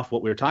goes off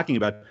what we were talking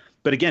about,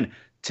 but again,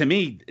 to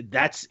me,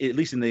 that's, at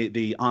least in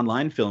the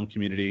online film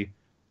community,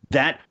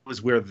 that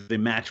was where the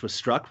match was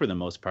struck for the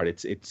most part.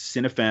 It's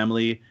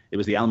Cinefamily, it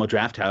was the Alamo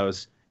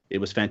Drafthouse, it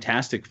was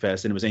Fantastic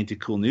Fest, and it was Ain't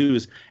It Cool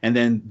News. And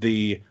then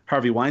the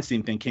Harvey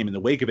Weinstein thing came in the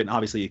wake of it and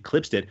obviously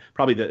eclipsed it.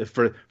 Probably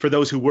for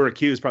those who were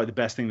accused, probably the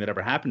best thing that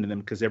ever happened to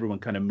them, because everyone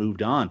kind of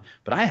moved on.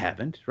 But I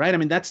haven't, right? I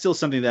mean, that's still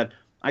something that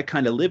I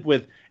kind of live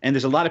with. And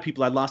there's a lot of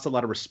people I lost a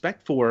lot of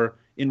respect for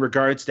in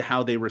regards to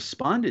how they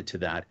responded to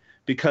that,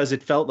 because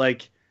it felt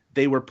like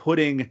they were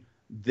putting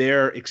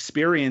their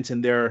experience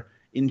and their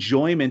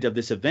enjoyment of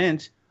this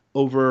event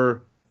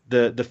over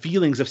the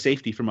feelings of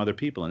safety from other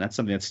people. And that's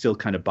something that still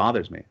kind of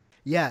bothers me.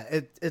 Yeah,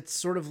 it's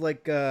sort of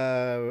like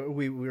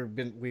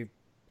we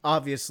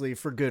obviously,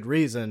 for good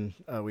reason,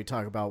 we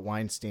talk about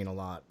Weinstein a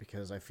lot,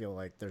 because I feel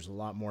like there's a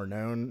lot more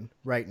known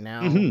right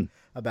now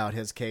about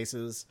his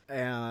cases.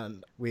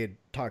 And we had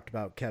talked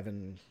about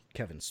Kevin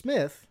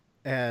Smith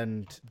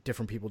and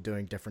different people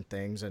doing different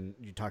things. And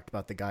you talked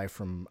about the guy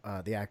from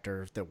the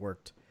actor that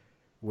worked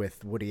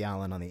with Woody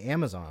Allen on the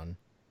Amazon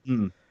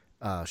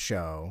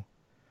show.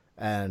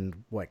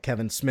 And what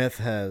Kevin Smith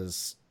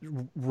has,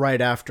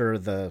 right after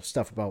the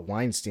stuff about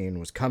Weinstein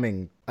was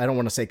coming, I don't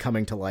want to say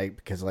coming to light,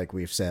 because like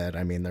we've said,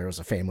 I mean, there was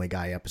a Family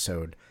Guy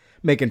episode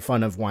making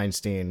fun of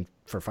Weinstein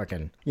for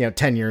fucking,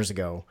 10 years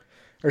ago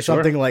or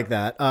something like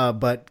that.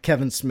 But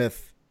Kevin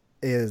Smith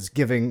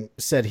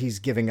said he's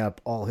giving up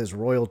all his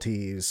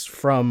royalties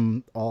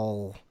from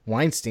all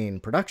Weinstein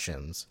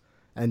productions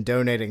and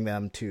donating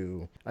them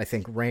to, I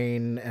think,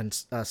 RAIN and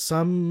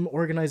some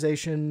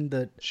organization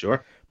that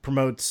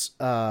promotes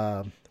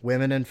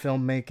women in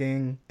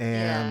filmmaking.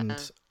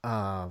 And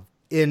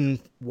in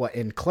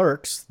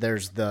Clerks,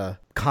 there's the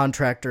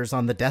contractors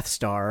on the Death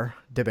Star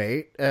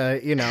debate,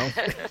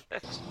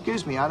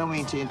 Excuse me, I don't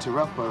mean to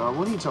interrupt, but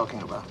what are you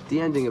talking about? The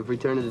ending of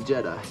Return of the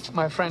Jedi.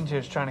 My friend here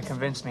is trying to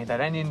convince me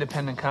that any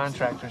independent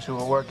contractors who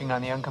were working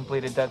on the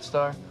uncompleted Death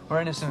Star were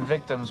innocent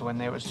victims when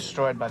they was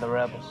destroyed by the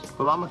rebels.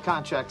 Well, I'm a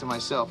contractor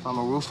myself. I'm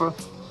a roofer.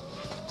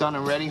 Done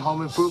and ready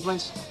home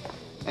improvements.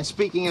 And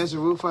speaking as a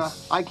roofer,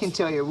 I can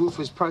tell you a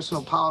roofer's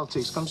personal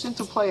politics comes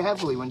into play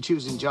heavily when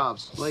choosing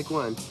jobs. Like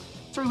when?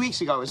 3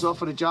 weeks ago, I was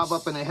offered a job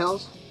up in the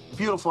hills.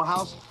 Beautiful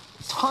house,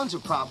 tons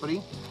of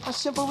property, a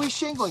simple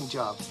reshingling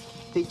job.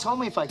 They told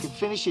me if I could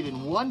finish it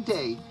in 1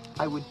 day,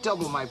 I would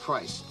double my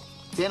price.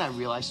 Then I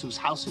realized whose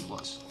house it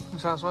was.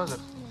 Whose house was it?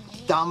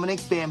 Dominic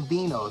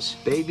Bambino's.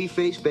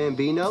 Babyface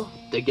Bambino?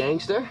 The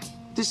gangster?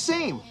 The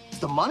same.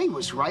 The money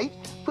was right,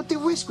 but the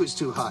risk was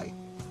too high.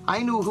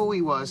 I knew who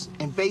he was,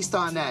 and based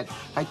on that,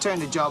 I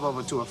turned the job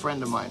over to a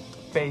friend of mine.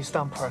 Based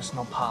on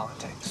personal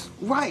politics.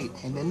 Right,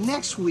 and the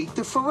next week,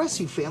 the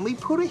Foresi family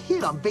put a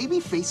hit on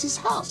Babyface's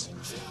house.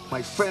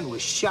 My friend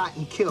was shot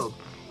and killed.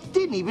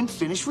 Didn't even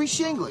finish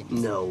reshingling.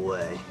 No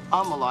way.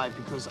 I'm alive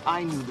because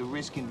I knew the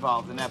risk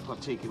involved in that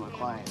particular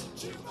client.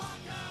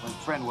 My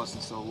friend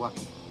wasn't so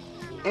lucky.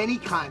 Any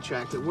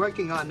contractor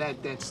working on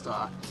that Death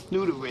Star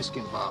knew the risk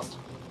involved.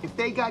 If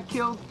they got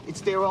killed, it's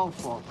their own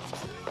fault.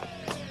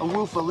 A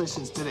roofer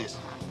listens to this,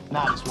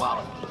 not his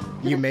wallet.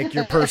 You make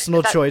your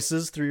personal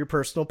choices through your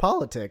personal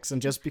politics.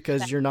 And just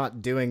because you're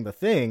not doing the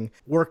thing,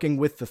 working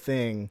with the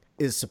thing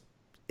is,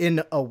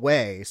 in a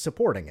way,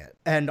 supporting it.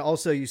 And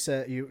also, you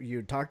said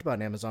you talked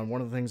about Amazon.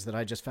 One of the things that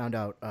I just found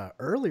out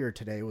earlier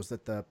today was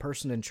that the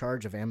person in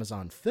charge of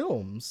Amazon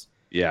Films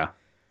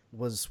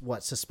was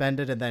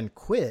suspended and then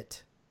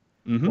quit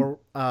or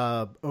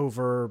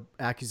over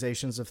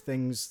accusations of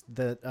things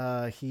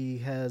that he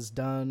has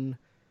done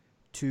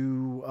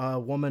to a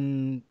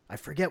woman. I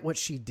forget what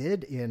she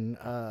did in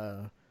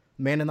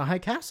Man in the High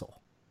Castle.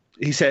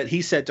 He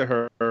said to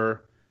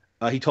her,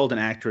 he told an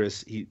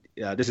actress,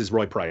 this is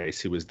Roy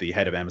Price, who was the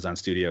head of Amazon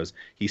Studios.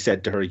 He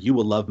said to her, "You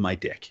will love my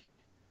dick."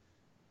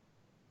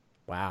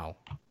 Wow.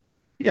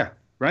 Yeah.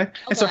 Right.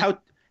 And so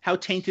how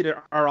tainted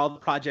are all the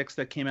projects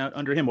that came out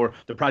under him, or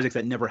the projects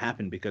that never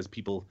happened because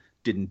people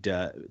didn't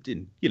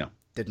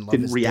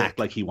react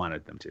like he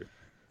wanted them to?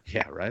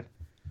 Yeah. Right.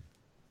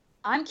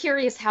 I'm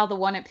curious how the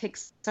one at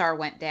Pixar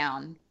went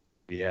down.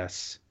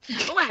 Yes.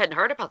 Oh, I hadn't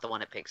heard about the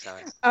one at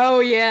Pixar. Oh,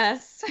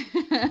 yes.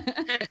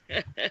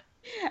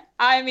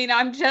 I mean,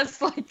 I'm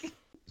just like...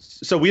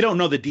 So we don't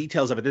know the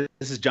details of it.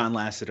 This is John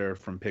Lasseter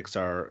from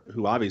Pixar,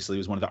 who obviously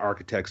was one of the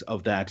architects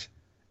of that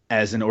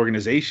as an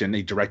organization.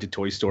 He directed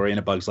Toy Story and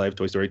A Bug's Life,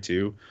 Toy Story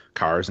 2,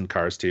 Cars and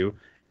Cars 2.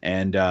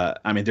 And,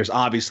 I mean, there's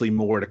obviously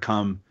more to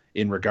come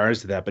in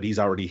regards to that, but he's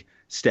already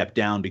stepped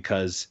down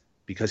because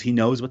because he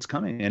knows what's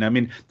coming. And I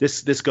mean,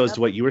 this goes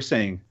to what you were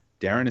saying,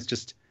 Darren. It's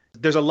just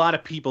there's a lot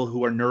of people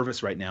who are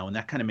nervous right now, and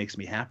that kind of makes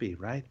me happy,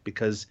 right?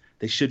 Because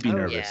they should be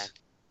nervous. Yeah.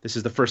 This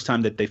is the first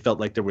time that they felt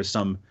like there was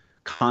some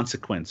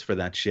consequence for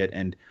that shit.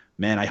 And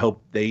man, I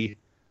hope the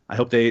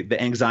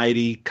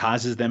anxiety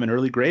causes them an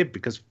early grave,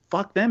 because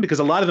fuck them, because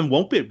a lot of them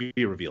won't be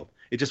revealed.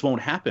 It just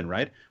won't happen,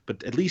 right?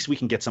 But at least we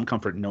can get some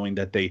comfort knowing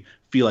that they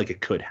feel like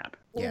it could happen.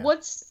 Yeah.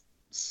 What's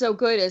so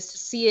good is to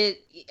see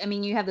it. I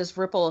mean, you have this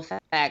ripple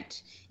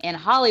effect in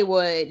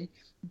Hollywood,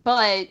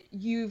 but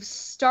you've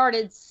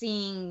started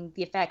seeing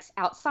the effects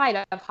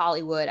outside of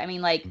Hollywood. I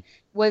mean, like,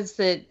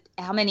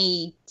 how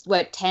many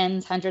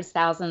tens, hundreds,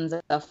 thousands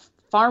of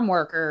farm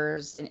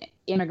workers and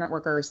immigrant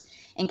workers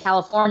in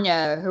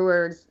California who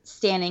are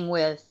standing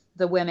with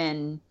the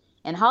women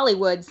in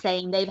Hollywood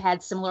saying they've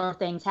had similar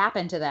things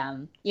happen to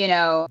them, you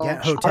know.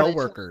 Yeah, hotel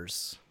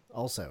workers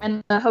also.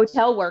 And the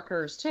hotel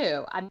workers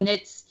too. I mean,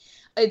 it's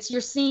you're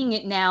seeing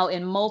it now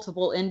in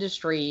multiple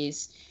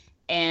industries,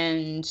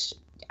 and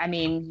I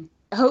mean,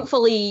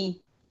 hopefully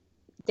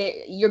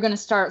you're going to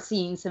start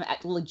seeing some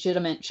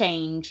legitimate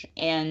change,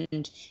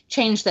 and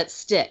change that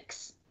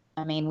sticks.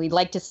 I mean, we'd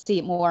like to see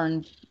it more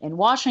in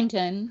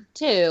Washington,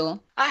 too.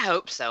 I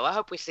hope so. I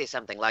hope we see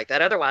something like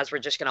that. Otherwise, we're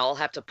just going to all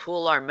have to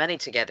pool our money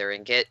together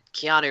and get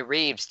Keanu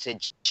Reeves to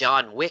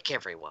John Wick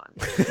everyone.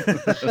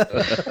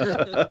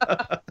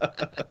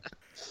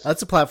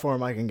 That's a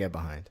platform I can get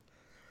behind.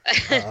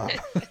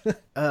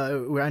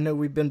 I know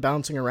we've been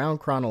bouncing around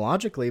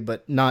chronologically,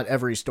 but not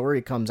every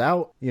story comes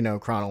out,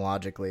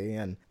 chronologically.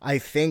 And I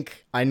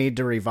think I need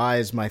to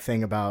revise my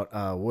thing about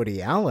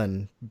Woody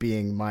Allen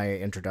being my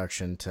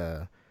introduction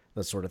to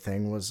that sort of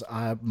thing. Was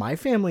my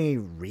family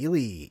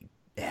really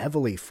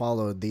heavily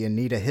followed the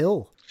Anita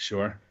Hill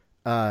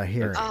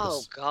hearings.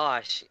 Oh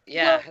gosh,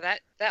 yeah,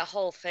 that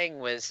whole thing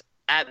was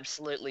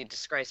absolutely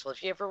disgraceful.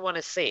 If you ever want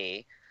to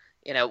see,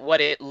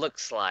 what it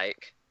looks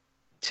like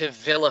to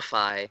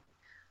vilify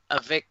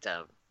a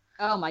victim,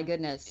 oh my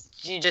goodness,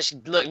 you just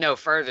look no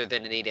further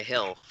than Anita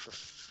Hill.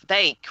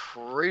 They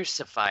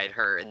crucified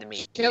her in the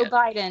media. Joe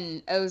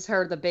Biden owes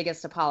her the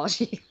biggest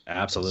apology.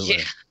 Absolutely.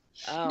 Yeah.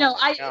 Oh, no,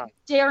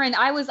 Darren,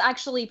 I was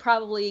actually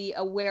probably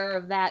aware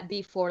of that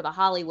before the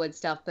Hollywood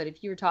stuff, but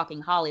if you're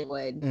talking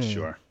Hollywood.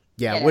 Sure.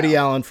 Yeah, Woody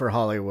Allen for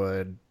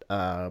Hollywood,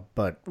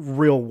 but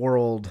real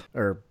world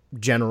or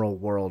general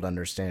world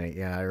understanding.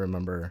 Yeah, I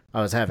remember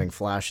I was having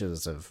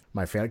flashes of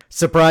my family.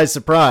 Surprise,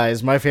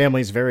 surprise, my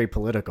family's very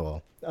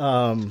political.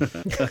 But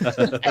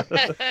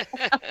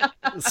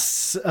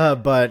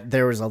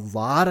there was a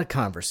lot of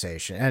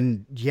conversation.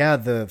 And yeah,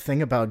 the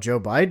thing about Joe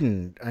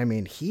Biden, I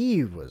mean,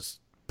 he was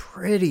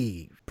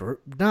pretty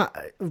not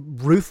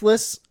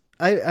ruthless,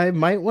 I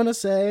might want to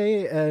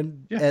say,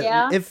 and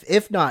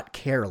if not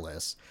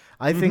careless.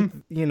 I think,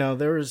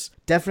 there was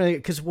definitely,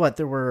 because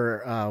there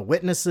were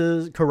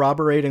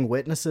corroborating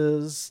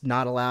witnesses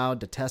not allowed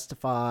to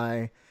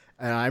testify.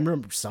 And I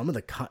remember some of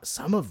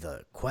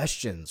the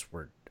questions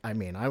were, I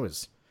mean, I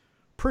was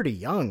pretty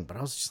young, but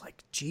I was just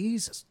like,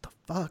 Jesus, the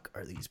fuck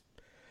are these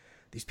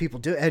people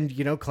doing?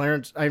 And,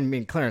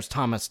 Clarence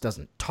Thomas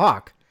doesn't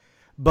talk,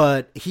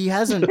 but he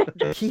hasn't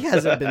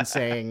been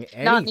saying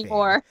anything. Not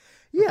anymore.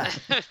 Yeah.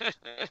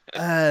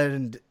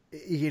 And,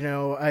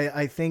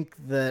 I think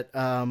that,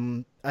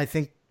 I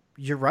think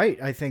you're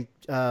right. I think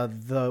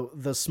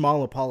the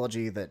small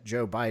apology that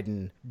Joe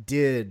Biden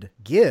did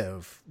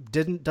give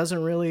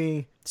doesn't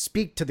really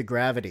speak to the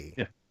gravity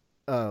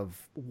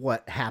of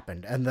what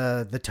happened and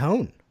the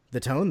tone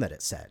that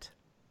it set.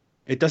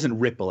 It doesn't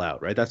ripple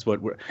out, right? That's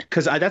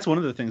that's one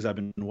of the things I've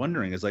been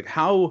wondering is like,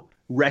 how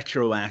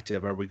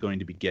retroactive are we going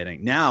to be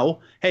getting now?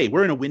 Hey,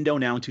 we're in a window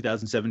now in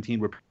 2017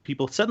 where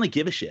people suddenly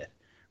give a shit.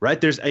 Right?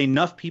 There's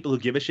enough people who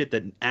give a shit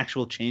that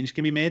actual change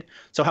can be made.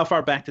 So how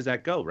far back does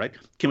that go, right?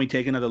 Can we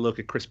take another look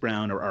at Chris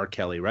Brown or R.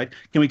 Kelly, right?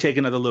 Can we take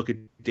another look at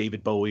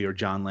David Bowie or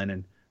John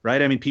Lennon, right?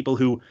 I mean, the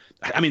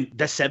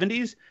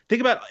 70s,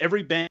 think about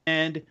every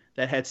band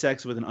that had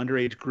sex with an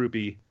underage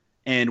groupie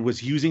and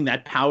was using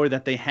that power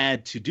that they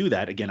had to do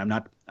that. Again, I'm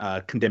not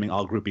condemning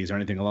all groupies or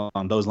anything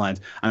along those lines.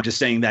 I'm just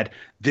saying that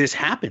this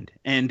happened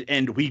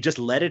and we just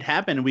let it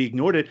happen and we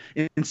ignored it.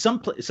 In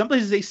some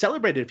places they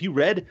celebrated. If you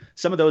read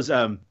some of those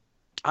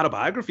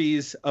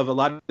autobiographies of a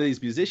lot of these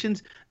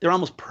musicians, they're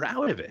almost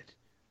proud of it.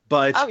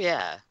 But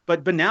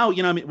but now,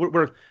 I mean,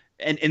 we're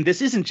and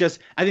this isn't just,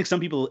 I think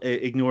some people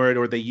ignore it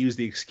or they use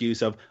the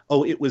excuse of,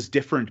 oh, it was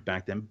different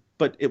back then,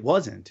 but it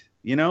wasn't.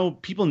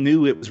 People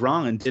knew it was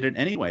wrong and did it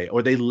anyway,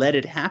 or they let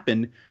it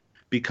happen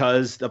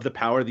because of the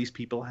power these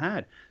people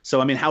had.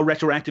 So I mean, how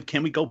retroactive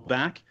can we go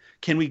back?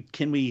 Can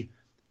we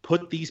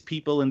put these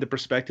people in the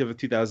perspective of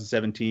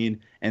 2017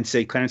 and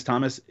say, Clarence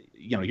Thomas,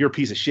 you're a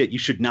piece of shit. You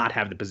should not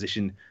have the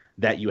position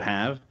that you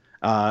have,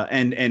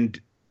 and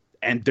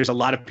there's a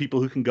lot of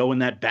people who can go in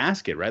that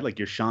basket, right? Like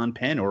your Sean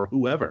Penn or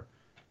whoever.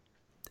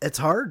 It's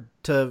hard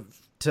to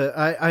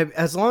I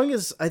as long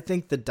as I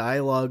think the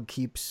dialogue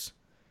keeps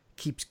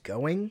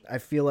going, I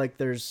feel like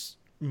there's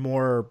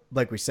more,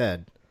 like we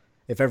said,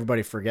 if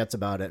everybody forgets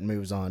about it and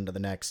moves on to the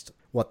next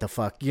what the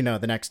fuck, the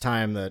next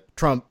time that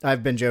Trump,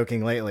 I've been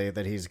joking lately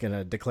that he's going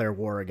to declare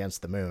war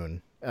against the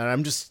moon. And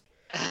I'm just,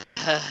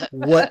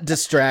 what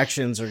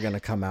distractions are going to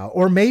come out?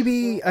 Or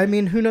maybe, I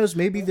mean, who knows?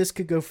 Maybe this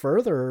could go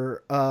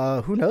further.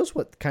 Who knows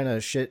what kind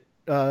of shit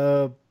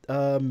Mueller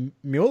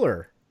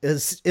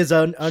is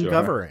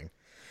uncovering.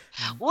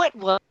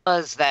 What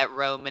was that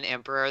Roman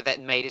emperor that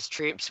made his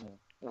troops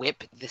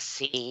whip the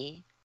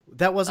sea?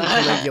 That wasn't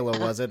Caligula,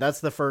 was it?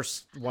 That's the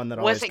first one that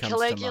always comes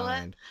Caligula?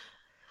 to mind.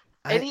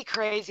 Any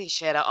crazy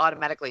shit, I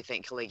automatically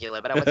think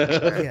Caligula, but I wasn't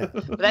sure. Yeah.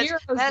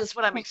 But that's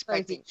what I'm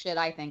expecting. Crazy shit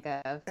I think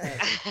of.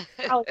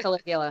 Oh,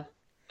 Caligula.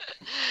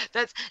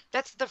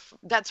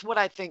 That's what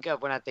I think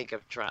of when I think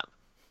of Trump.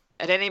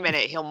 At any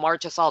minute, he'll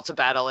march us all to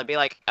battle and be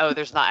like, "Oh,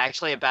 there's not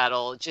actually a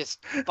battle.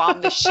 Just bomb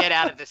the shit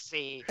out of the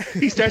sea."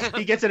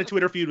 He gets in a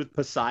Twitter feud with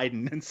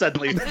Poseidon, and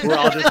suddenly we're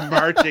all just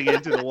marching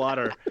into the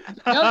water.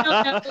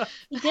 No.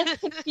 He gets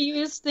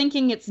confused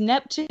thinking it's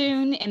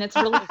Neptune and it's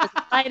really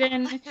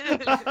Poseidon.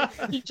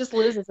 He just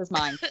loses his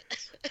mind.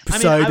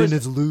 Poseidon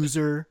is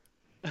loser.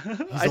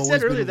 I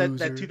said earlier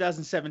that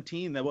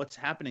 2017, that what's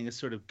happening is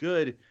sort of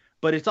good,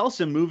 but it's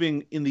also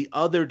moving in the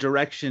other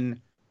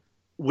direction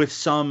with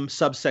some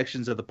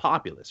subsections of the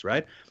populace,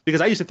 right?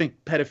 Because I used to think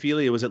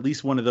pedophilia was at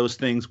least one of those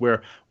things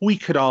where we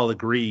could all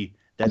agree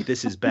that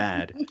this is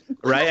bad,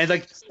 right? And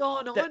like, what's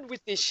going on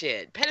with this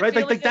shit? Pedophilia,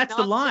 right? Like that's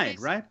the line,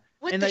 right?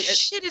 What and the like,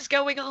 shit is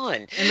going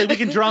on? And like, we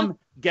can drum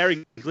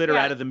Gary Glitter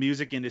out of the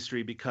music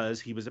industry because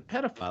he was a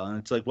pedophile, and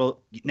it's like, well,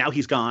 now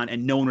he's gone,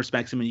 and no one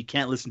respects him, and you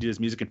can't listen to his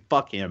music and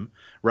fuck him,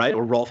 right?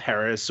 Or Rolf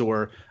Harris,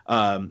 or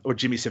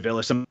Jimmy Savile,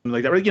 or something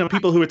like that. Or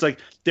people who it's like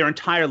their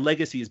entire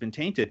legacy has been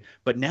tainted.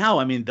 But now,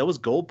 I mean, those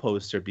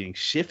goalposts are being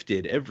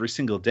shifted every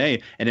single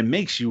day, and it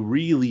makes you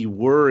really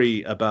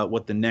worry about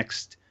what the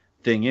next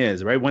thing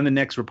is, right? When the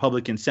next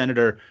Republican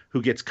senator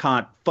who gets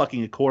caught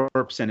fucking a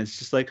corpse, and it's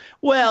just like,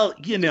 well,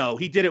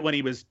 he did it when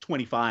he was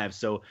 25,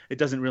 so it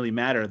doesn't really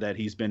matter that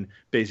he's been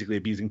basically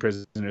abusing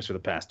prisoners for the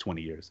past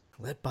 20 years.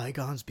 Let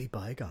bygones be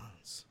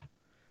bygones.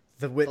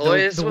 The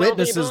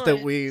witnesses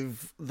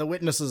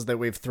that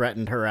we've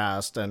threatened,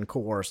 harassed, and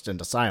coerced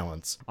into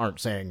silence aren't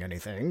saying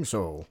anything,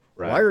 so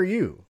why are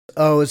you?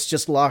 Oh, it's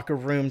just locker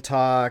room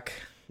talk.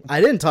 I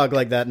didn't talk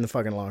like that in the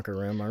fucking locker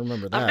room. I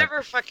remember that.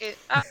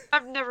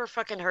 I've never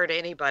fucking heard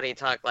anybody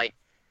talk like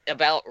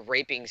about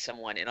raping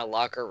someone in a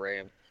locker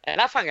room.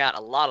 And I find out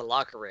a lot of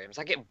locker rooms.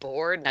 I get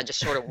bored and I just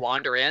sort of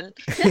wander in.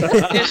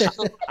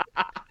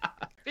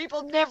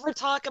 People never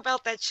talk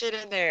about that shit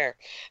in there.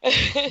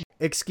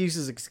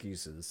 Excuses.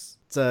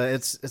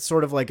 It's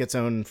sort of like its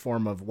own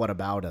form of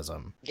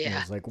whataboutism.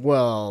 Yeah. It's like,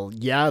 well,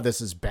 yeah, this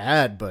is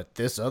bad, but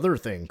this other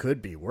thing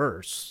could be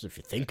worse if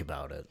you think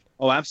about it.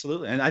 Oh,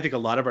 absolutely. And I think a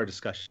lot of our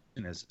discussion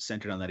is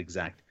centered on that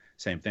exact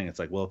same thing. It's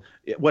like, well,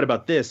 what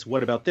about this?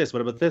 What about this?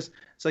 What about this?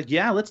 It's like,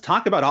 yeah, let's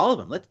talk about all of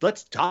them.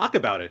 Let's talk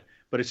about it.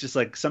 But it's just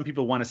like some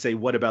people want to say,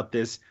 what about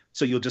this?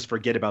 So you'll just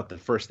forget about the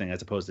first thing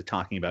as opposed to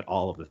talking about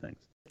all of the things.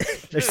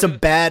 There's some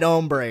bad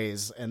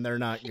hombres, and they're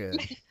not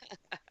good.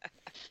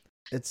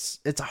 It's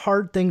a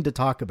hard thing to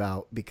talk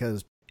about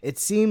because it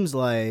seems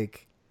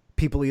like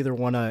people either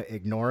want to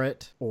ignore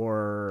it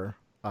or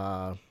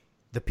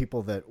the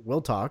people that will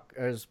talk,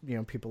 as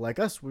people like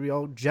us, we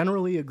all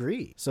generally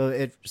agree.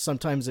 So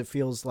sometimes it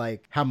feels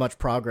like how much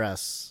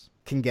progress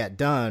can get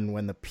done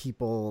when the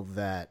people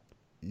that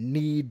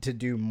need to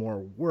do more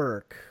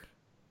work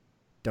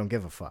don't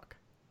give a fuck.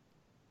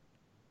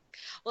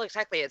 Well,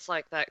 exactly. It's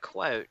like that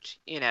quote,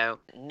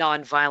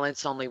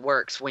 nonviolence only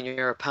works when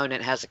your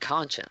opponent has a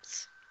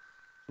conscience.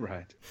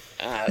 Right.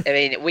 I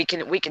mean, we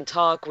can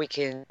talk, we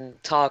can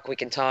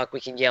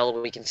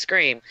yell, we can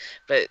scream,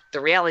 but the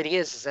reality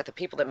is that the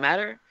people that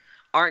matter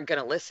aren't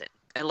going to listen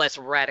unless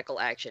radical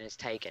action is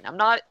taken. I'm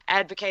not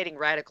advocating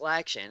radical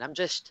action. I'm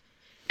just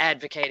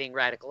advocating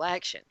radical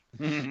action.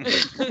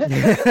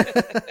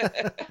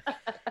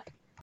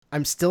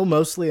 I'm still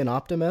mostly an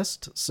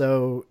optimist,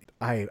 so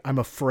I'm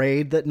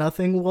afraid that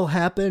nothing will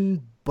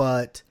happen,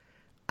 but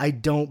I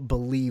don't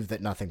believe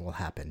that nothing will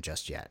happen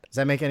just yet. Does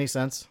that make any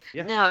sense?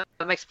 Yeah. No,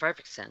 it makes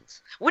perfect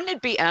sense. Wouldn't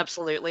it be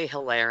absolutely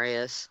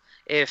hilarious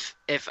if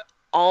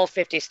all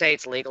 50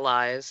 states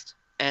legalized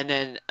and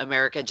then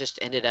America just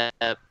ended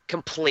up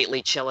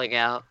completely chilling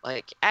out?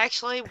 Like,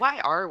 actually, why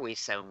are we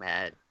so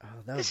mad?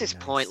 Oh, this is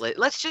nice. Pointless.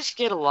 Let's just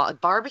get a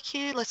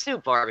barbecue. Let's do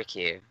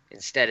barbecue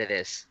instead of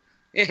this.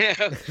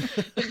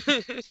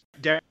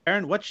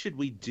 Darren, what should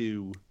we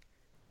do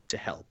to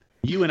help?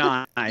 You and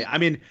I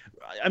mean,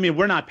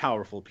 we're not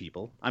powerful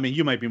people. I mean,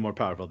 you might be more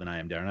powerful than I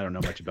am, Darren. I don't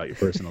know much about your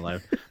personal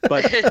life,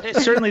 but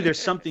certainly there's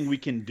something we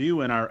can do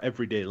in our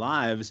everyday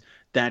lives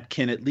that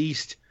can at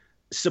least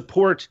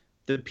support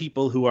the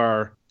people who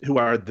are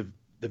the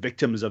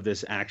victims of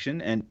this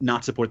action and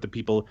not support the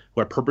people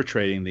who are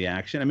perpetrating the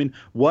action. I mean,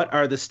 what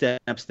are the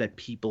steps that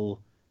people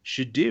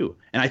should do?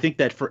 And I think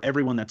that for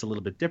everyone that's a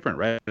little bit different,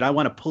 right? But I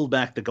want to pull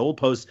back the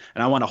goalposts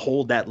and I want to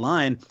hold that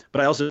line,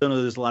 but I also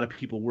know there's a lot of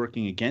people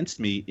working against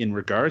me in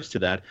regards to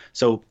that.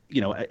 So,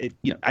 I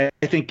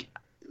think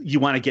you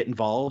want to get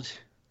involved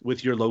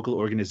with your local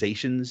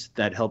organizations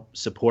that help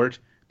support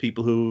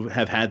people who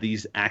have had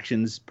these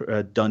actions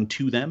done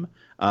to them,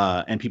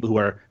 and people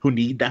who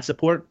need that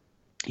support.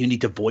 You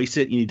need to voice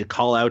it. You need to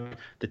call out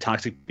the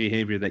toxic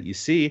behavior that you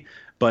see.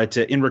 But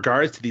in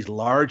regards to these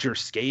larger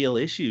scale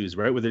issues,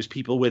 right, where there's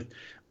people with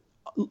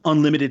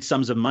unlimited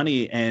sums of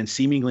money and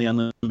seemingly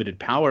unlimited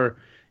power,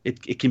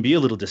 it can be a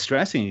little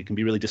distressing. It can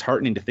be really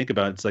disheartening to think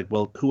about. It's like,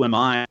 well, who am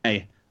I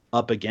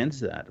up against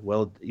that?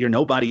 Well, you're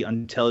nobody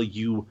until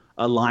you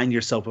align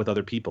yourself with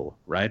other people,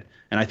 right?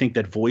 And I think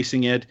that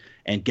voicing it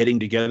and getting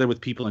together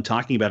with people and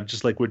talking about it,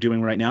 just like we're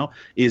doing right now,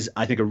 is,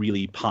 I think, a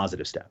really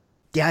positive step.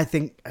 Yeah, I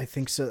think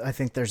so. I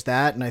think there's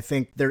that, and I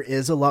think there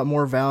is a lot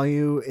more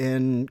value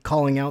in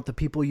calling out the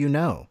people you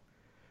know.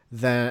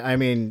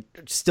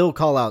 Still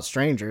call out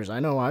strangers. I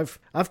know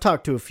I've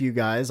talked to a few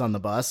guys on the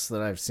bus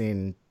that I've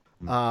seen,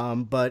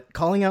 but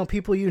calling out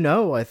people you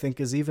know, I think,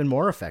 is even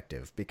more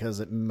effective because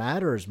it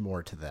matters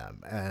more to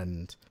them.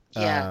 And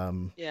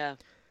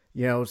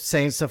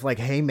saying stuff like,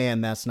 "Hey,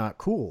 man, that's not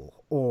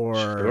cool," or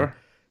sure.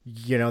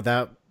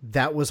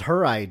 that was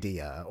her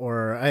idea,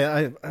 or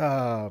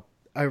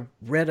I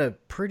read a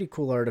pretty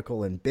cool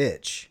article in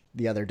Bitch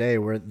the other day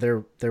where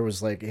there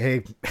was like,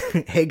 hey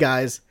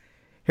guys,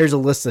 here's a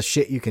list of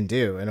shit you can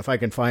do, and if I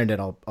can find it,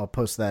 I'll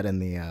post that in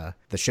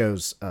the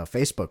show's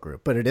Facebook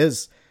group. But it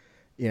is,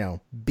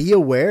 be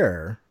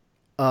aware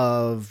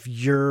of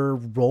your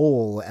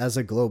role as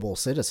a global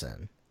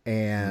citizen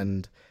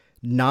and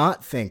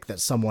not think that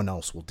someone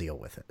else will deal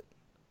with it.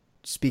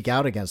 Speak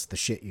out against the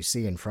shit you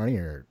see in front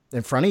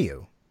of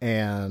you.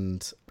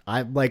 And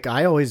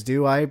I always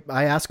do, I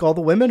ask all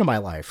the women in my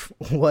life,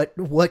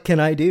 what can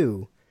I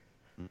do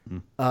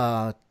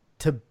to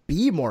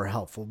be more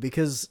helpful?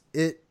 Because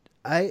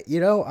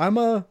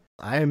I'm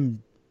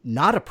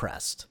not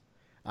oppressed.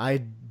 I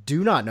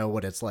do not know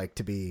what it's like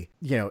to be,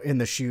 in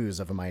the shoes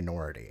of a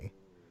minority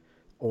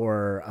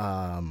or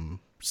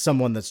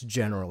someone that's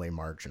generally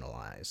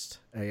marginalized.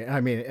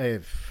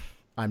 If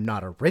I'm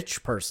not a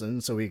rich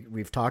person, so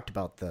we've talked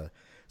about the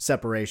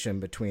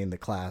separation between the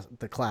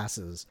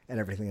classes and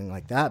everything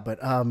like that.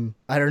 But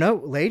I don't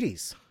know,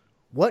 ladies,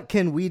 what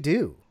can we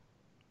do?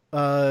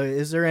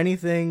 Is there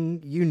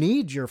anything you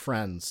need your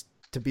friends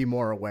to be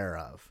more aware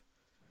of?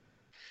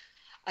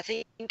 I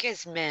think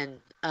as men,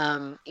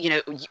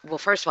 well,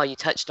 first of all, you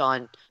touched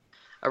on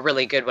a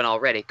really good one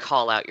already.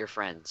 Call out your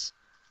friends.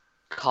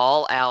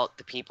 Call out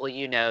the people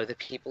the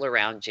people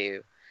around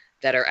you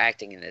that are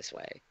acting in this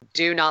way.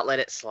 Do not let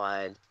it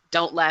slide.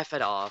 Don't laugh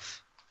it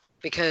off.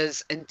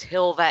 Because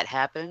until that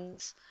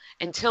happens,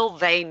 until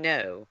they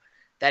know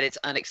that it's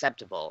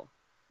unacceptable,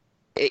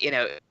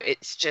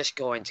 it's just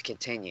going to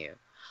continue.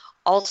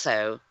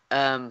 Also,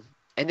 and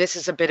this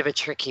is a bit of a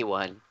tricky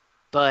one,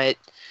 but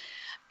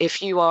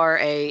if you are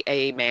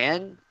a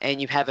man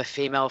and you have a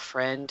female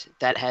friend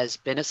that has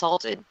been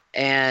assaulted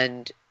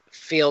and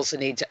feels the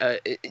need to,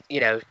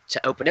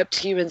 to open up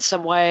to you in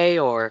some way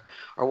or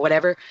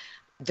whatever,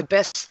 the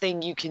best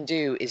thing you can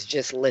do is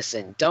just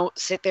listen. Don't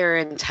sit there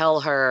and tell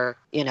her,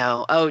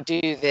 oh,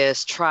 do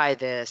this, try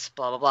this,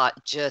 blah, blah, blah.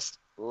 Just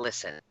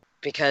listen.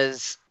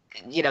 Because,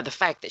 the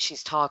fact that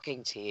she's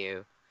talking to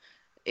you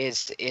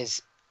is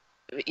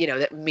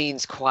that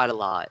means quite a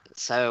lot.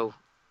 So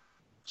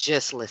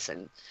just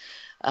listen.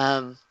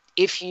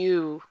 If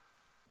you,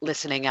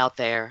 listening out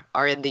there,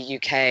 are in the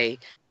UK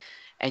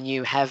and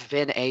you have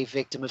been a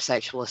victim of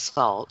sexual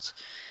assault,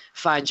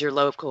 find your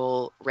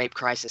local rape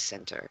crisis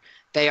center.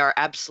 They are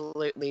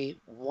absolutely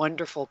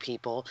wonderful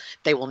people.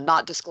 They will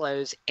not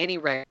disclose any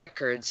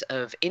records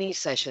of any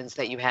sessions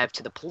that you have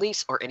to the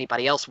police or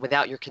anybody else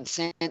without your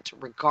consent,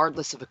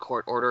 regardless of a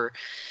court order.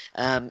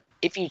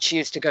 If you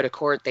choose to go to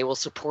court, they will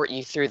support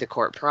you through the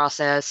court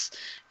process,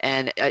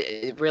 and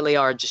really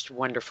are just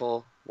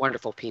wonderful,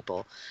 wonderful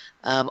people.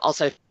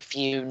 Also, if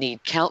you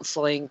need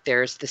counseling,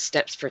 there's the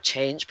Steps for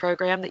Change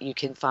program that you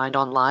can find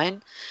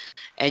online,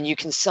 and you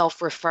can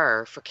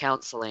self-refer for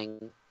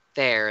counseling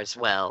there as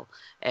well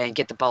and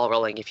get the ball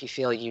rolling if you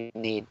feel you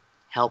need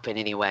help in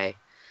any way.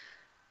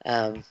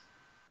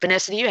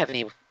 Vanessa, do you have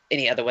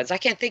any other ones? I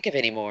can't think of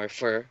any more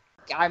for...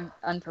 I'm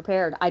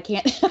unprepared. I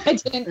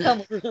didn't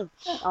come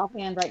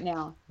offhand right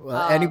now.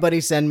 Well, anybody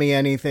send me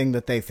anything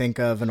that they think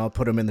of, and I'll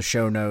put them in the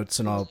show notes,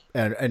 and I'll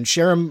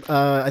share them.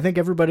 I think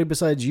everybody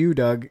besides you,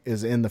 Doug,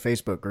 is in the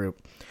Facebook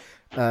group.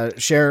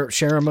 Share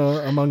them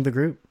among the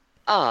group.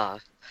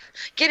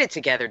 Get it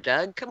together,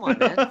 Doug. Come on,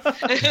 man.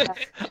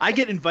 I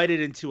get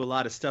invited into a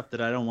lot of stuff that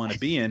I don't want to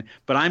be in,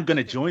 but I'm going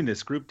to join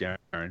this group,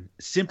 Darren,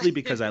 simply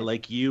because I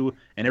like you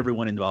and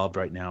everyone involved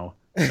right now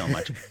so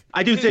much.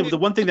 I do think the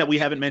one thing that we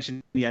haven't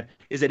mentioned yet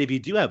is that if you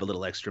do have a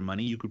little extra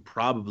money, you could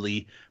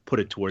probably put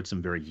it towards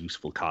some very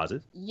useful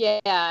causes. Yeah,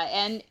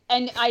 and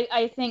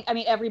I think,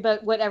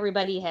 what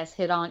everybody has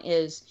hit on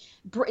is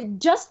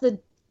just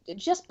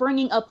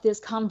bringing up this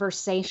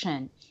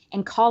conversation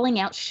and calling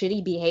out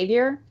shitty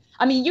behavior.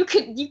 You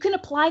can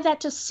apply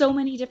that to so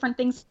many different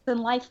things in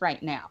life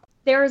right now.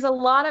 There is a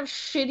lot of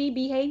shitty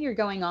behavior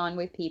going on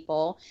with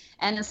people,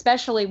 and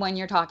especially when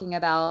you're talking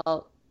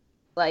about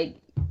like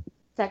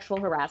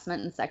sexual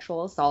harassment and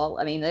sexual assault.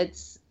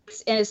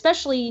 and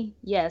especially,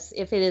 yes,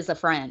 if it is a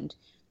friend,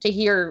 to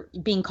hear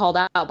being called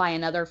out by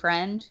another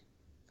friend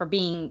for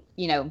being,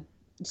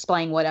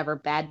 displaying whatever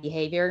bad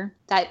behavior,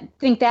 I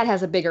think that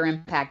has a bigger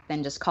impact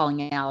than just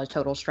calling out a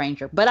total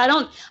stranger. But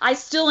I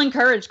still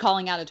encourage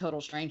calling out a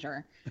total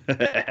stranger.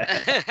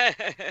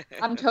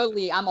 I'm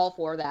all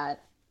for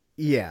that.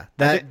 Yeah,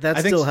 that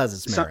still has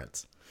its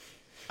merits.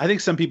 I think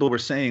some people were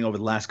saying over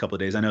the last couple of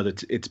days, I know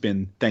that it's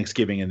been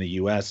Thanksgiving in the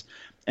U.S.,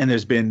 and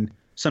there's been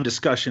some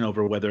discussion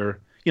over whether,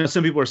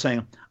 some people are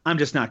saying, I'm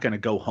just not going to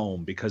go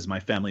home because my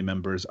family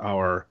members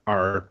are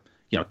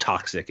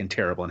toxic and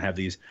terrible and have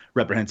these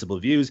reprehensible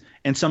views.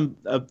 And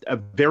a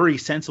very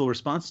sensible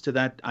response to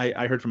that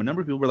I heard from a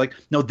number of people were like,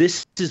 no,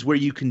 this is where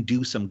you can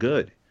do some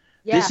good.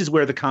 Yeah. This is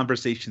where the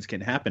conversations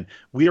can happen.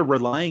 We are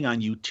relying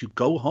on you to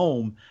go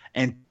home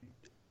and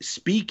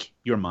speak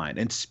your mind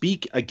and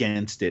speak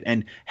against it.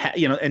 And,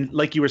 and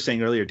like you were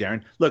saying earlier,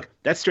 Darren, look,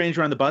 that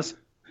stranger on the bus,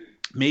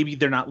 maybe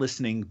they're not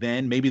listening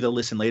then. Maybe they'll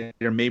listen later.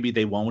 Maybe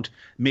they won't.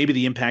 Maybe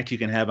the impact you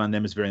can have on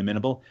them is very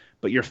minimal.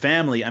 But your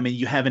family,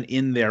 you have an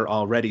in there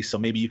already. So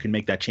maybe you can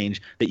make that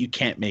change that you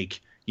can't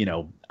make,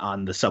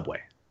 on the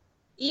subway.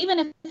 Even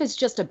if it's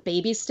just a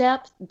baby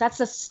step, that's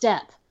a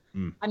step.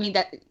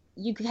 That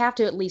you have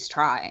to at least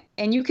try.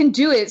 And you can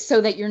do it so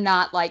that you're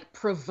not like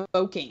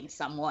provoking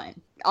someone.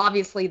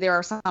 Obviously, there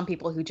are some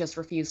people who just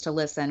refuse to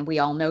listen. We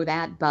all know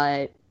that.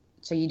 But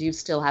so you do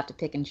still have to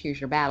pick and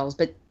choose your battles.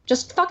 But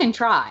just fucking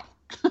try.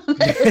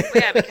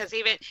 Yeah, because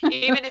even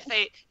if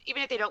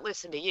they don't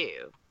listen to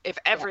you, if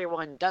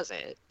everyone does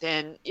it,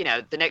 then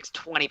the next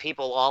 20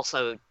 people will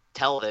also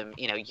tell them,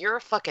 you're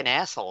a fucking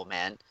asshole,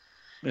 man.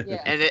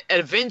 Yeah. And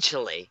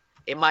eventually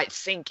it might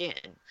sink in.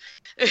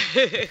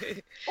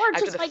 Or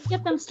just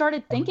get them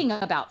started thinking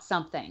about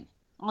something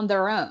on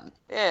their own.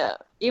 Yeah.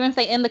 Even if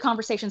they end the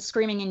conversation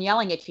screaming and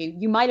yelling at you,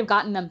 you might have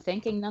gotten them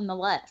thinking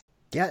nonetheless.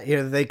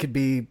 Yeah, they could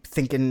be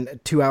thinking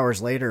 2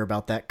 hours later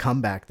about that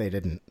comeback they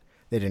didn't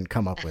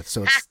come up with.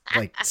 So it's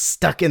like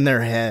stuck in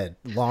their head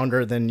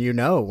longer than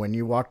when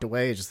you walked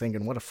away just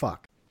thinking, what a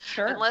fuck.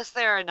 Sure. Unless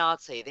they're a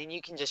Nazi, then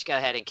you can just go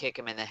ahead and kick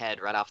them in the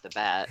head right off the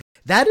bat.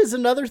 That is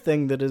another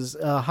thing that is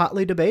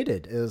hotly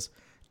debated, is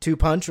to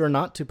punch or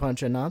not to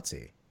punch a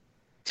Nazi.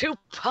 To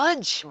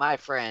punch, my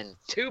friend.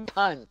 To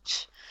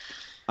punch.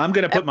 I'm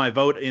going to put my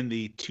vote in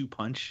the to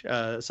punch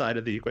side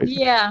of the equation.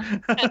 Yeah,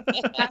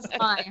 that's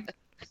fine.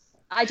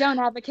 I don't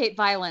advocate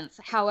violence.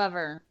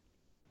 However,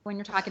 when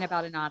you're talking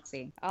about a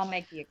Nazi, I'll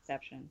make the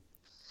exception.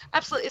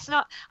 Absolutely. It's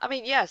not,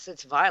 yes,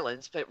 it's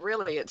violence, but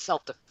really it's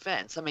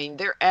self-defense.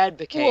 They're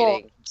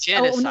advocating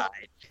genocide.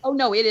 Oh,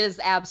 no, it is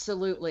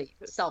absolutely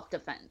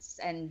self-defense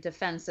and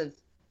defense of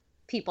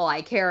people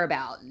I care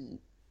about and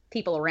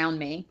people around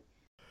me.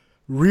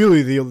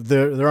 Really,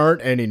 there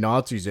aren't any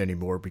Nazis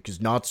anymore because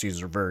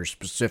Nazis are a very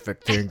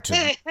specific thing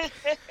to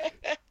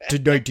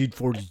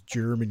 1940s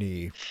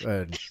Germany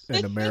and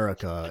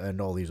America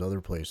and all these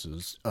other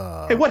places.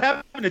 Hey, what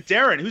happened to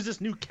Darren? Who's this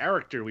new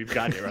character we've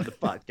got here on the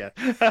podcast?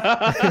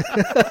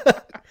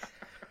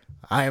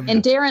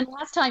 And Darren,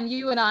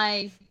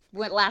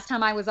 last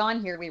time I was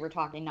on here, we were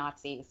talking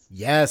Nazis.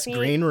 Yes, see?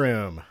 Green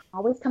Room.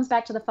 Always comes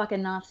back to the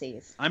fucking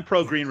Nazis. I'm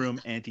pro Green Room,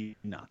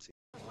 anti-Nazi.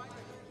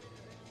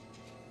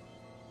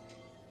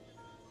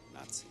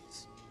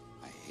 Nazis.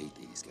 I hate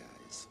these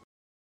guys.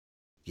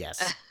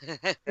 Yes.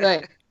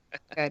 Good.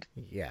 Good.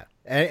 Yeah.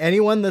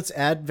 Anyone that's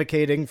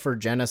advocating for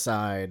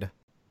genocide.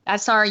 I'm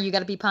sorry, you got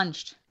to be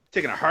punched.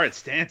 Taking a hard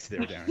stance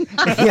there, Darren.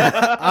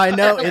 Yeah, I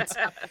know.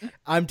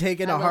 I'm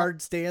taking a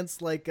hard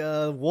stance like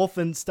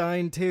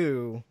Wolfenstein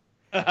 2.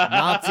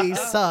 Nazis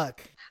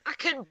suck. I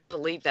couldn't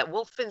believe that.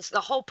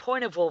 The whole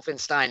point of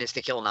Wolfenstein is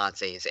to kill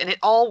Nazis, and it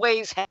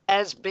always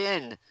has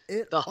been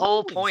the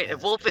whole point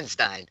of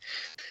Wolfenstein.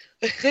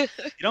 You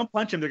don't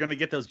punch them, they're going to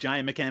get those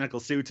giant mechanical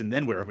suits, and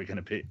then where are we going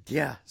to be?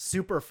 Yeah,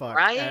 super fucked.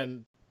 Right?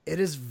 And it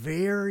is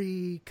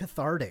very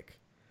cathartic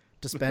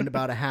to spend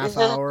about a half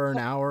hour, an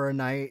hour a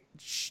night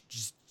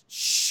just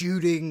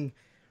shooting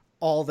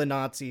all the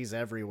Nazis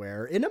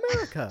everywhere in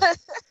America.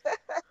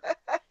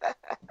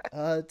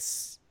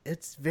 It's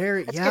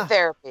very, it's good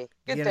therapy.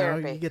 Good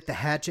therapy. You get the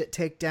hatchet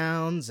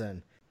takedowns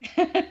and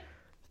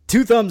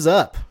 2 thumbs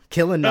up,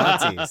 killing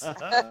Nazis. 10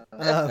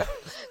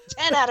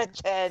 out of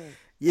 10.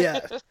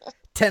 Yeah,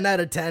 10 out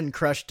of 10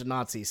 crushed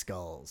Nazi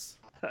skulls.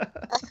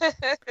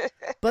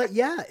 But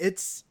yeah,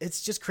 it's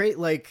just great.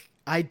 Like,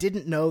 I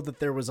didn't know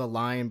that there was a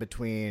line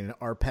between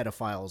are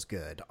pedophiles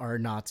good, are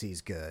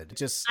Nazis good.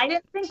 I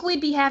didn't think we'd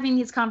be having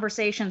these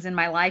conversations in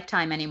my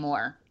lifetime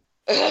anymore.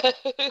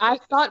 I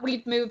thought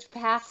we'd moved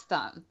past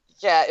them.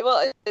 Yeah,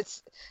 well,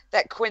 it's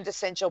that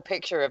quintessential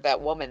picture of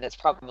that woman that's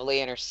probably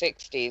in her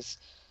 60s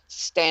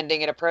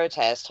standing at a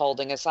protest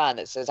holding a sign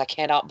that says, I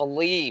cannot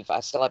believe I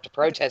still have to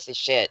protest this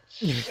shit.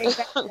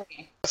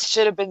 Exactly. It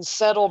should have been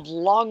settled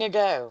long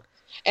ago.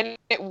 And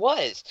it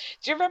was.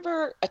 Do you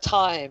remember a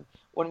time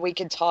when we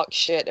could talk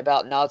shit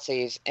about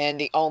Nazis and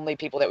the only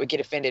people that would get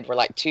offended were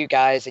like 2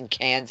 guys in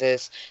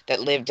Kansas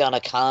that lived on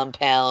a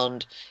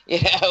compound,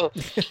 and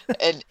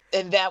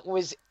that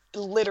was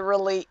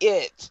literally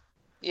it.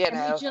 And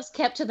they just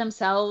kept to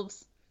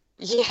themselves.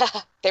 Yeah,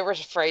 they were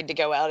afraid to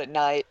go out at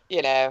night,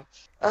 you know.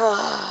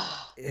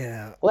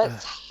 Yeah.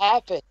 What's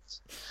happened?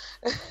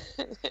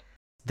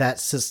 That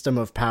system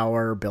of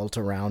power built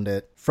around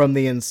it from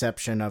the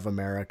inception of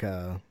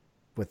America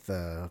with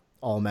the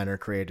all men are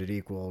created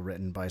equal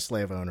written by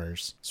slave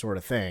owners sort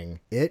of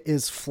thing, it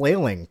is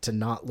flailing to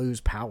not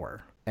lose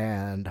power.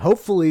 And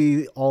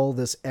hopefully all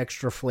this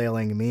extra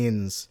flailing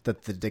means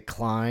that the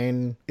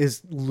decline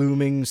is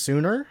looming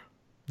sooner.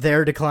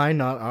 Their decline,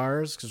 not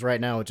ours, because right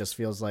now it just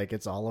feels like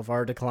it's all of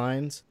our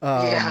declines.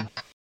 Yeah.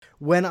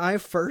 When I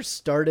first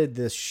started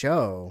this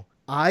show,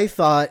 I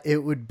thought it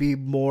would be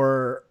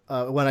more,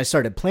 when I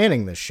started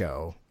planning this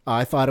show,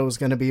 I thought it was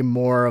going to be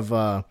more of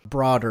a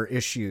broader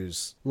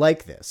issues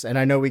like this. And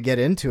I know we get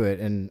into it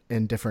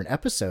in different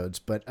episodes,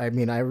 but I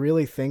mean, I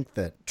really think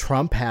that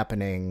Trump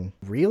happening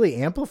really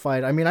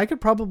amplified. I mean, I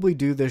could probably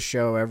do this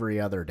show every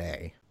other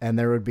day and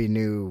there would be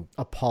new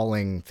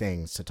appalling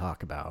things to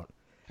talk about.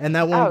 And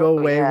that won't go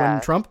away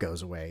when Trump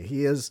goes away.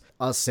 He is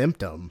a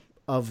symptom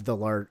of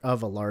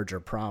of a larger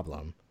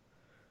problem.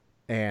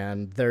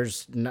 And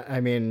there's, I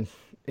mean,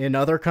 in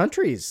other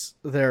countries,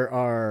 there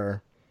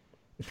are,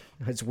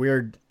 it's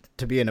weird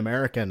to be an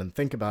American and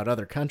think about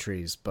other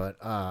countries, but,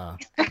 Come on,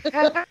 you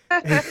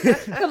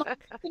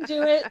can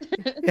do it.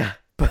 Yeah,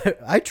 but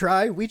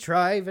we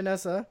try,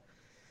 Vanessa.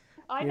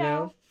 I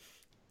know.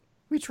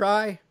 We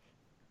try.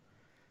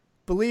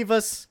 Believe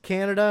us,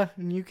 Canada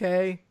and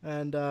UK.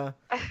 And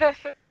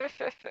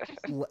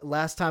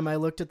last time I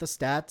looked at the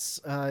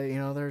stats,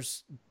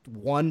 there's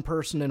one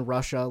person in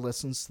Russia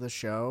listens to the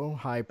show.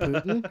 Hi,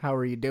 Putin. How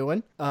are you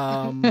doing?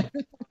 A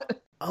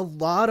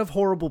lot of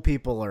horrible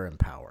people are in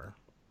power.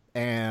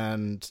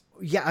 And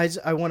yeah,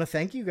 I want to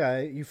thank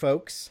you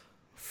folks,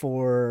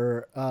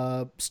 for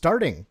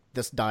starting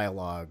this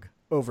dialogue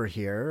over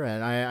here.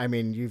 And I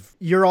mean,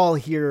 you're all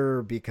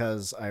here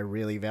because I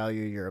really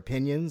value your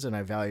opinions and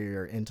I value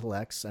your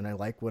intellects and I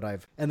like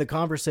and the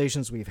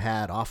conversations we've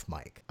had off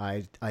mic.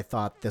 I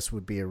thought this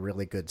would be a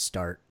really good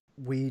start.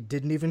 We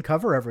didn't even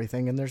cover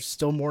everything and there's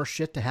still more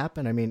shit to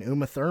happen. I mean,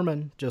 Uma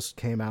Thurman just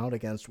came out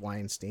against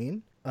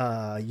Weinstein.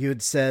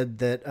 You'd said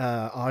that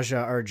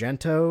Aja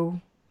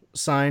Argento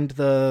signed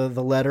the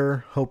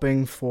letter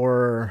hoping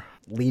for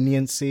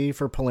leniency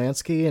for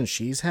Polanski, and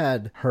she's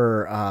had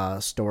her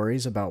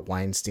stories about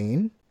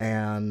Weinstein.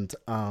 And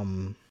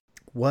Rose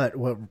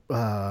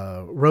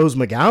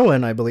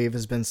McGowan, I believe,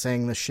 has been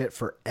saying this shit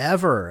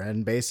forever,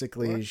 and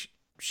basically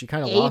she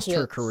kind of lost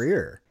her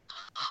career.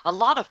 A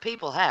lot of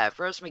people have.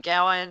 Rose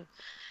McGowan,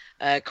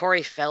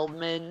 Corey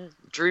Feldman,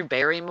 Drew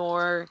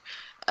Barrymore,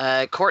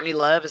 Courtney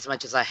Love, as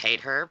much as I hate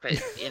her, but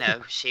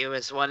she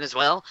was one as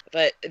well.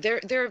 But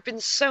there have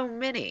been so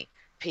many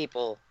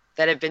people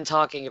that have been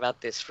talking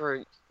about this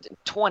for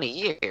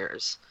 20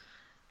 years,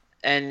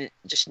 and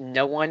just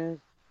no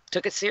one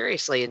took it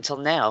seriously until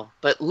now.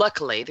 But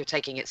luckily, they're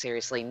taking it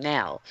seriously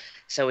now,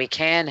 so we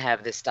can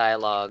have this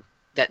dialogue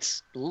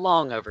that's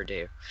long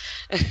overdue.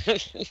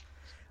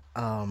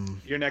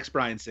 Your next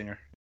Bryan Singer.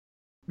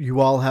 You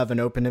all have an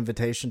open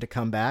invitation to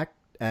come back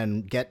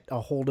and get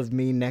a hold of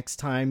me next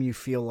time you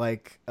feel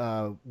like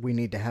we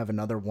need to have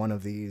another one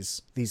of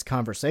these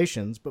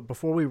conversations. But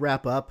before we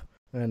wrap up,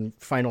 and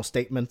final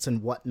statements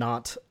and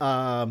whatnot,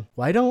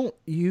 why don't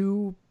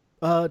you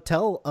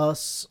tell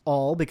us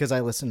all, because I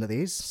listen to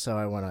these, so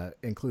I want to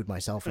include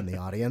myself in the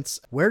audience,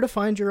 where to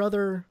find your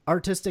other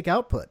artistic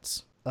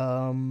outputs?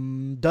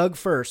 Doug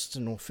first,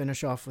 and we'll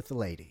finish off with the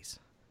ladies.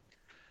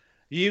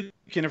 You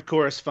can, of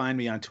course, find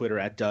me on Twitter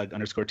at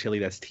Doug_Tilley.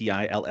 That's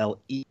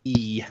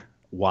TILLEEY.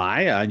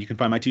 You can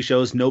find my two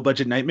shows, No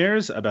Budget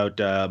Nightmares, about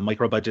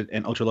micro-budget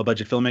and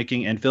ultra-low-budget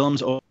filmmaking and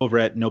films, over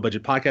at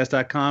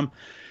nobudgetpodcast.com.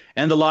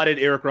 And the lauded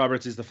Eric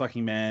Roberts is the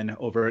fucking man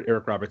over at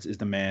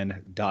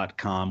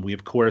ericrobertsistheman.com. We,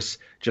 of course,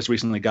 just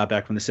recently got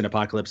back from the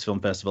Cinepocalypse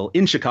Film Festival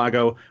in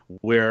Chicago,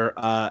 where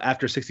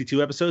after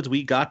 62 episodes,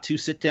 we got to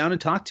sit down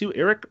and talk to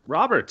Eric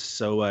Roberts.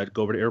 So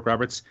go over to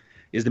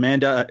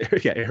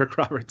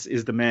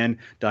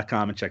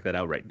ericrobertsistheman.com and check that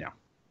out right now.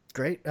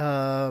 Great.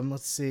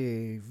 Let's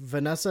see.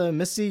 Vanessa,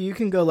 Misty, you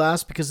can go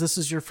last because this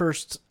is your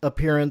first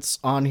appearance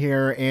on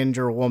here and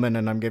you're a woman,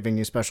 and I'm giving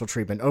you special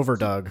treatment over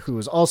Doug, who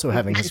is also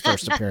having his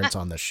first appearance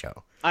on this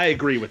show. I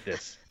agree with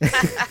this.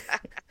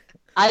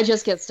 I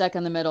just get stuck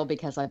in the middle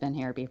because I've been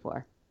here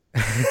before.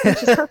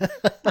 You're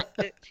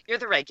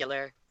the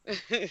regular.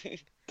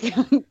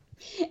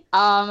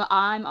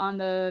 I'm on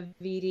the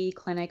VD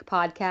Clinic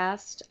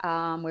podcast.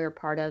 We're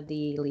part of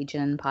the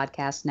Legion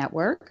Podcast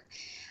Network.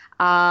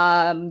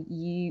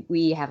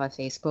 We have a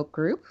Facebook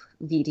group,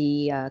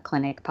 VD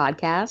Clinic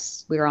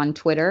Podcasts. We're on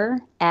Twitter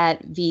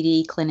at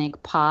VD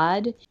Clinic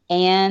Pod,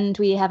 and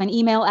we have an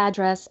email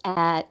address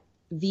at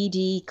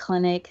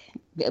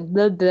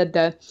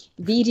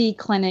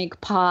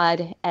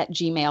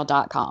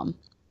vdclinicpod@gmail.com.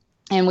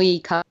 And we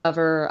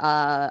cover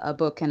a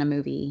book and a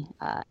movie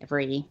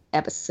every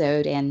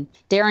episode. And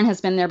Darren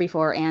has been there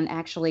before and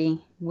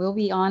actually will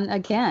be on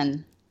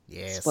again.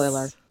 Yes.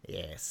 Spoiler.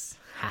 Yes.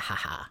 Ha ha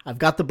ha. I've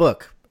got the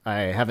book. I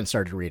haven't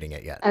started reading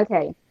it yet.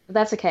 Okay.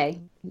 That's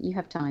okay. You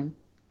have time.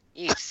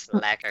 You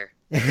slacker.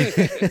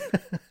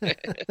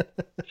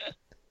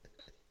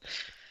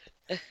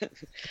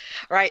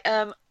 Right.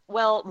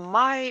 Well,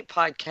 my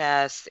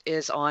podcast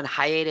is on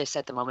hiatus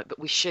at the moment, but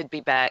we should be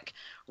back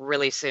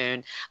really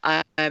soon.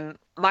 My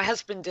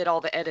husband did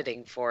all the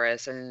editing for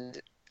us,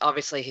 and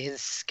obviously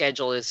his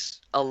schedule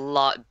is a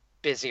lot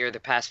busier the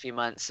past few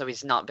months, so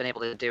he's not been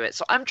able to do it.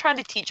 So I'm trying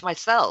to teach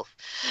myself.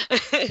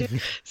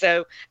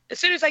 So as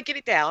soon as I get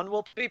it down,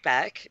 we'll be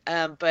back.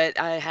 But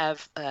I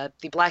have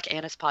the Black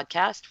Annis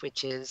podcast,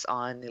 which is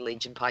on the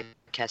Legion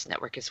Podcast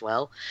Network as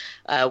well.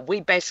 We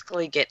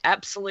basically get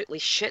absolutely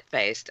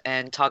shit-faced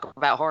and talk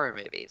about horror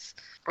movies.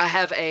 I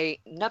have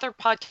another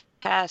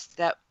podcast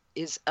that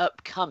is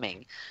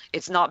upcoming.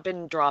 It's not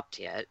been dropped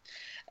yet.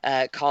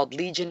 Called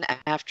Legion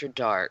After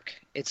Dark.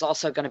 It's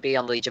also going to be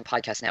on Legion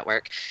Podcast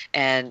Network,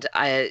 and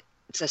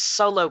it's a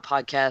solo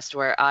podcast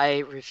where I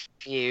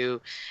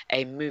review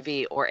a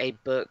movie or a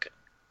book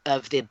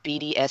of the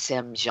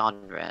BDSM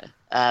genre,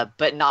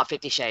 but not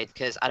 50 Shades,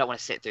 because I don't want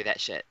to sit through that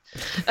shit.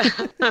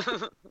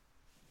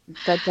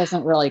 That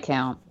doesn't really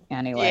count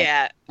anyway.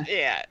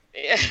 Yeah.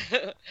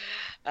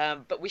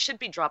 But we should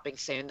be dropping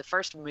soon. The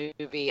first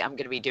movie I'm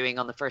going to be doing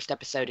on the first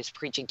episode is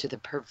Preaching to the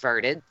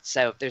Perverted.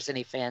 So if there's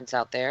any fans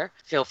out there,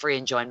 feel free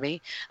and join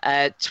me.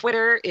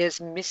 Twitter is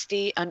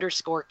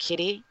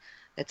Misty_Kitty.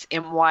 That's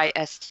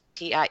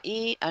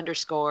MYSTIE_KITTY.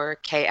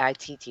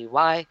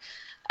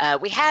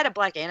 We had a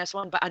Black Annis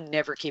one, but I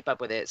never keep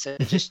up with it. So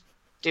just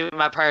do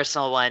my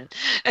personal one.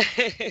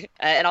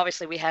 And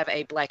obviously we have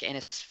a Black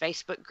Annis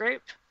Facebook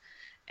group.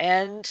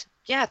 And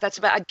yeah, that's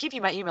about. I'd give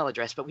you my email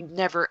address, but we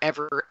never,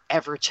 ever,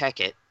 ever check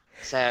it.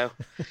 So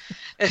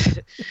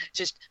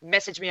just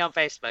message me on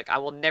Facebook. I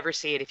will never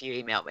see it if you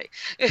email me.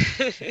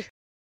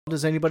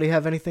 Does anybody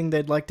have anything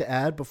they'd like to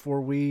add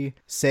before we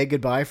say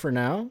goodbye for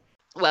now?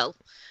 Well,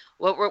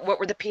 what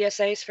were the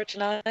PSAs for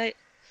tonight?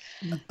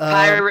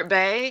 Pirate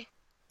Bay.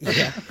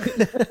 Yeah.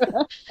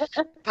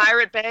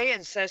 Pirate Bay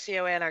and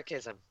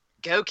socioanarchism.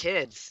 Go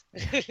kids.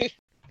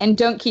 And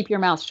don't keep your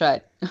mouth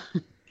shut.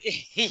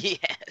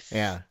 Yes.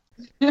 Yeah.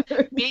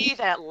 Be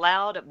that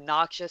loud,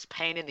 obnoxious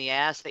pain in the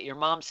ass that your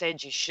mom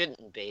said you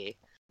shouldn't be.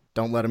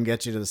 Don't let them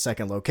get you to the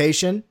second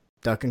location.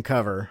 Duck and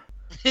cover.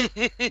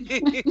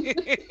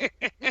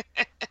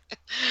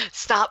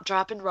 Stop,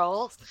 drop, and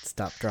roll.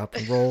 Stop, drop,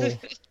 and roll.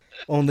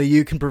 Only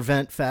you can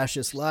prevent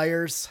fascist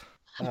liars.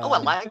 I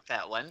like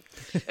that one.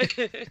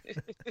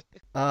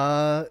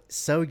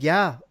 So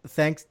yeah,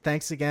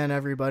 thanks again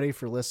everybody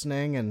for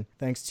listening, and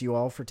thanks to you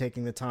all for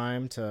taking the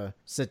time to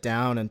sit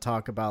down and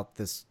talk about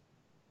this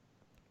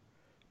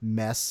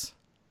mess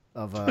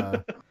of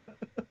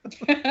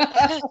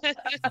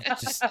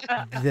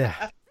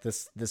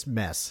this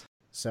mess.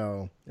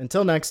 So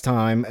until next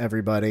time,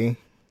 everybody.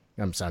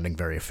 I'm sounding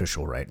very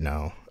official right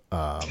now.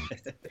 Bye.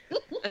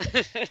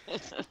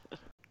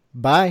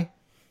 Bye.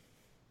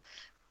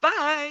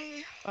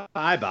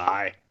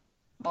 Bye.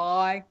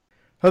 Bye.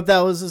 Hope that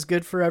was as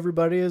good for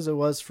everybody as it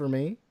was for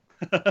me.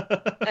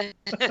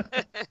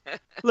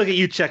 Look at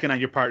you checking on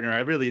your partner. I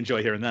really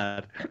enjoy hearing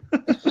that.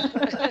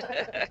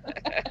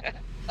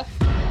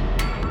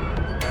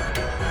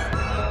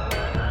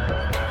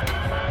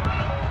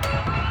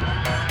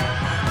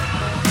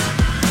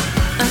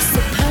 I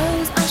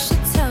suppose I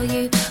should tell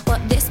you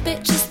what this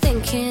bitch is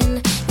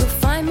thinking. You'll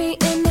find me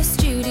in the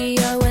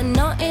studio and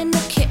not in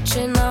the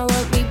kitchen. I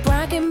won't be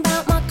bragging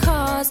about my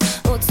cars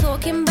or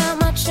talking about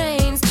my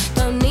chains.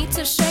 Don't need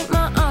to shake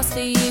my ass for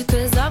you,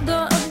 cause I've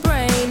got a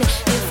brain.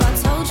 If I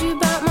told you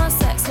about my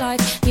sex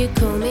life, you'd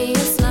call me a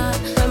slut.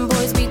 When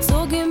boys be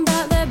talking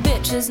about their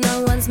bitches,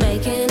 no one's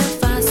making a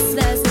fuss.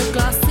 There's a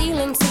glass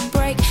ceiling to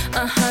break,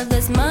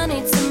 there's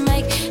money to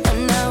make.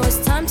 And now it's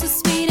time to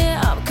speed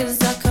it up,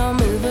 cause I can't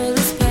move at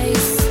this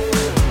pace.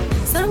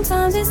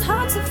 Sometimes it's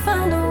hard to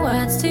find the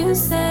words to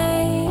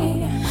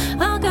say.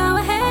 I'll go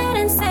ahead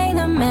and say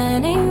them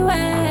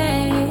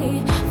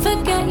anyway.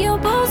 Forget your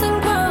balls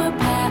and grow a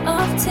pair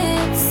of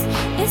tits.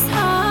 It's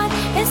hard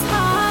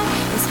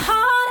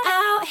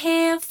out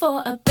here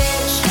for a bit.